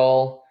and for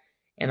all,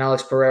 and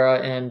Alex Pereira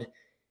and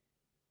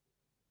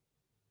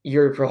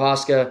Yuri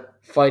Prohaska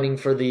fighting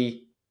for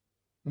the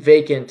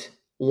vacant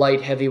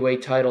light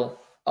heavyweight title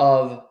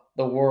of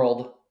the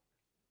world.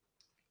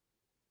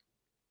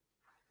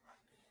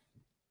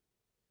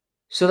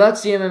 So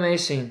that's the MMA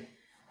scene.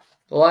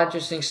 A lot of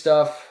interesting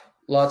stuff.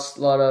 A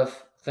lot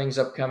of things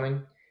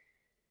upcoming.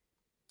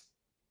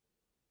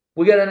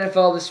 We got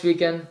NFL this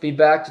weekend. Be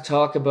back to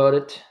talk about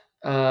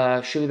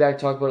it. Should be back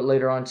to talk about it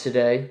later on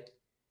today.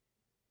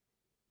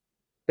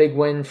 Big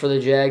win for the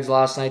Jags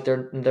last night.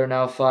 They're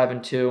now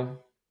 5-2. You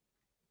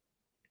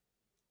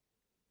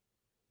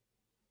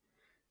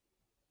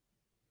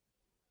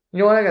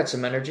know what? I got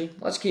some energy.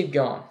 Let's keep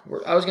going.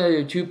 I was going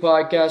to do 2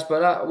 podcasts,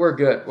 but we're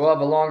good. We'll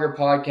have a longer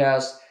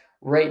podcast.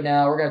 Right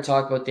now, we're going to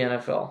talk about the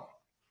NFL.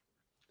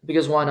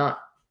 Because why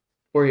not?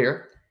 We're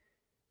here.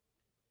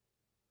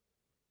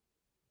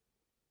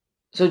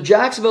 So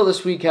Jacksonville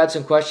this week had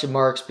some question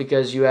marks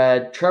because you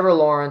had Trevor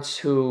Lawrence,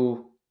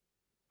 who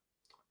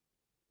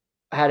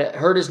had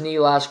hurt his knee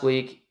last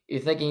week. You're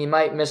thinking he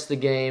might miss the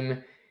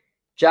game.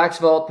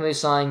 Jacksonville ultimately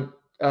signed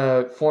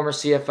former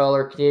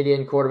CFL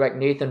Canadian quarterback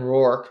Nathan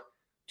Rourke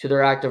to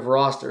their active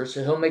roster,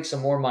 so he'll make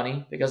some more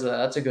money because of that.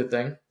 That's a good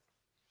thing.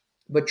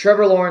 But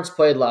Trevor Lawrence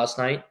played last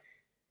night,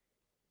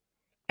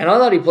 and I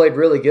thought he played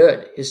really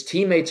good. His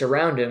teammates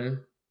around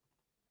him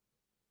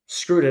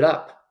screwed it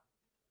up.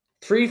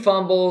 3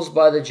 fumbles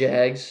by the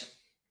Jags,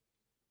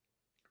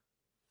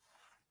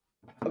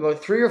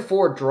 about 3 or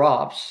 4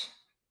 drops,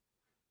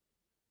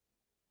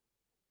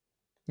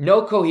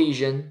 no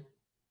cohesion,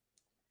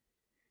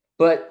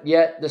 but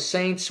yet the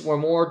Saints were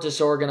more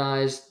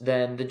disorganized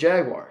than the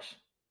Jaguars.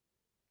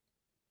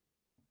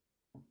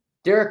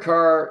 Derek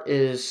Carr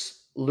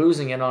is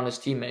losing it on his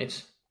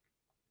teammates,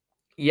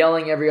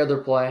 yelling every other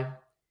play.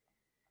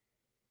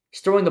 He's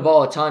throwing the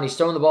ball a ton. He's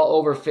thrown the ball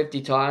over 50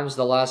 times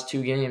the last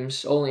 2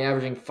 games, only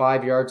averaging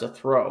 5 yards a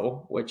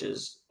throw, which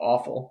is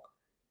awful.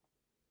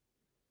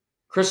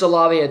 Chris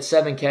Olave had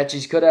 7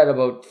 catches. He could have had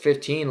about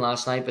 15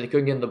 last night, but he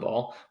couldn't get in the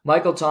ball.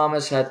 Michael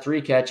Thomas had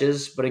 3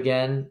 catches, but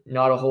again,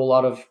 not a whole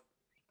lot of...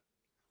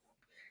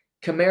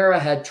 Kamara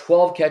had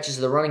 12 catches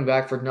as the running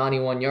back for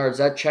 91 yards.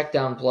 That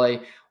checkdown play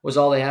was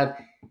all they have.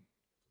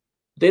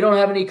 They don't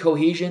have any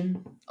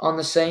cohesion on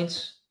the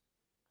Saints.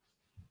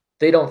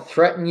 They don't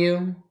threaten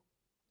you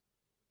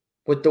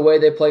with the way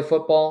they play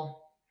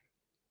football.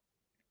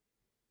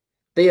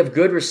 They have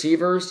good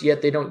receivers,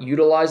 yet they don't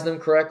utilize them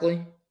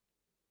correctly.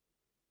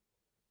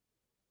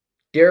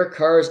 Derek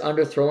Carr is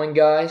underthrowing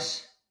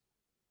guys,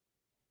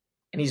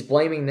 and he's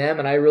blaming them,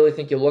 and I really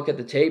think you look at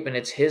the tape, and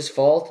it's his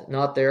fault,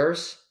 not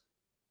theirs.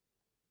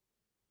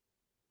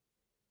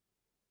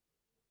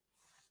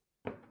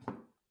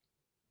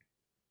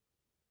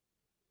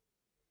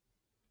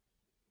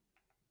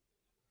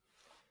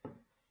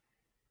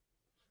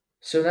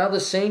 So now the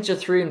Saints are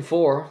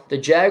 3-4. The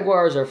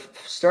Jaguars are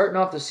starting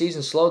off the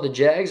season slow. The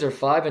Jags are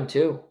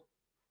 5-2.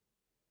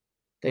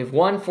 They've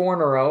won 4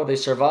 in a row. They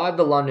survived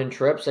the London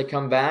trips. They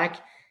come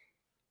back.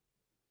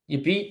 You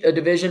beat a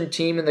division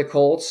team in the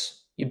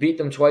Colts. You beat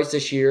them twice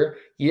this year.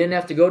 You didn't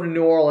have to go to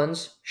New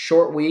Orleans,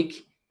 short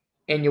week,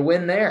 and you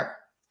win there.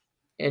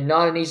 And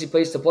not an easy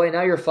place to play.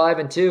 Now you're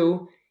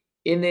 5-2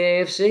 in the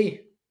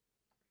AFC.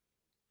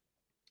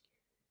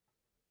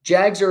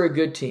 Jags are a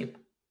good team.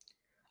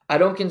 I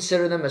don't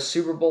consider them a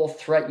Super Bowl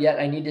threat yet.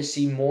 I need to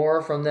see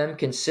more from them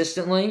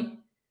consistently.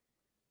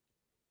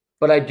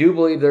 But I do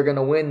believe they're going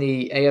to win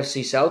the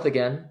AFC South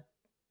again.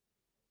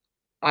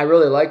 I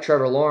really like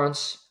Trevor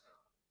Lawrence.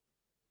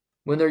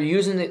 When they're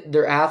using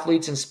their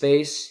athletes in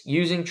space,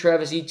 using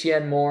Travis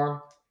Etienne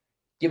more,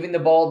 giving the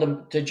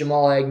ball to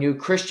Jamal Agnew,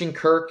 Christian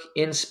Kirk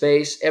in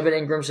space, Evan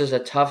Ingram's is a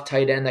tough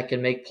tight end that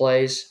can make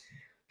plays.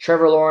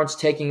 Trevor Lawrence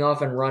taking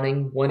off and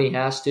running when he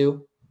has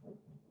to.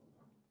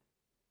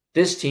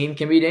 This team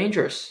can be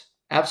dangerous.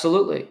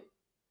 Absolutely.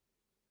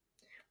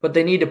 But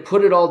they need to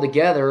put it all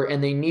together,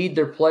 and they need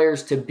their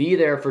players to be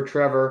there for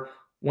Trevor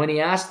when he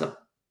asks them.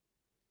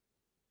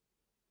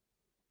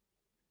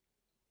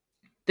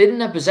 They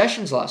didn't have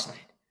possessions last night.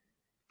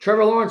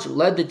 Trevor Lawrence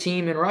led the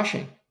team in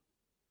rushing.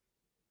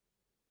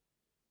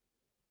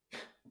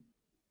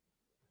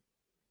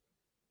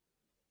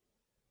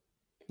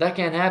 That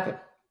can't happen.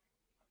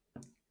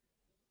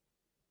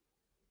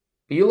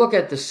 But you look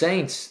at the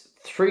Saints,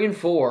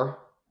 3-4,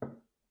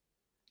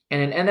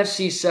 and an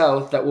NFC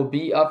South that will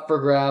be up for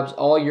grabs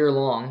all year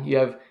long. You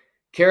have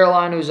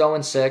Carolina, who's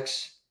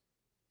 0-6,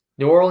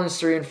 New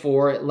Orleans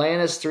 3-4,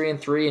 Atlanta's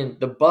 3-3, and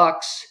the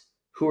Bucs,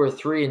 who are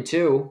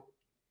 3-2,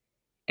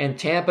 and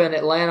Tampa and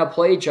Atlanta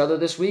play each other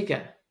this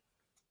weekend.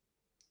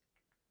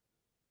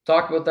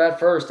 Talk about that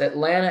first.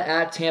 Atlanta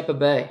at Tampa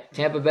Bay.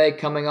 Tampa Bay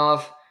coming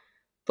off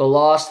the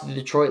loss to the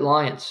Detroit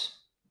Lions,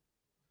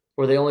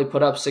 where they only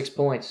put up 6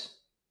 points.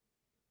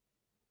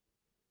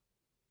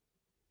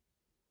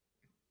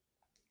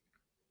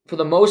 For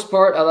the most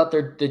part, I thought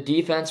the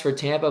defense for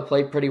Tampa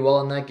played pretty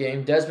well in that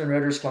game. Desmond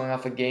Ritter's coming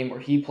off a game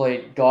where he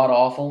played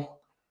god-awful.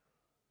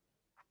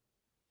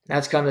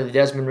 That's kind of the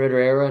Desmond Ridder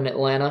era in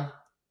Atlanta.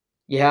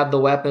 You have the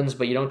weapons,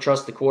 but you don't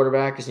trust the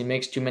quarterback because he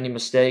makes too many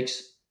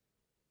mistakes.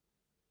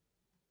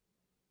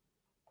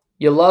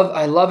 I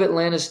love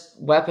Atlanta's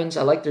weapons.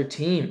 I like their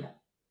team.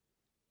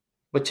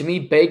 But to me,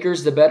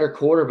 Baker's the better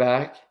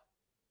quarterback.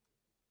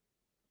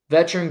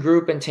 Veteran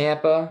group in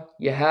Tampa.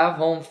 You have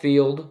home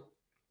field.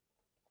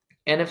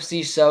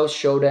 NFC South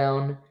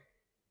showdown.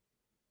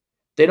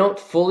 They don't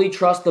fully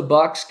trust the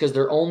Bucs because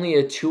they're only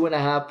a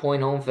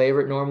 2.5-point home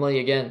favorite normally.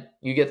 Again,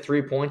 you get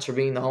 3 points for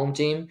being the home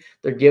team.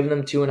 They're giving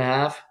them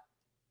 2.5.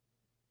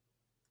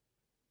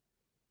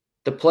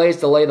 The play is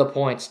to lay the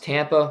points.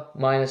 Tampa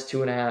minus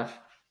 2.5.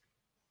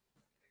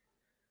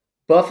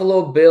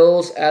 Buffalo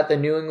Bills at the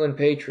New England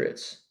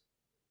Patriots.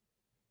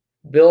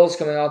 Bills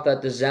coming off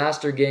that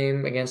disaster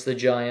game against the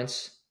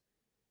Giants.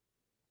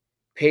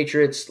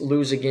 Patriots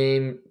lose a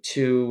game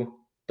to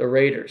the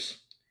Raiders.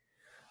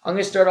 I'm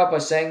going to start off by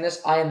saying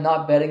this. I am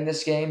not betting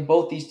this game.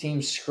 Both these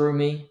teams screw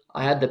me.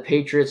 I had the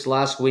Patriots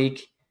last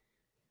week.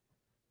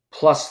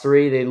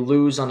 +3. They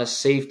lose on a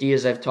safety,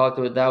 as I've talked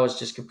about. That was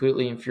just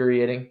completely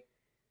infuriating.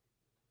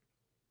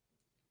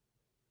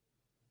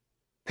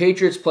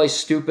 Patriots play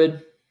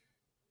stupid.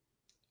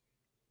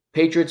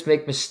 Patriots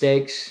make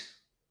mistakes.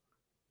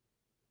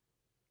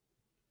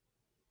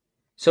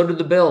 So do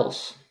the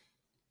Bills.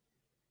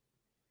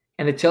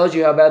 And it tells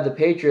you how bad the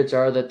Patriots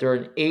are that they're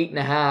an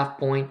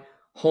 8.5-point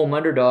home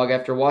underdog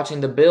after watching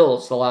the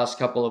Bills the last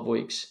couple of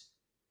weeks.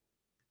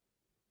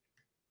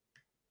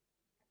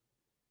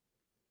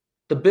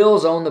 The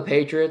Bills own the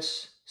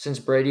Patriots since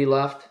Brady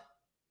left.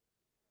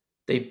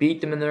 They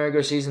beat them in the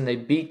regular season. They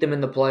beat them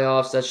in the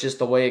playoffs. That's just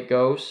the way it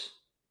goes.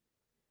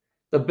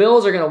 The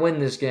Bills are going to win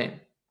this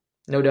game.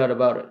 No doubt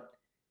about it.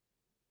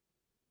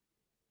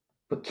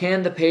 But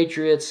can the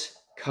Patriots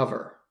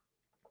cover?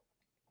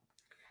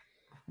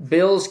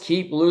 Bills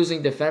keep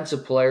losing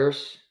defensive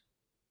players.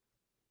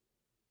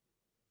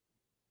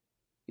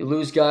 You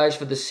lose guys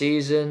for the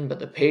season, but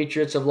the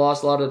Patriots have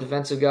lost a lot of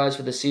defensive guys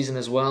for the season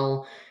as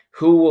well.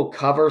 Who will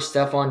cover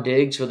Stephon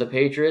Diggs for the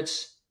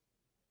Patriots?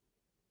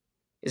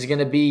 Is it going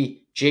to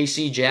be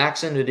J.C.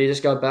 Jackson, who they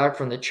just got back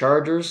from the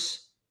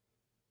Chargers?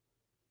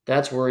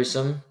 That's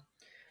worrisome.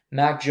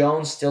 Mac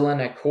Jones still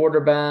in at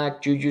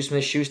quarterback. Juju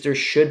Smith-Schuster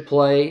should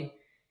play.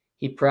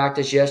 He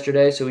practiced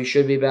yesterday, so he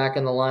should be back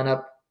in the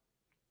lineup.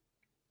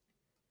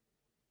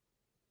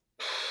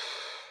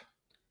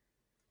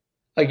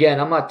 Again,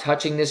 I'm not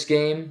touching this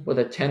game with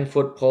a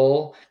 10-foot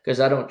pole because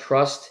I don't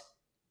trust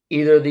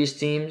either of these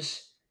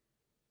teams.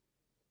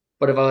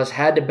 But if I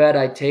had to bet,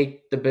 I'd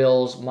take the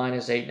Bills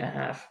minus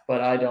 8.5.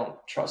 But I don't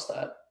trust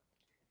that.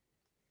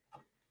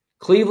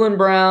 Cleveland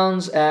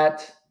Browns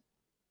at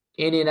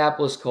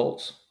Indianapolis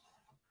Colts.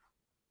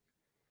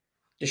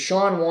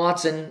 Deshaun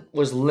Watson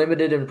was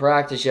limited in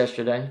practice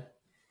yesterday.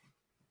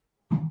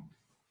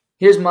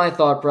 Here's my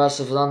thought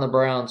process on the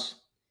Browns.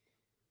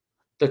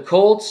 The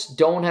Colts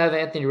don't have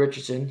Anthony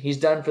Richardson. He's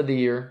done for the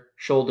year,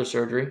 shoulder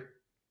surgery.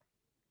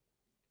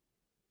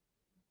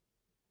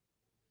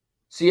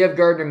 So you have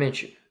Gardner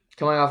Minshew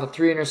coming off a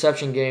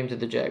 3-interception game to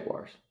the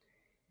Jaguars.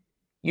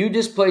 You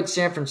just played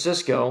San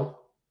Francisco,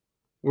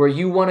 where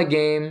you won a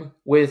game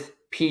with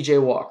P.J.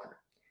 Walker.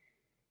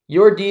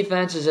 Your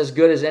defense is as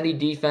good as any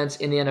defense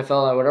in the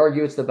NFL. I would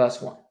argue it's the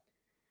best one.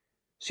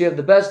 So you have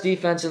the best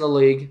defense in the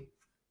league,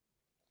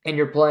 and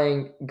you're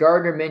playing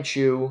Gardner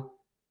Minshew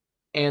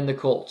and the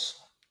Colts.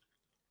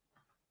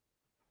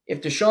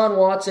 If Deshaun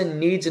Watson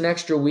needs an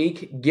extra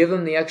week, give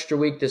him the extra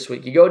week this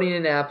week. You go to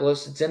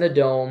Indianapolis, it's in a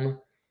dome.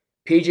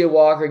 P.J.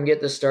 Walker can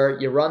get the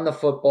start. You run the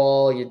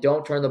football. You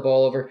don't turn the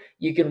ball over.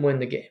 You can win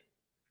the game.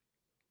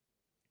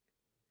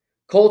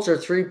 Colts are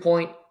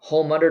 3-point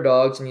home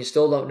underdogs, and you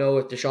still don't know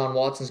if Deshaun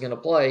Watson's going to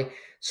play,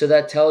 so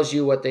that tells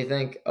you what they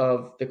think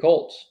of the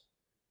Colts.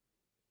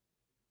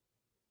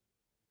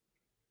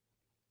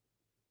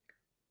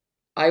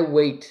 I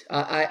wait.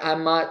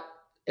 I'm not.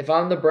 If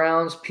I'm the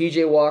Browns,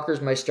 PJ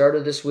Walker's my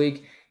starter this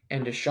week,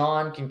 and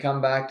Deshaun can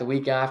come back the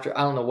week after.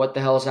 I don't know what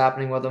the hell is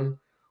happening with him,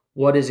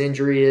 what his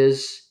injury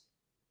is.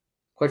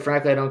 Quite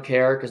frankly, I don't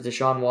care because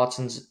Deshaun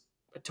Watson's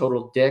a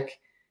total dick.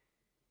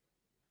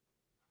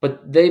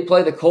 But they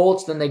play the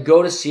Colts, then they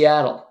go to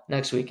Seattle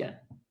next weekend.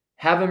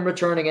 Have him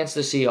return against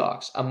the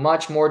Seahawks, a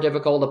much more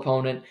difficult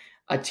opponent,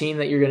 a team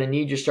that you're going to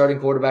need your starting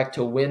quarterback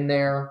to win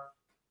there.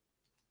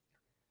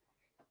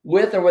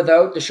 With or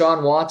without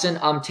Deshaun Watson,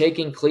 I'm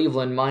taking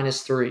Cleveland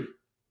 -3.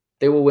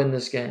 They will win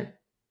this game.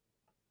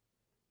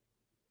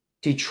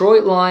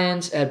 Detroit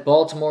Lions at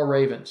Baltimore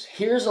Ravens.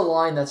 Here's a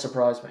line that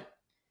surprised me.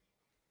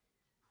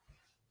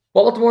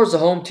 Baltimore's the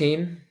home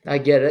team. I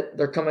get it.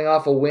 They're coming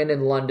off a win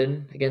in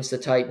London against the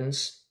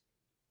Titans,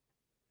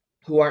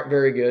 who aren't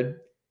very good.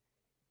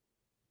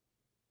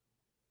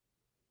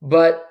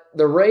 But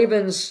the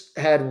Ravens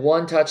had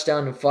 1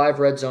 touchdown and 5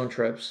 red zone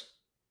trips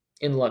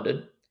in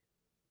London.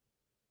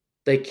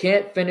 They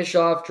can't finish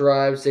off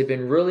drives. They've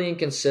been really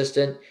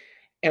inconsistent.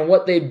 And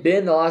what they've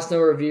been the last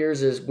number of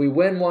years is we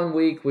win one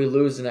week, we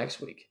lose the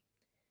next week.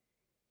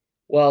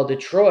 While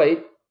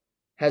Detroit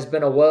has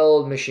been a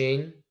well-oiled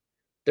machine.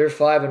 They're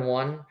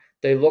 5-1.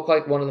 They look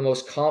like one of the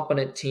most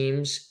competent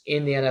teams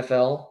in the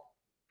NFL.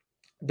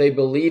 They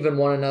believe in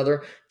one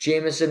another.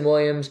 Jamison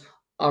Williams,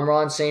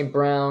 Amon St.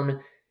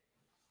 Brown,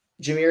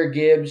 Jahmyr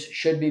Gibbs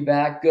should be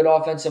back. Good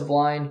offensive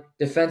line.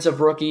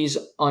 Defensive rookies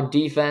on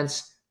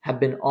defense have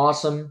been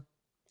awesome.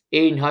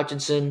 Aiden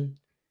Hutchinson.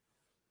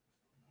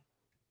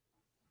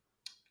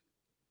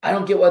 I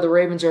don't get why the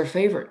Ravens are a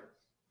favorite.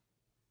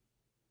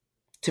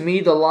 To me,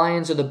 the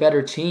Lions are the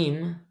better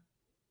team.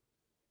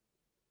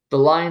 The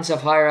Lions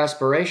have higher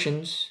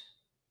aspirations.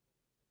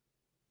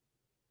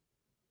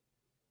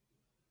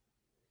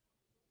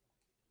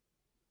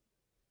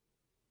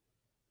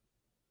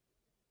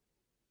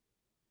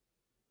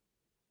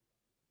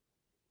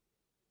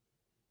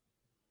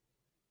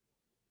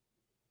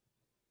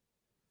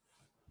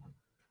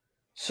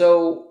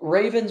 So,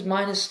 Ravens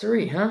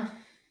 -3, huh?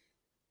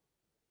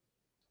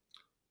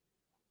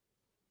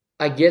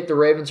 I get the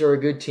Ravens are a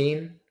good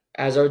team,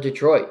 as are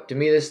Detroit. To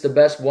me, this is the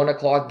best 1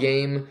 o'clock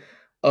game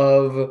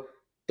of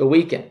the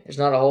weekend. There's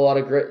not a lot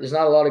of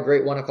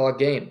great 1 o'clock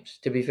games,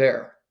 to be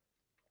fair.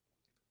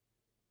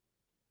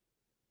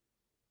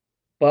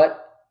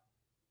 But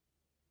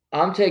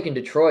I'm taking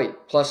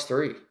Detroit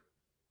 +3.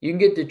 You can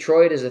get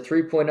Detroit as a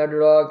 3-point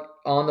underdog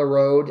on the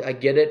road. I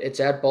get it.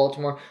 It's at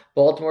Baltimore.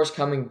 Baltimore's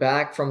coming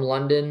back from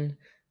London.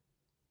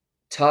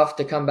 Tough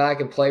to come back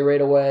and play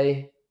right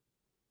away.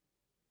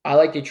 I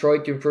like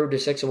Detroit to improve to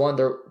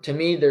 6-1. To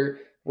me, they're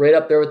right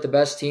up there with the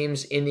best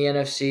teams in the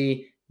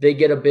NFC. They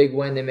get a big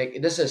win.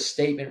 This is a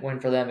statement win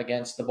for them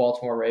against the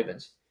Baltimore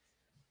Ravens.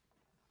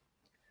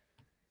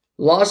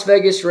 Las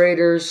Vegas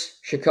Raiders,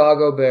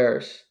 Chicago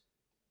Bears.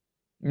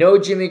 No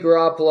Jimmy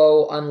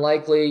Garoppolo,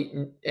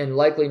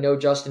 likely no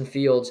Justin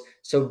Fields,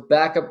 so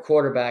backup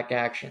quarterback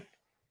action.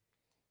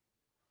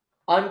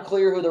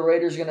 Unclear who the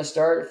Raiders are going to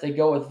start, if they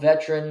go with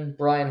veteran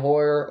Brian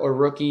Hoyer or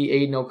rookie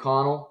Aiden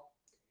O'Connell.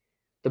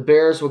 The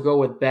Bears will go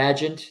with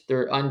Badgett,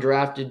 their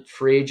undrafted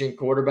free agent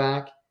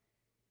quarterback.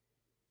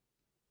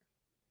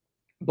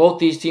 Both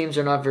these teams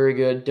are not very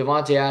good.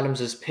 Devontae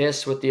Adams is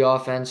pissed with the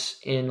offense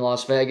in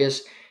Las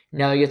Vegas.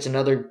 Now he gets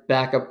another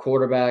backup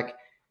quarterback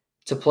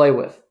to play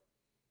with.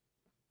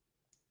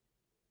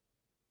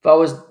 If I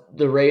was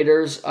the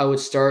Raiders, I would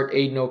start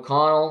Aiden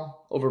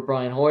O'Connell over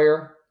Brian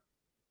Hoyer.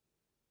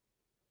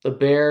 The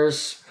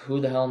Bears,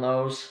 who the hell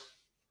knows?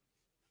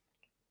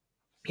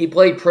 He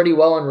played pretty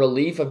well in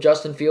relief of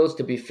Justin Fields,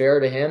 to be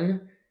fair to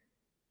him.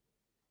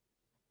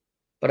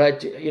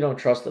 But you don't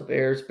trust the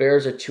Bears.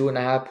 Bears are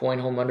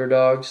 2.5-point home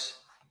underdogs.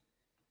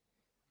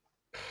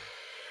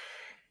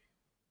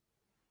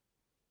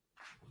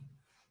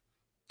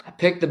 I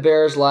picked the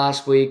Bears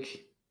last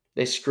week.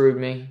 They screwed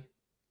me.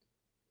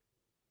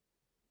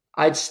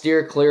 I'd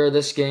steer clear of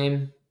this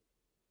game.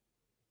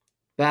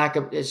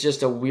 Backup, it's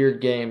just a weird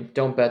game.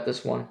 Don't bet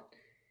this one.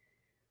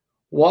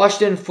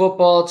 Washington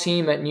football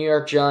team at New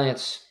York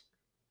Giants.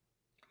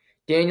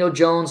 Daniel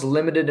Jones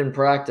limited in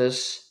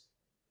practice,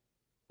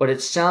 but it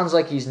sounds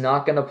like he's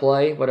not going to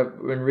play. But I've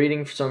been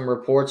reading some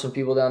reports from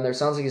people down there. It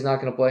sounds like he's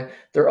not going to play.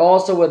 They're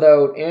also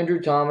without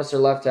Andrew Thomas, their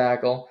left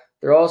tackle.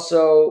 They're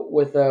also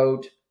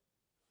without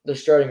the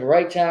starting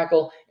right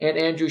tackle and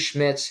Andrew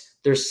Schmitz,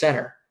 their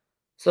center.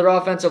 So their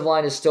offensive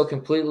line is still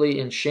completely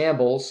in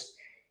shambles.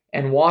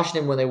 And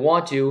Washington, when they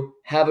want to,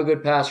 have a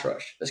good pass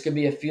rush. This could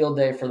be a field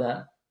day for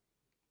them.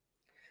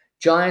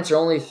 Giants are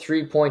only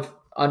 3-point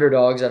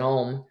underdogs at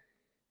home.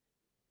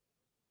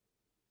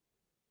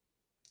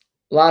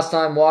 Last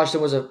time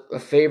Washington was a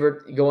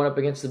favorite going up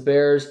against the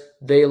Bears,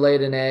 they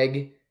laid an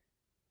egg.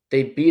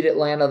 They beat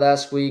Atlanta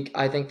last week.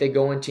 I think they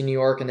go into New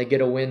York and they get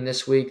a win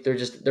this week.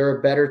 They're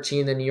a better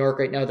team than New York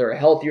right now. They're a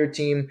healthier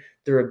team.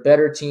 They're a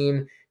better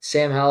team.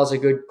 Sam Howell's a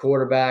good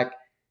quarterback.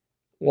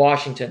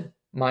 Washington,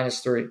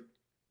 -3.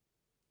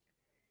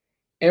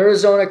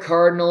 Arizona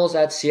Cardinals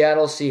at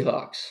Seattle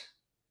Seahawks.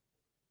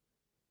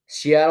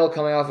 Seattle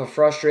coming off a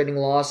frustrating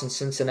loss in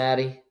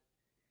Cincinnati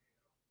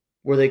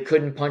where they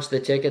couldn't punch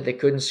the ticket, they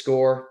couldn't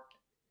score.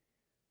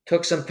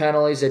 Took some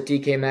penalties that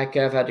DK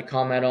Metcalf had to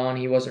comment on.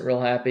 He wasn't real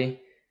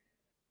happy.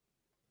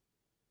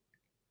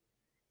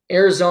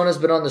 Arizona's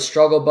been on the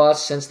struggle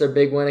bus since their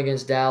big win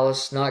against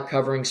Dallas, not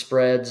covering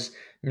spreads,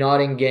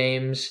 not in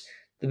games.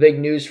 The big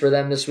news for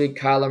them this week,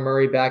 Kyler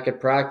Murray back at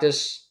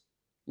practice,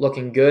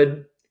 looking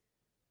good,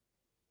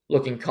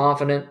 looking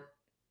confident.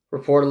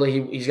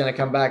 Reportedly, he's going to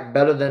come back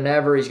better than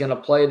ever. He's going to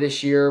play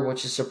this year,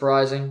 which is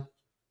surprising.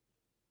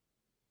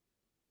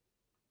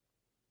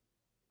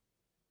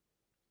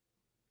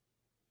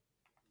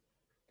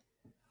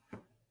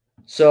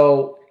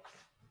 So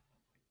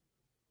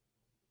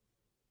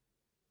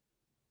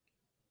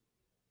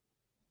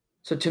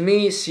to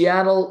me,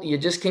 Seattle, you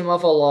just came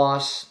off a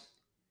loss.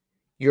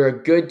 You're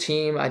a good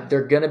team.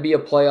 They're going to be a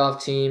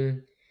playoff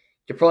team.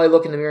 You're probably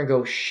looking in the mirror and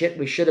go, shit,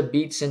 we should have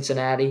beat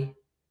Cincinnati.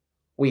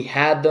 We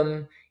had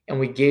them, and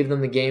we gave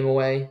them the game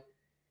away.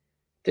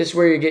 This is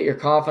where you get your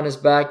confidence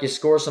back. You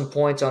score some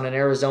points on an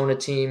Arizona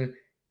team.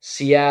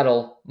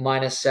 Seattle,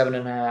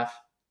 -7.5.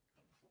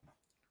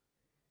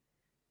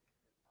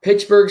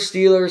 Pittsburgh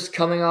Steelers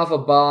coming off a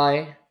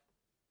bye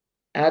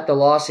at the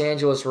Los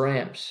Angeles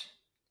Rams.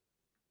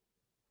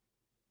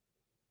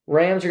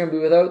 Rams are going to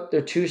be without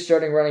their 2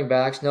 starting running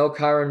backs, no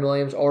Kyron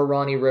Williams or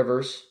Ronnie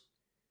Rivers.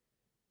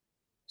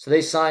 So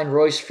they signed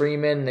Royce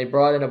Freeman, and they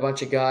brought in a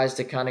bunch of guys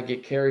to kind of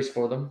get carries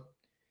for them.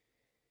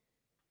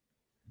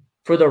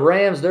 For the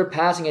Rams, their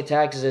passing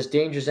attack is as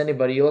dangerous as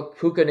anybody. You look,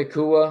 Puka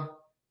Nacua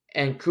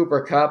and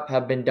Cooper Kupp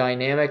have been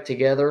dynamic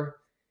together.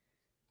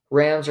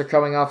 Rams are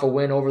coming off a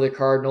win over the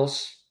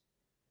Cardinals.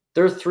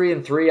 They're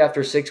 3-3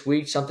 after 6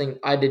 weeks, something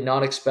I did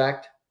not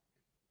expect.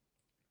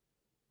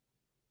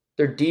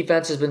 Their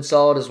defense has been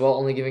solid as well,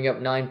 only giving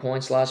up 9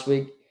 points last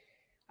week.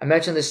 I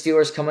mentioned the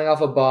Steelers coming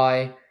off a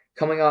bye.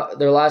 Coming off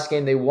their last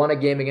game, they won a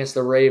game against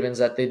the Ravens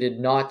that they did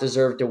not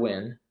deserve to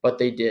win, but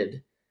they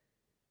did.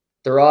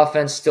 Their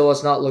offense still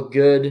has not looked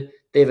good.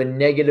 They have a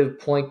negative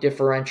point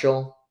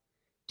differential.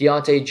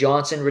 Deontay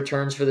Johnson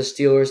returns for the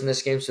Steelers in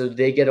this game, so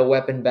they get a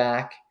weapon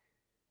back.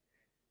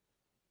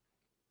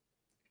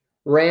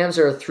 Rams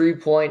are a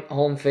 3-point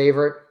home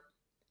favorite.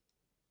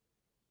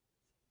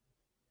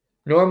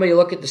 Normally you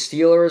look at the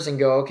Steelers and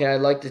go, okay,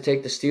 I'd like to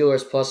take the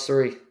Steelers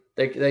 +3.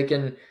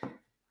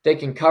 They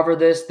can cover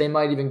this. They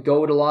might even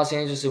go to Los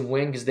Angeles and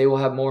win because they will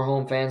have more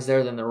home fans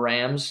there than the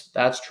Rams.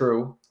 That's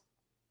true.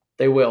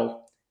 They will.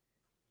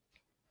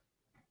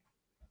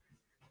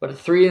 But a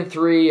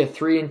 3-3, a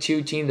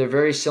 3-2 team, they're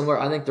very similar.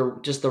 I think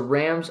the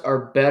Rams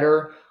are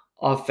better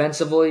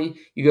offensively.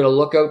 You got to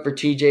look out for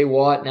TJ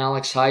Watt and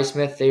Alex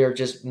Highsmith. They are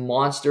just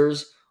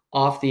monsters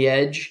off the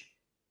edge.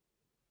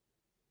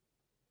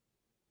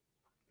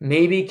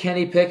 Maybe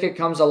Kenny Pickett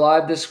comes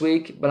alive this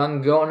week, but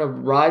I'm going to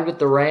ride with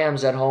the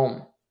Rams at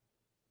home.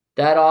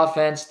 That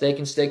offense, they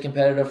can stay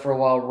competitive for a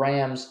while.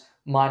 Rams,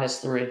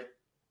 -3.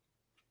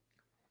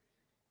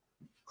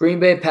 Green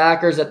Bay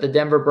Packers at the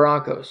Denver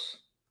Broncos.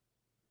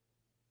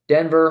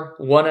 Denver,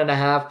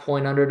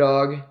 1.5-point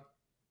underdog.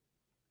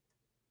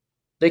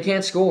 They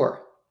can't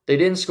score. They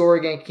didn't score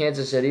against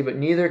Kansas City, but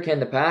neither can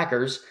the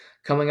Packers,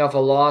 coming off a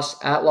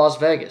loss at Las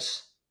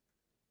Vegas.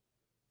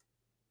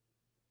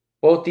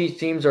 Both these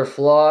teams are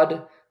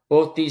flawed.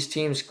 Both these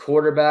teams'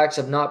 quarterbacks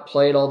have not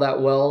played all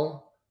that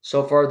well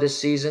so far this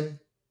season.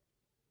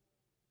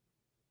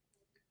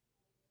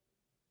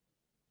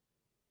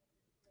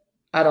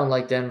 I don't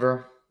like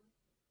Denver.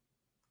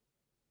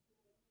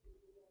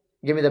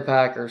 Give me the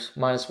Packers,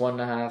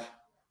 -1.5.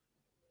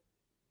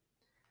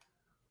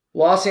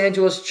 Los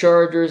Angeles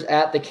Chargers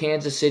at the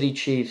Kansas City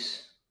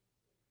Chiefs.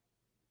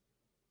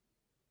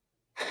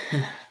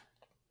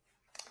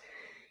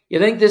 You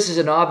think this is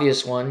an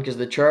obvious one because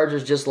the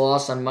Chargers just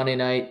lost on Monday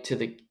night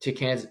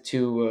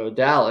to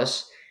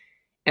Dallas,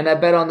 and I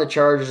bet on the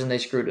Chargers and they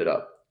screwed it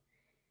up.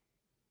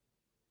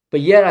 But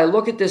yet I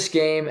look at this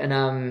game and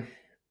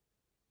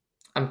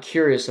I'm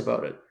curious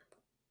about it.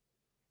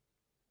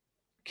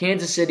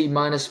 Kansas City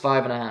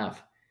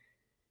 -5.5.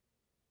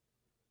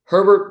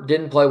 Herbert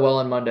didn't play well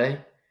on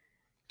Monday.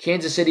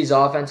 Kansas City's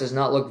offense has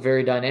not looked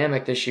very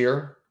dynamic this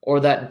year or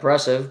that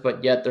impressive,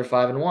 but yet they're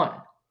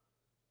 5-1.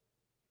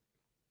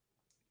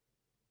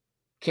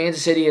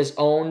 Kansas City has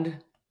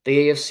owned the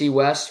AFC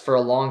West for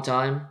a long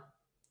time.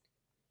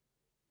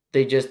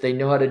 They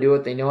know how to do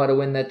it. They know how to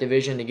win that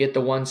division to get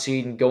the 1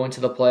 seed and go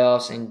into the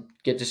playoffs and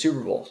get to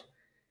Super Bowls.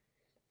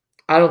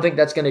 I don't think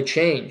that's going to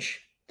change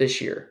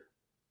this year.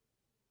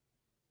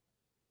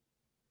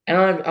 And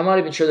I'm not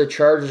even sure the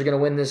Chargers are going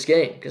to win this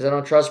game because I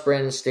don't trust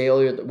Brandon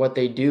Staley or what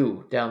they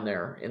do down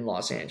there in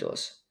Los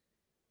Angeles.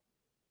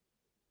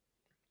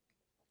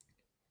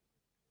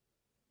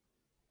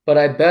 But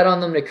I bet on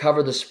them to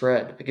cover the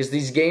spread because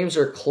these games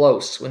are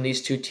close when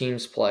these two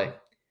teams play.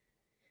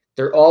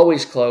 They're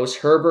always close.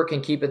 Herbert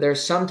can keep it there.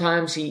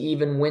 Sometimes he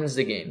even wins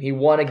the game. He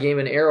won a game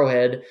in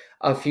Arrowhead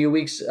a few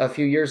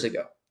years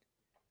ago.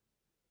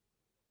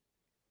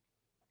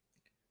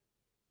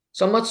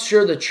 So I'm not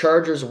sure the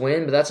Chargers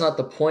win, but that's not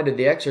the point of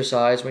the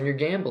exercise when you're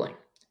gambling.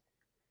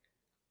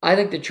 I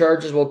think the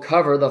Chargers will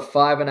cover the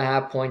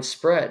 5.5-point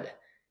spread.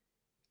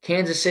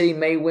 Kansas City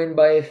may win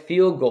by a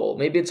field goal.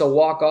 Maybe it's a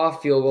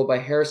walk-off field goal by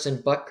Harrison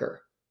Butker.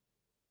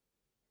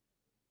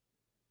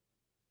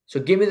 So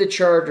give me the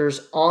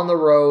Chargers on the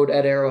road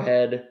at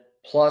Arrowhead,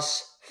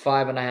 plus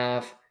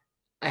 5.5.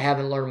 I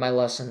haven't learned my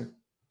lesson.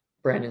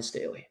 Brandon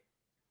Staley.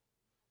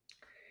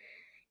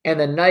 And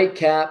the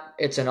nightcap,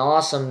 it's an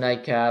awesome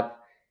nightcap.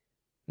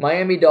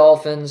 Miami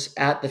Dolphins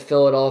at the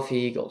Philadelphia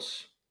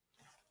Eagles.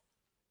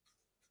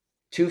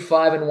 2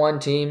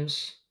 5-1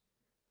 teams.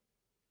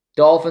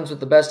 Dolphins with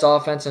the best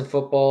offense in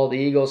football. The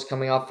Eagles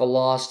coming off a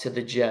loss to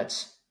the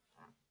Jets.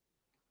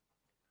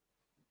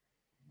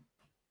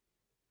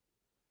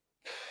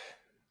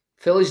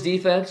 Philly's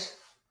defense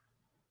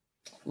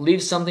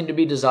leaves something to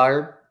be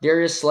desired.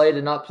 Darius Slay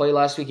did not play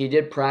last week. He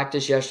did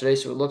practice yesterday,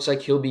 so it looks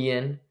like he'll be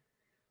in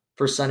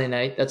for Sunday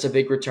night. That's a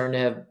big return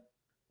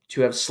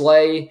to have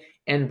Slay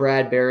and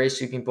Bradbury,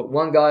 so you can put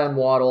one guy on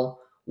Waddle,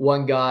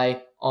 one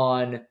guy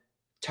on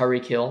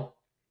Tyreek Hill.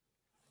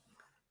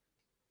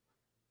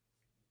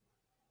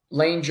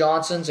 Lane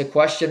Johnson's a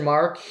question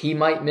mark. He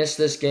might miss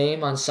this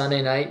game on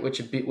Sunday night, which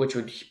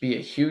would be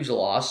a huge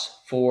loss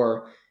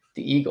for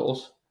the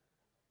Eagles.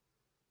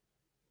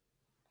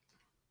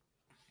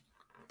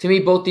 To me,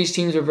 both these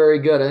teams are very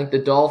good. I think the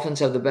Dolphins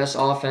have the best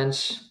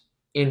offense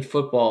in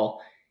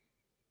football.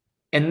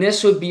 And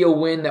this would be a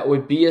win that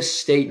would be a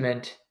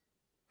statement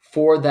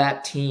for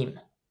that team.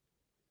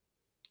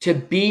 To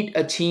beat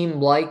a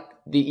team like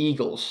the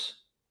Eagles.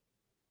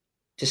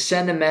 To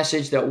send a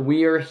message that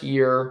we are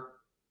here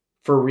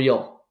for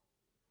real.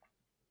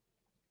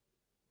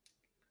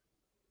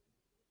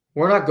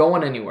 We're not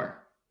going anywhere.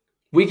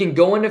 We can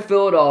go into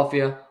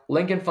Philadelphia,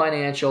 Lincoln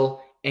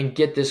Financial, and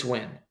get this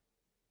win.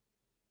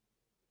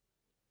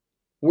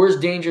 We're as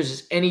dangerous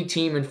as any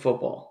team in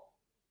football.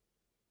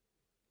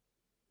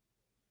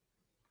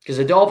 Because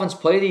the Dolphins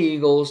play the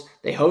Eagles,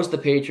 they host the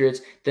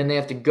Patriots, then they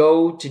have to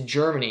go to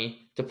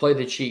Germany to play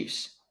the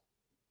Chiefs.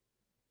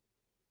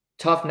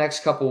 Tough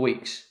next couple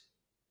weeks.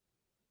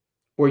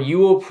 Where you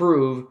will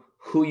prove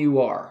who you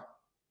are.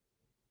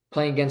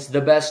 Playing against the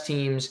best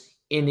teams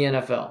in the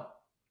NFL.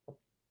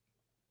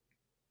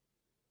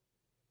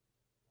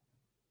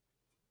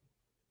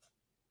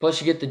 Plus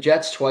you get the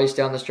Jets twice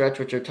down the stretch,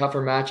 which are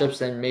tougher matchups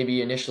than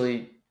maybe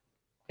initially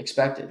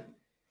expected.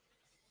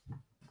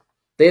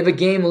 They have a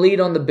game lead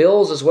on the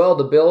Bills as well.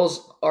 The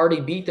Bills already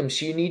beat them,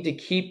 so you need to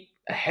keep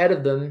ahead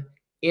of them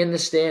in the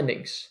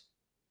standings.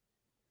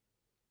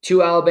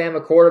 2 Alabama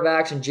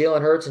quarterbacks and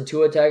Jalen Hurts and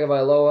Tua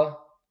Tagovailoa.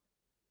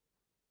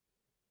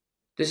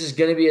 This is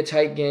going to be a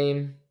tight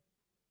game.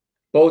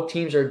 Both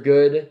teams are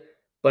good,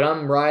 but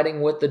I'm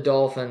riding with the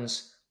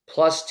Dolphins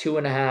plus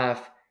 2.5.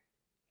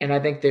 And I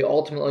think they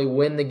ultimately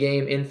win the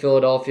game in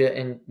Philadelphia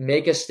and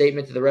make a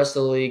statement to the rest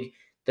of the league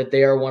that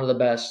they are one of the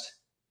best.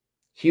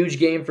 Huge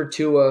game for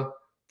Tua,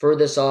 for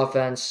this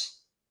offense.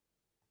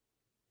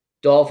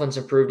 Dolphins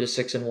improved to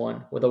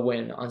 6-1 with a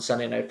win on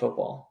Sunday Night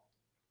Football.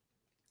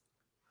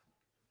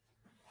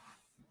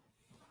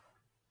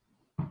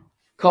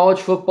 College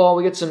football,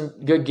 we get some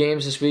good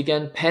games this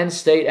weekend. Penn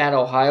State at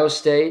Ohio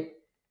State.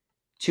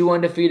 2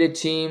 undefeated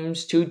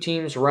teams, 2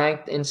 teams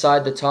ranked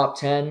inside the top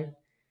 10.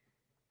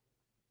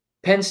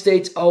 Penn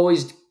State's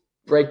always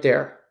right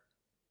there,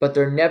 but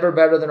they're never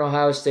better than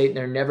Ohio State and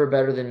they're never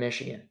better than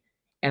Michigan.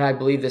 And I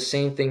believe the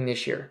same thing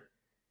this year.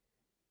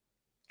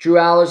 Drew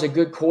Aller's a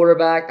good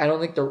quarterback. I don't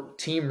think the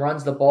team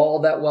runs the ball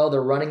that well.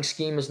 Their running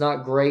scheme is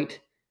not great.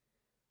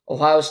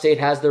 Ohio State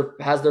has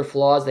their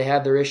flaws. They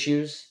have their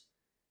issues.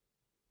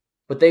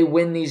 But they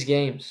win these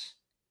games.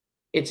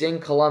 It's in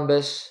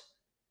Columbus.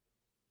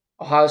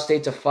 Ohio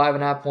State's a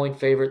 5.5-point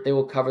favorite. They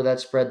will cover that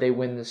spread. They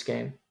win this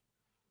game.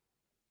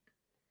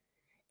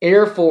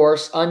 Air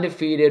Force,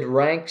 undefeated,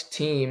 ranked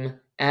team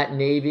at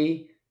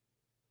Navy.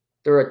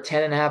 They're a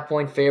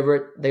 10.5-point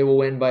favorite. They will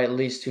win by at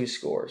least 2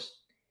 scores.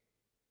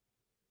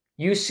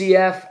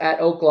 UCF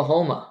at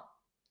Oklahoma.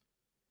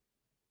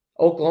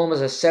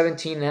 Oklahoma's a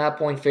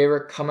 17.5-point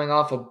favorite coming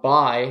off a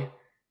bye.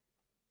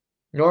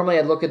 Normally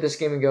I'd look at this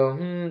game and go,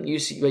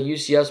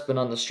 UCF's been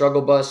on the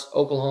struggle bus.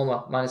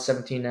 Oklahoma, minus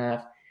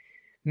 17.5.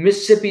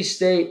 Mississippi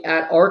State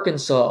at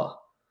Arkansas.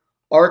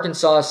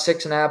 Arkansas, a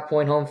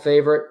 6.5-point home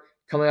favorite.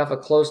 Coming off a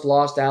close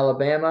loss to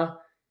Alabama.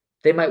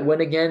 They might win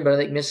again, but I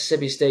think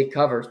Mississippi State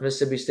covers.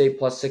 Mississippi State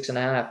plus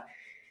 6.5.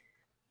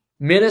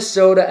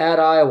 Minnesota at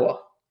Iowa.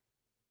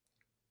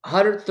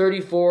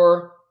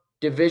 134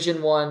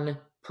 Division I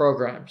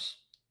programs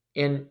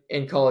in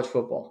college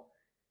football.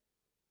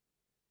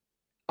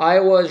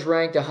 Iowa is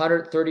ranked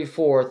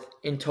 134th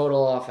in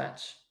total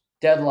offense.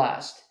 Dead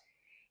last.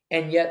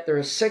 And yet they're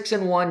a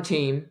 6-1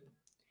 team.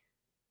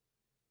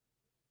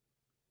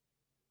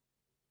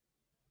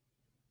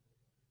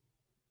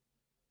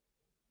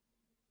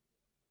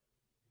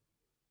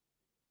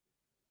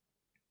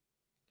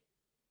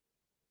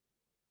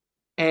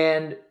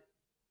 And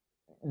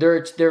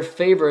they're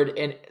favored,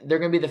 and they're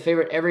going to be the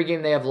favorite every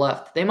game they have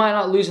left. They might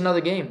not lose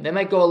another game. They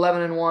might go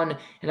 11-1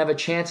 and have a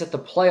chance at the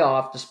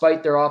playoff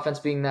despite their offense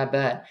being that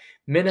bad.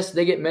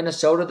 They get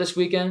Minnesota this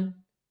weekend.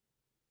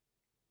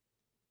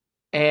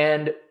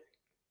 And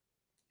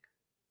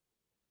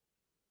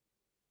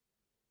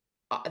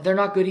they're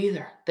not good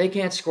either. They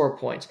can't score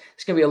points.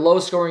 It's going to be a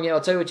low-scoring game.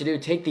 I'll tell you what you do.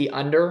 Take the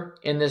under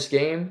in this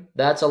game.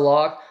 That's a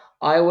lock.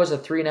 Iowa's a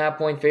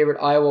 3.5-point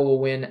favorite. Iowa will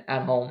win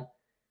at home.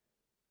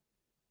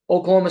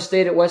 Oklahoma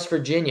State at West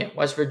Virginia.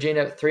 West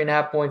Virginia,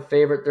 3.5-point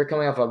favorite. They're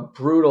coming off a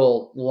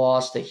brutal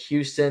loss to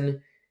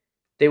Houston.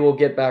 They will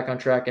get back on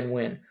track and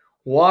win.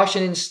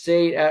 Washington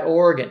State at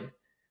Oregon.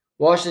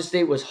 Washington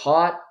State was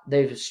hot.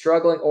 They're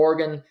struggling.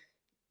 Oregon,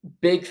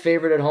 big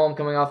favorite at home,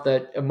 coming off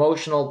the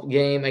emotional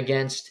game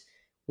against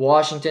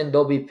Washington.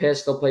 They'll be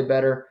pissed. They'll play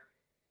better.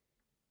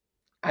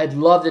 I'd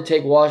love to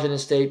take Washington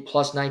State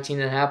plus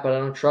 19.5, but I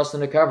don't trust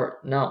them to cover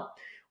it. No.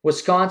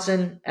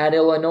 Wisconsin at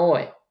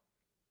Illinois.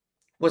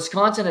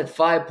 Wisconsin had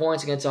 5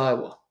 points against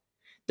Iowa.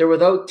 They're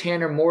without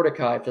Tanner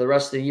Mordecai for the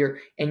rest of the year,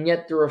 and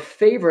yet they're a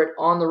favorite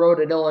on the road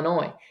at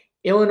Illinois.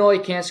 Illinois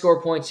can't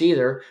score points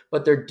either,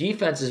 but their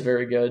defense is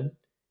very good,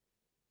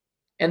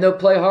 and they'll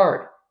play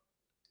hard.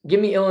 Give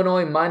me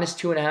Illinois minus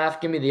 2.5.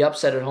 Give me the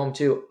upset at home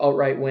too.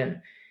 Outright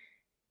win.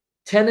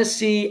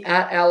 Tennessee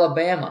at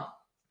Alabama.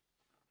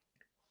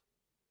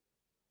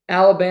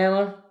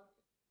 Alabama,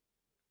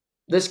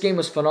 this game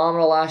was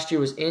phenomenal last year.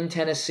 It was in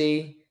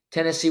Tennessee.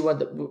 Tennessee went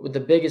with the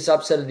biggest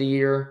upset of the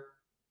year.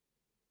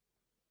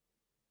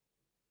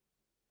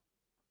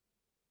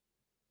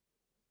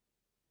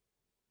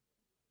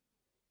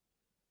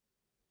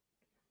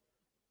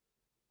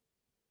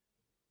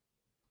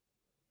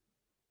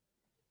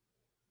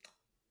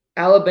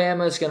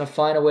 Alabama is going to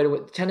find a way to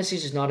win.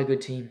 Tennessee's just not a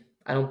good team.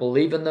 I don't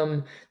believe in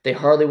them. They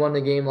hardly won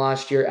the game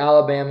last year.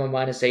 Alabama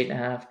minus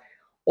 8.5.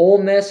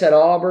 Ole Miss at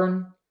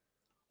Auburn.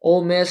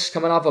 Ole Miss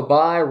coming off a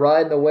bye,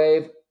 riding the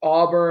wave.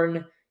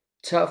 Auburn,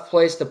 tough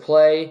place to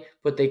play,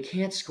 but they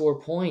can't score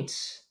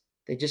points.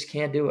 They just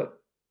can't do it.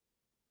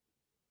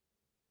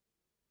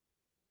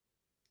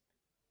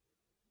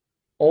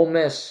 Ole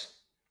Miss,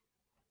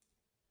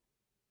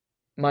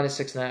 minus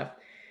 6.5.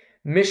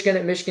 Michigan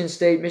at Michigan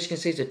State. Michigan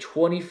State's a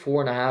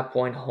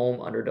 24.5-point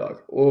home underdog.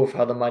 Oof,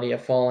 how the mighty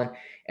have fallen.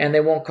 And they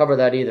won't cover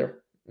that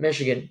either.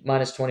 Michigan,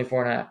 minus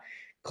 24.5.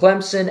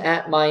 Clemson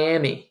at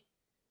Miami.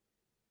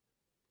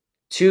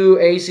 Two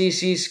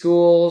ACC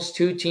schools,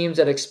 two teams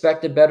that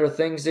expected better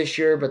things this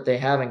year, but they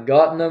haven't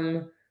gotten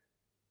them.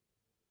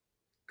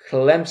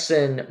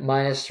 Clemson,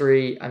 minus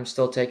 3. I'm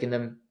still taking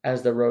them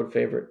as the road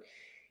favorite.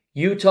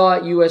 Utah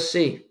at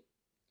USC.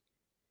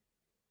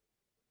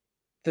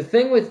 The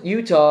thing with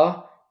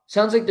Utah,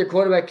 sounds like their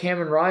quarterback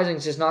Cameron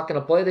Rising's is not going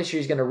to play this year.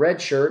 He's going to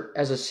redshirt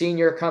as a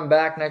senior, come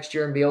back next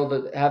year and be able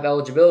to have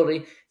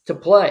eligibility to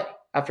play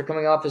after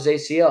coming off his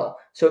ACL.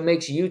 So it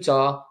makes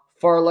Utah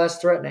far less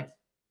threatening.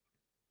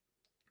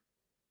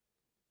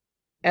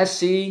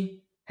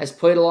 SC has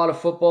played a lot of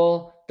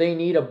football. They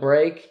need a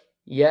break,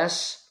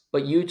 yes,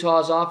 but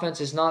Utah's offense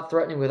is not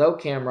threatening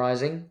without Cam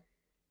Rising.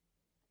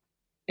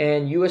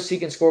 And USC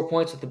can score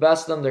points with the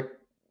best of them. They're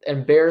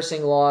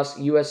embarrassing loss,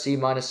 USC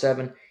minus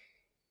 7.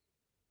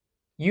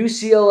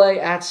 UCLA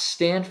at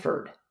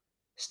Stanford.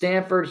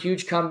 Stanford,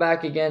 huge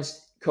comeback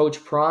against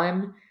Coach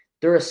Prime.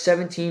 They're a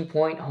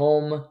 17-point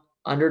home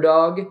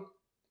underdog.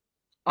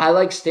 I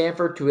like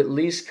Stanford to at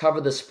least cover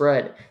the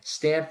spread.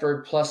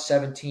 Stanford plus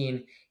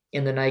 17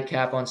 in the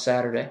nightcap on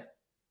Saturday.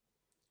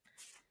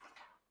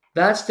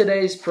 That's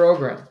today's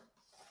program.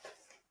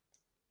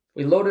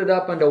 We loaded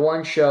up into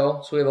one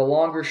show, so we have a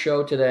longer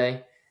show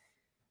today.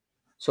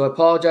 So I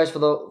apologize for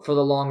the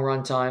long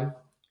run time.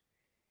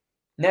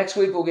 Next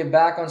week, we'll get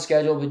back on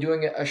schedule. We'll be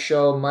doing a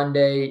show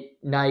Monday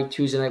night,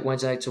 Tuesday night,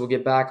 Wednesday night, so we'll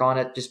get back on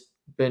it. Just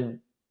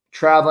been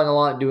traveling a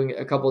lot, doing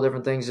a couple of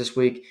different things this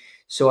week,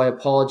 so I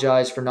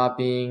apologize for not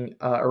being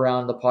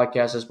around the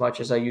podcast as much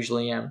as I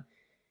usually am.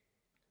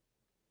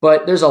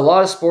 But there's a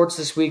lot of sports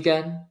this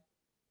weekend.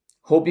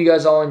 Hope you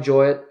guys all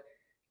enjoy it.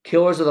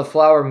 Killers of the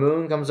Flower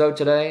Moon comes out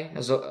today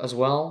as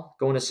well.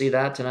 Going to see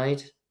that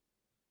tonight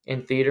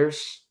in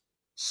theaters.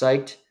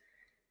 Psyched.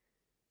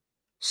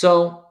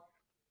 So,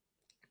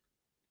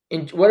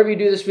 whatever you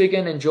do this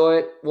weekend, enjoy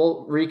it.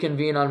 We'll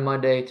reconvene on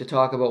Monday to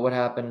talk about what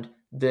happened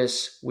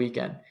this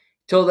weekend.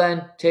 Till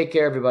then, take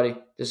care, everybody.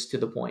 This is To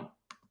The Point.